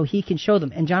so he can show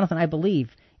them. And Jonathan, I believe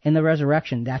in the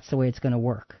resurrection, that's the way it's going to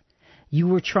work. You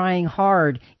were trying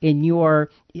hard in your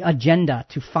agenda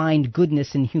to find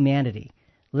goodness in humanity.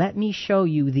 Let me show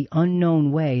you the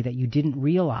unknown way that you didn't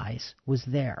realize was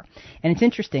there. And it's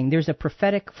interesting, there's a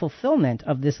prophetic fulfillment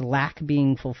of this lack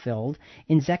being fulfilled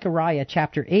in Zechariah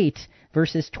chapter 8,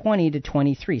 verses 20 to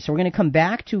 23. So we're going to come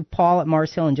back to Paul at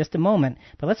Mars Hill in just a moment,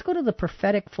 but let's go to the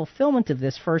prophetic fulfillment of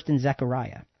this first in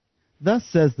Zechariah. Thus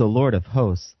says the Lord of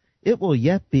hosts, it will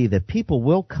yet be that people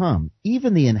will come,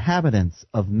 even the inhabitants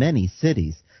of many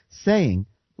cities, saying,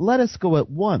 let us go at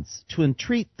once to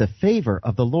entreat the favor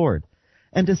of the Lord,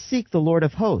 and to seek the Lord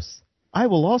of hosts. I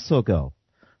will also go.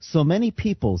 So many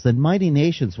peoples and mighty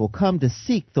nations will come to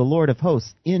seek the Lord of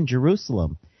hosts in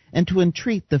Jerusalem, and to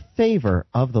entreat the favor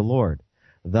of the Lord.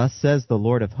 Thus says the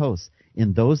Lord of hosts,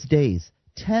 in those days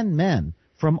 10 men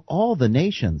from all the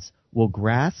nations will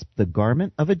grasp the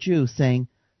garment of a Jew, saying,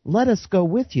 let us go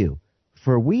with you,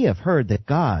 for we have heard that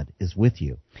God is with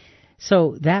you.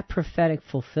 So that prophetic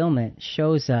fulfillment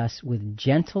shows us with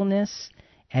gentleness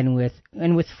and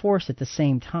with force at the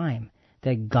same time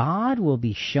that God will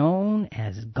be shown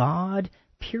as God,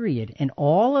 period. And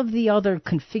all of the other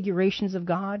configurations of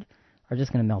God are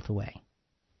just going to melt away.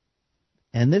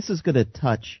 And this is going to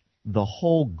touch the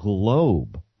whole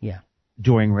globe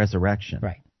during resurrection.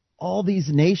 Right. All these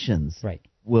nations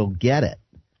will get it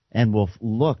and will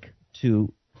look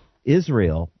to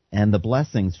Israel and the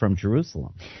blessings from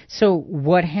Jerusalem. So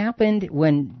what happened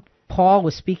when Paul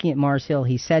was speaking at Mars Hill,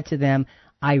 he said to them,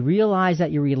 I realize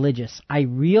that you're religious. I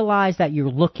realize that you're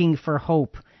looking for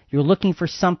hope. You're looking for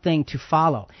something to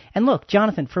follow. And look,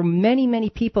 Jonathan, for many, many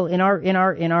people in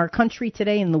our country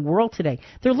today, in the world today,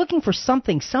 they're looking for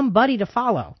something, somebody to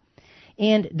follow.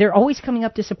 And they're always coming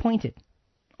up disappointed.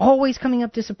 Always coming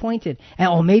up disappointed.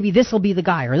 And maybe this will be the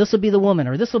guy, or this will be the woman,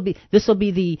 or this will be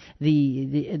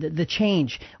the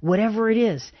change, whatever it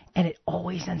is, and it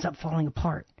always ends up falling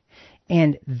apart.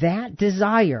 And that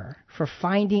desire for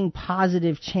finding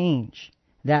positive change,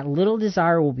 that little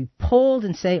desire will be pulled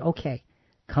and say, okay,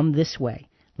 come this way.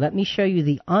 Let me show you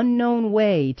the unknown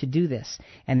way to do this.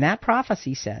 And that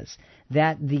prophecy says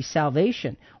that the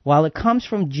salvation, while it comes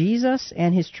from Jesus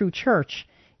and his true church,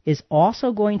 is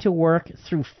also going to work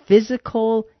through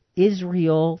physical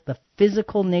Israel, the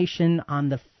physical nation on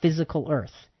the physical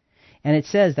earth. And it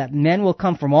says that men will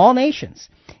come from all nations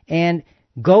and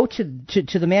go to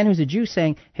the man who's a Jew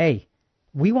saying, hey,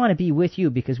 we want to be with you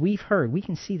because we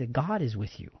can see that God is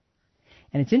with you.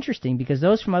 And it's interesting because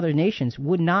those from other nations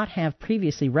would not have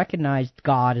previously recognized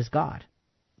God as God.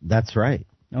 That's right.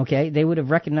 Okay, they would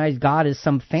have recognized God as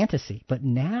some fantasy, but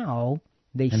now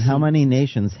they see. And how many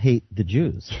nations hate the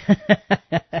Jews?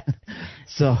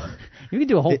 So you could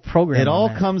do a whole program. It all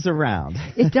on that. comes around.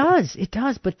 It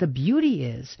does. But the beauty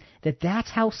is that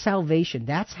that's how salvation,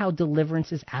 that's how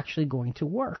deliverance is actually going to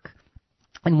work.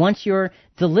 And once you're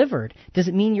delivered, does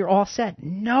it mean you're all set?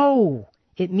 No.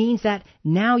 It means that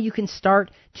now you can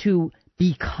start to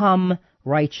become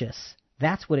righteous.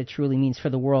 That's what it truly means for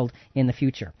the world in the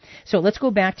future. So let's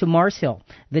go back to Mars Hill,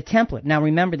 the template. Now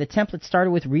remember, the template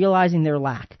started with realizing their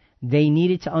lack. They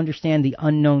needed to understand the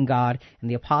unknown God, and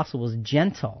the apostle was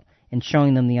gentle in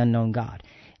showing them the unknown God.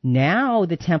 Now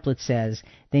the template says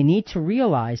they need to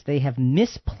realize they have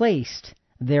misplaced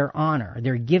their honor,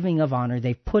 their giving of honor.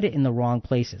 They've put it in the wrong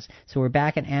places. So we're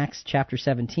back in Acts chapter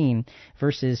 17,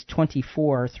 verses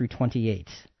 24 through 28.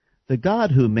 The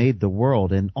God who made the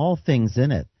world and all things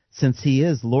in it, since he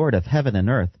is Lord of heaven and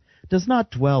earth, does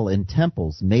not dwell in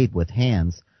temples made with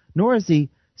hands, nor is he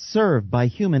served by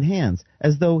human hands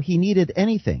as though he needed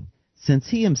anything, since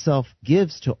he himself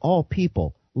gives to all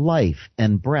people life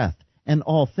and breath and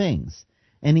all things.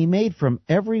 And he made from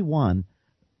every one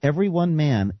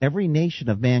man, every nation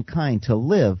of mankind to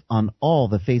live on all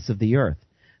the face of the earth,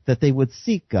 that they would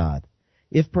seek God,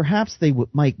 if perhaps they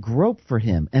might grope for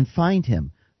him and find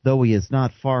him, though he is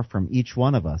not far from each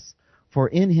one of us. For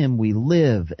in him we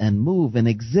live and move and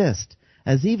exist,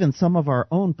 as even some of our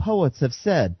own poets have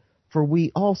said, for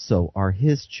we also are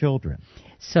his children.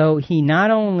 So he not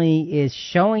only is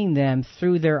showing them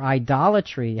through their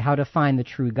idolatry how to find the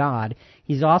true God,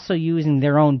 he's also using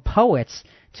their own poets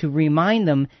to remind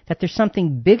them that there's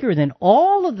something bigger than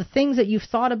all of the things that you've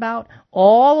thought about,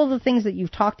 all of the things that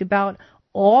you've talked about,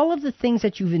 all of the things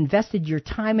that you've invested your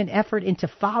time and effort into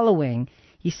following.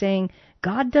 He's saying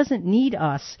God doesn't need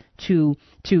us to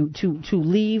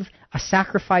leave a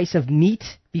sacrifice of meat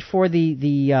before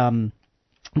the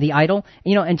idol.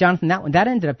 And Jonathan, that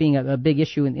ended up being a big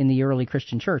issue in the early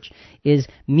Christian church, is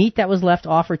meat that was left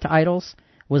offered to idols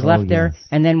was left there,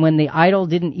 and then when the idol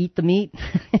didn't eat the meat,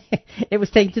 it was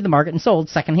taken to the market and sold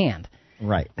secondhand.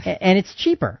 Right. And it's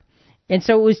cheaper. And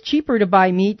so it was cheaper to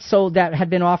buy meat sold that had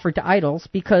been offered to idols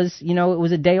because, it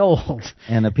was a day old.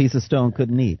 And a piece of stone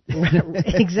couldn't eat.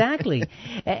 Exactly.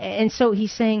 And so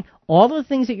he's saying all the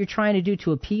things that you're trying to do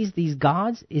to appease these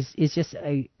gods is just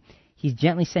he's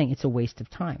gently saying it's a waste of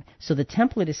time. So the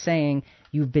template is saying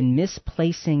you've been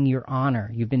misplacing your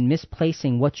honor. You've been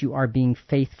misplacing what you are being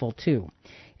faithful to.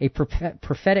 A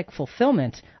prophetic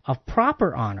fulfillment of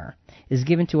proper honor is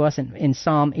given to us in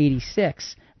Psalm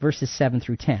 86, verses 7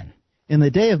 through 10. In the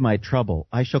day of my trouble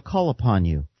I shall call upon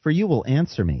you, for you will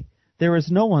answer me. There is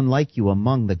no one like you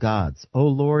among the gods, O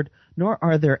Lord, nor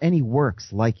are there any works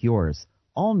like yours.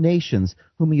 All nations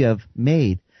whom you have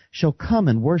made shall come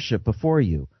and worship before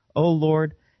you, O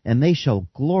Lord, and they shall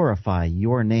glorify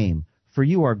your name. For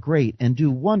you are great and do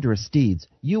wondrous deeds.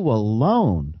 You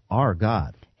alone are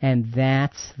God. And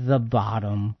that's the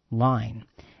bottom line.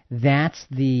 That's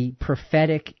the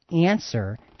prophetic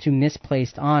answer to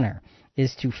misplaced honor,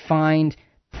 is to find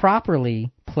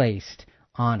properly placed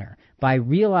honor by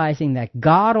realizing that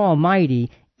God Almighty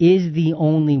is the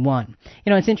only one.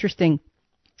 It's interesting.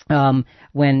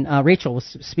 When Rachel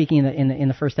was speaking in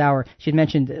the first hour, she had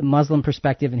mentioned Muslim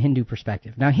perspective and Hindu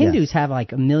perspective. Now, Hindus have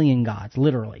like 1 million gods,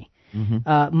 literally.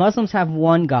 Mm-hmm. Muslims have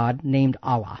one God named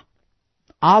Allah.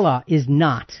 Allah is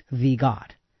not the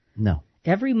God. No.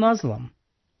 Every Muslim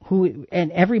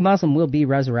will be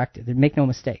resurrected. Make no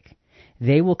mistake.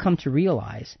 They will come to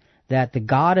realize that the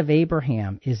God of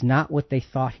Abraham is not what they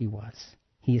thought he was.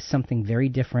 He is something very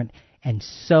different and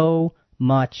so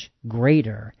much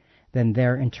greater than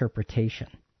their interpretation.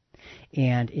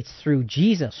 And it's through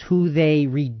Jesus, who they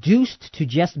reduced to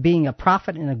just being a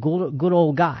prophet and a good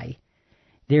old guy.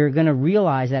 They're going to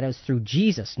realize that it was through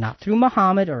Jesus, not through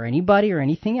Muhammad or anybody or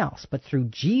anything else, but through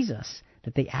Jesus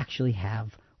that they actually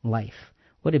have life.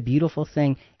 What a beautiful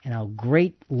thing and a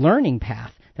great learning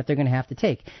path that they're going to have to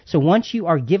take. So once you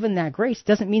are given that grace,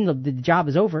 doesn't mean the job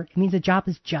is over. It means the job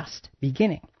is just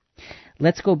beginning.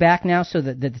 Let's go back now. So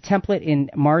the template in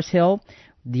Mars Hill,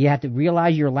 you had to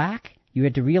realize your lack. You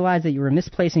had to realize that you were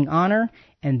misplacing honor.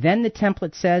 And then the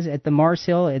template says at the Mars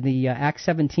Hill, in the Acts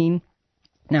 17,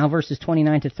 now verses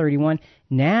 29 to 31,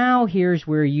 now here's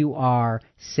where you are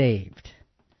saved.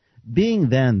 Being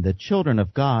then the children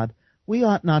of God, we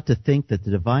ought not to think that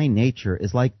the divine nature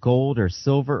is like gold or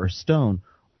silver or stone,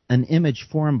 an image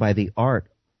formed by the art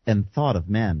and thought of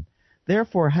men.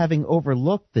 Therefore, having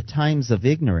overlooked the times of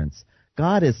ignorance,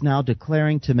 God is now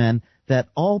declaring to men that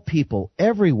all people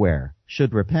everywhere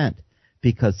should repent,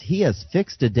 because he has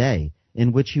fixed a day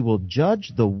in which he will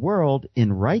judge the world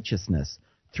in righteousness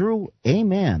through a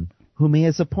man whom he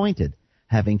has appointed,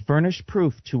 having furnished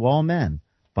proof to all men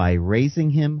by raising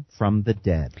him from the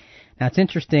dead. Now, it's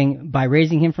interesting, by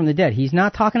raising him from the dead. He's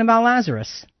not talking about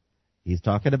Lazarus. He's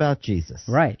talking about Jesus.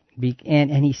 Right.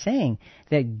 And he's saying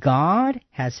that God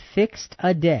has fixed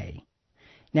a day.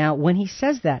 Now, when he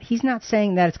says that, he's not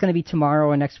saying that it's going to be tomorrow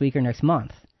or next week or next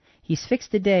month. He's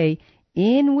fixed a day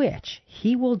in which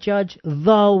he will judge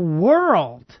the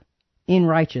world in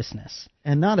righteousness.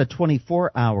 And not a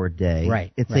 24-hour day.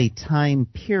 Right. It's a time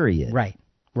period. Right.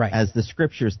 As the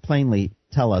scriptures plainly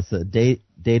tell us, the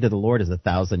day to the Lord is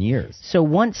 1,000 years. So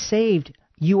once saved,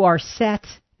 you are set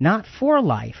not for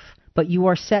life, but you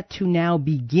are set to now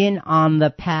begin on the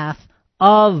path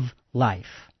of life.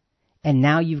 And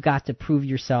now you've got to prove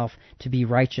yourself to be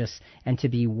righteous and to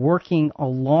be working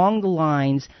along the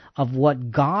lines of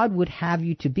what God would have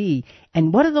you to be.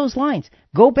 And what are those lines?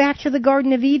 Go back to the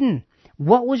Garden of Eden.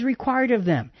 What was required of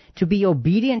them? To be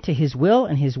obedient to his will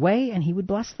and his way, and he would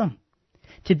bless them.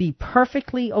 To be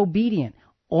perfectly obedient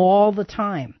all the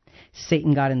time.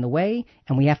 Satan got in the way,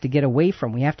 and we have to get away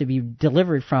from. We have to be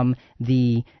delivered from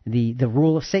the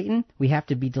rule of Satan. We have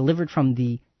to be delivered from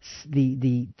the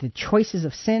choices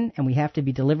of sin, and we have to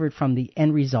be delivered from the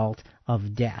end result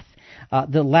of death.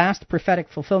 The last prophetic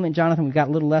fulfillment, Jonathan, we've got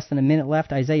a little less than a minute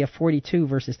left. Isaiah 42,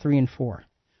 verses 3 and 4.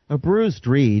 A bruised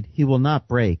reed he will not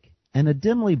break, and a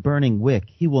dimly burning wick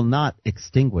he will not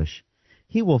extinguish.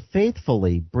 He will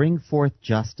faithfully bring forth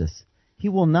justice. He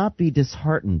will not be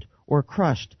disheartened or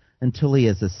crushed until he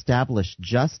has established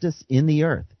justice in the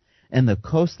earth, and the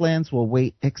coastlands will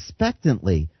wait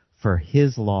expectantly for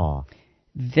his law.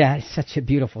 That is such a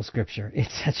beautiful scripture.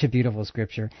 It's such a beautiful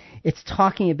scripture. It's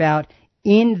talking about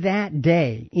in that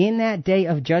day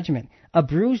of judgment, a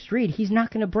bruised reed, he's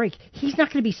not going to break. He's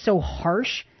not going to be so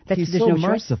harsh that he's there's so no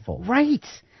merciful.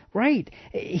 Right.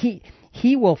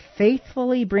 He will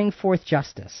faithfully bring forth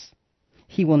justice.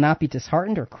 He will not be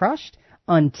disheartened or crushed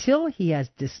until he has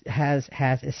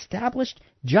established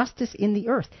justice in the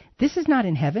earth. This is not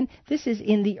in heaven. This is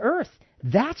in the earth.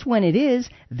 That's when it is.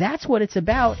 That's what it's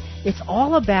about. It's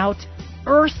all about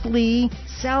earthly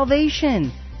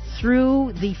salvation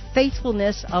through the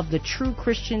faithfulness of the true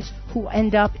Christians who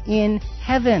end up in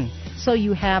heaven. So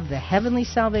you have the heavenly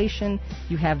salvation,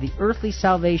 you have the earthly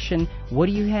salvation. What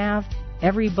do you have?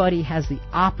 Everybody has the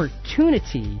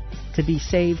opportunity to be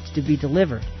saved, to be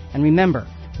delivered. And remember,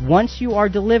 once you are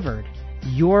delivered,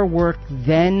 your work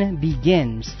then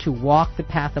begins to walk the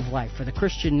path of life. For the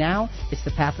Christian now, it's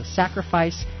the path of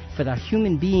sacrifice. For the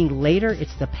human being later,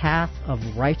 it's the path of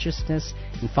righteousness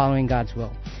and following God's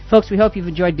will. Folks, we hope you've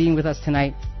enjoyed being with us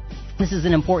tonight. This is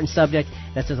an important subject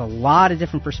that there's a lot of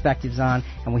different perspectives on,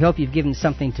 and we hope you've given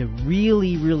something to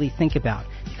really, really think about,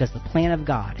 because the plan of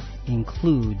God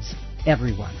includes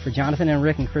everyone. For Jonathan and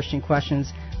Rick and Christian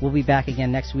Questions, we'll be back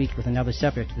again next week with another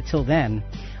subject. Until then,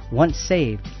 once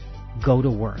saved, go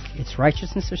to work. It's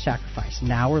righteousness or sacrifice,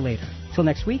 now or later. Till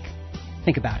next week,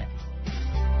 think about it.